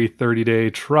for a free 30-day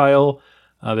trial.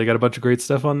 They got a bunch of great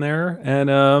stuff on there. And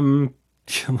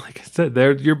like I said,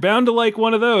 you're bound to like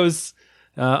one of those.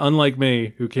 Unlike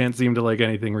me, who can't seem to like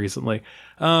anything recently.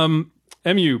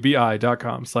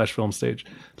 mubi.com/filmstage.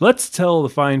 Let's tell the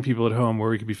fine people at home where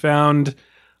we can be found.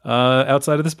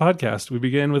 outside of this podcast. We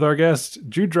begin with our guest,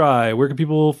 Jude Dry. Where can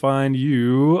people find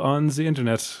you on the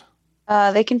internet?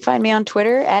 They can find me on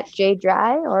Twitter at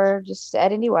 @JDry or just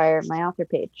at IndieWire, my author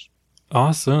page.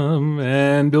 Awesome.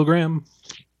 And Bill Graham.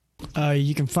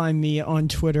 You can find me on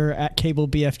Twitter at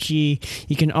CableBFG.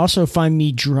 You can also find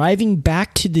me driving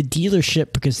back to the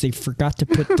dealership because they forgot to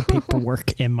put the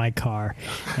paperwork in my car.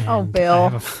 And Oh,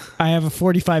 Bill. I have a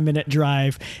 45-minute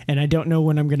drive, and I don't know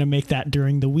when I'm going to make that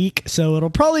during the week, so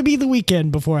it'll probably be the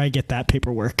weekend before I get that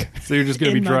paperwork. So you're just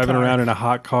going to be driving around in a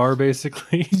hot car,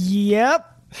 basically? Yep.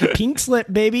 Pink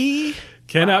slip, baby.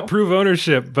 Cannot prove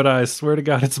ownership, but I swear to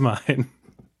God it's mine.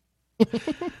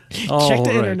 Check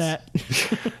the internet.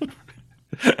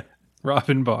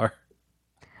 Robin Barr.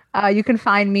 You can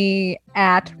find me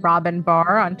at Robin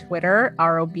Barr on Twitter,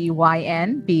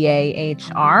 ROBYNBAHR.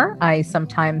 I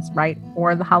sometimes write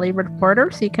for the Hollywood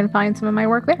Reporter, so you can find some of my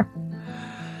work there.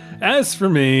 As for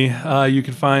me, you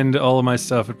can find all of my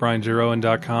stuff at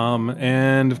brianjrowan.com.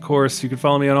 And of course, you can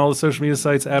follow me on all the social media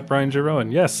sites at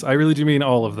brianjrowan. Yes, I really do mean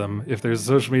all of them. If there's a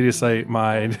social media site,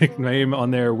 my nickname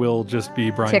on there will just be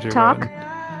Brian TikTok? J.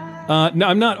 Rowan. No,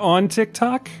 I'm not on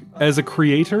TikTok as a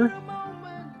creator.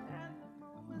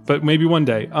 But maybe one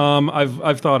day.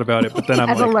 I've thought about it, but then I'm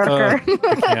As like, a lurker.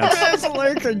 I can't. As a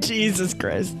lurker, Jesus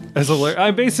Christ. As a lurker,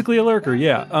 I'm basically a lurker.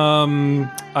 Yeah.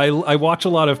 I watch a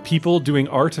lot of people doing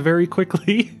art very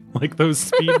quickly, like those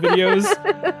speed videos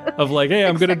of like, hey,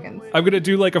 I'm gonna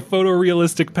do like a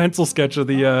photorealistic pencil sketch of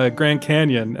the Grand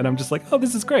Canyon, and I'm just like, oh,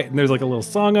 this is great, and there's like a little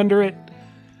song under it.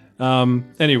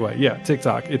 Anyway, yeah,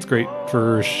 TikTok. It's great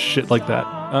for shit like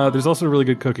that. There's also a really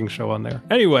good cooking show on there.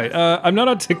 Anyway, I'm not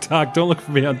on TikTok. Don't look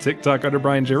for me on TikTok under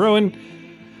Brian J. Rowan.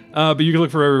 But you can look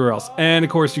for everywhere else. And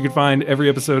of course, you can find every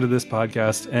episode of this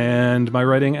podcast and my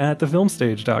writing at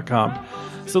thefilmstage.com.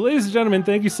 So ladies and gentlemen,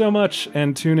 thank you so much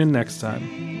and tune in next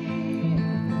time.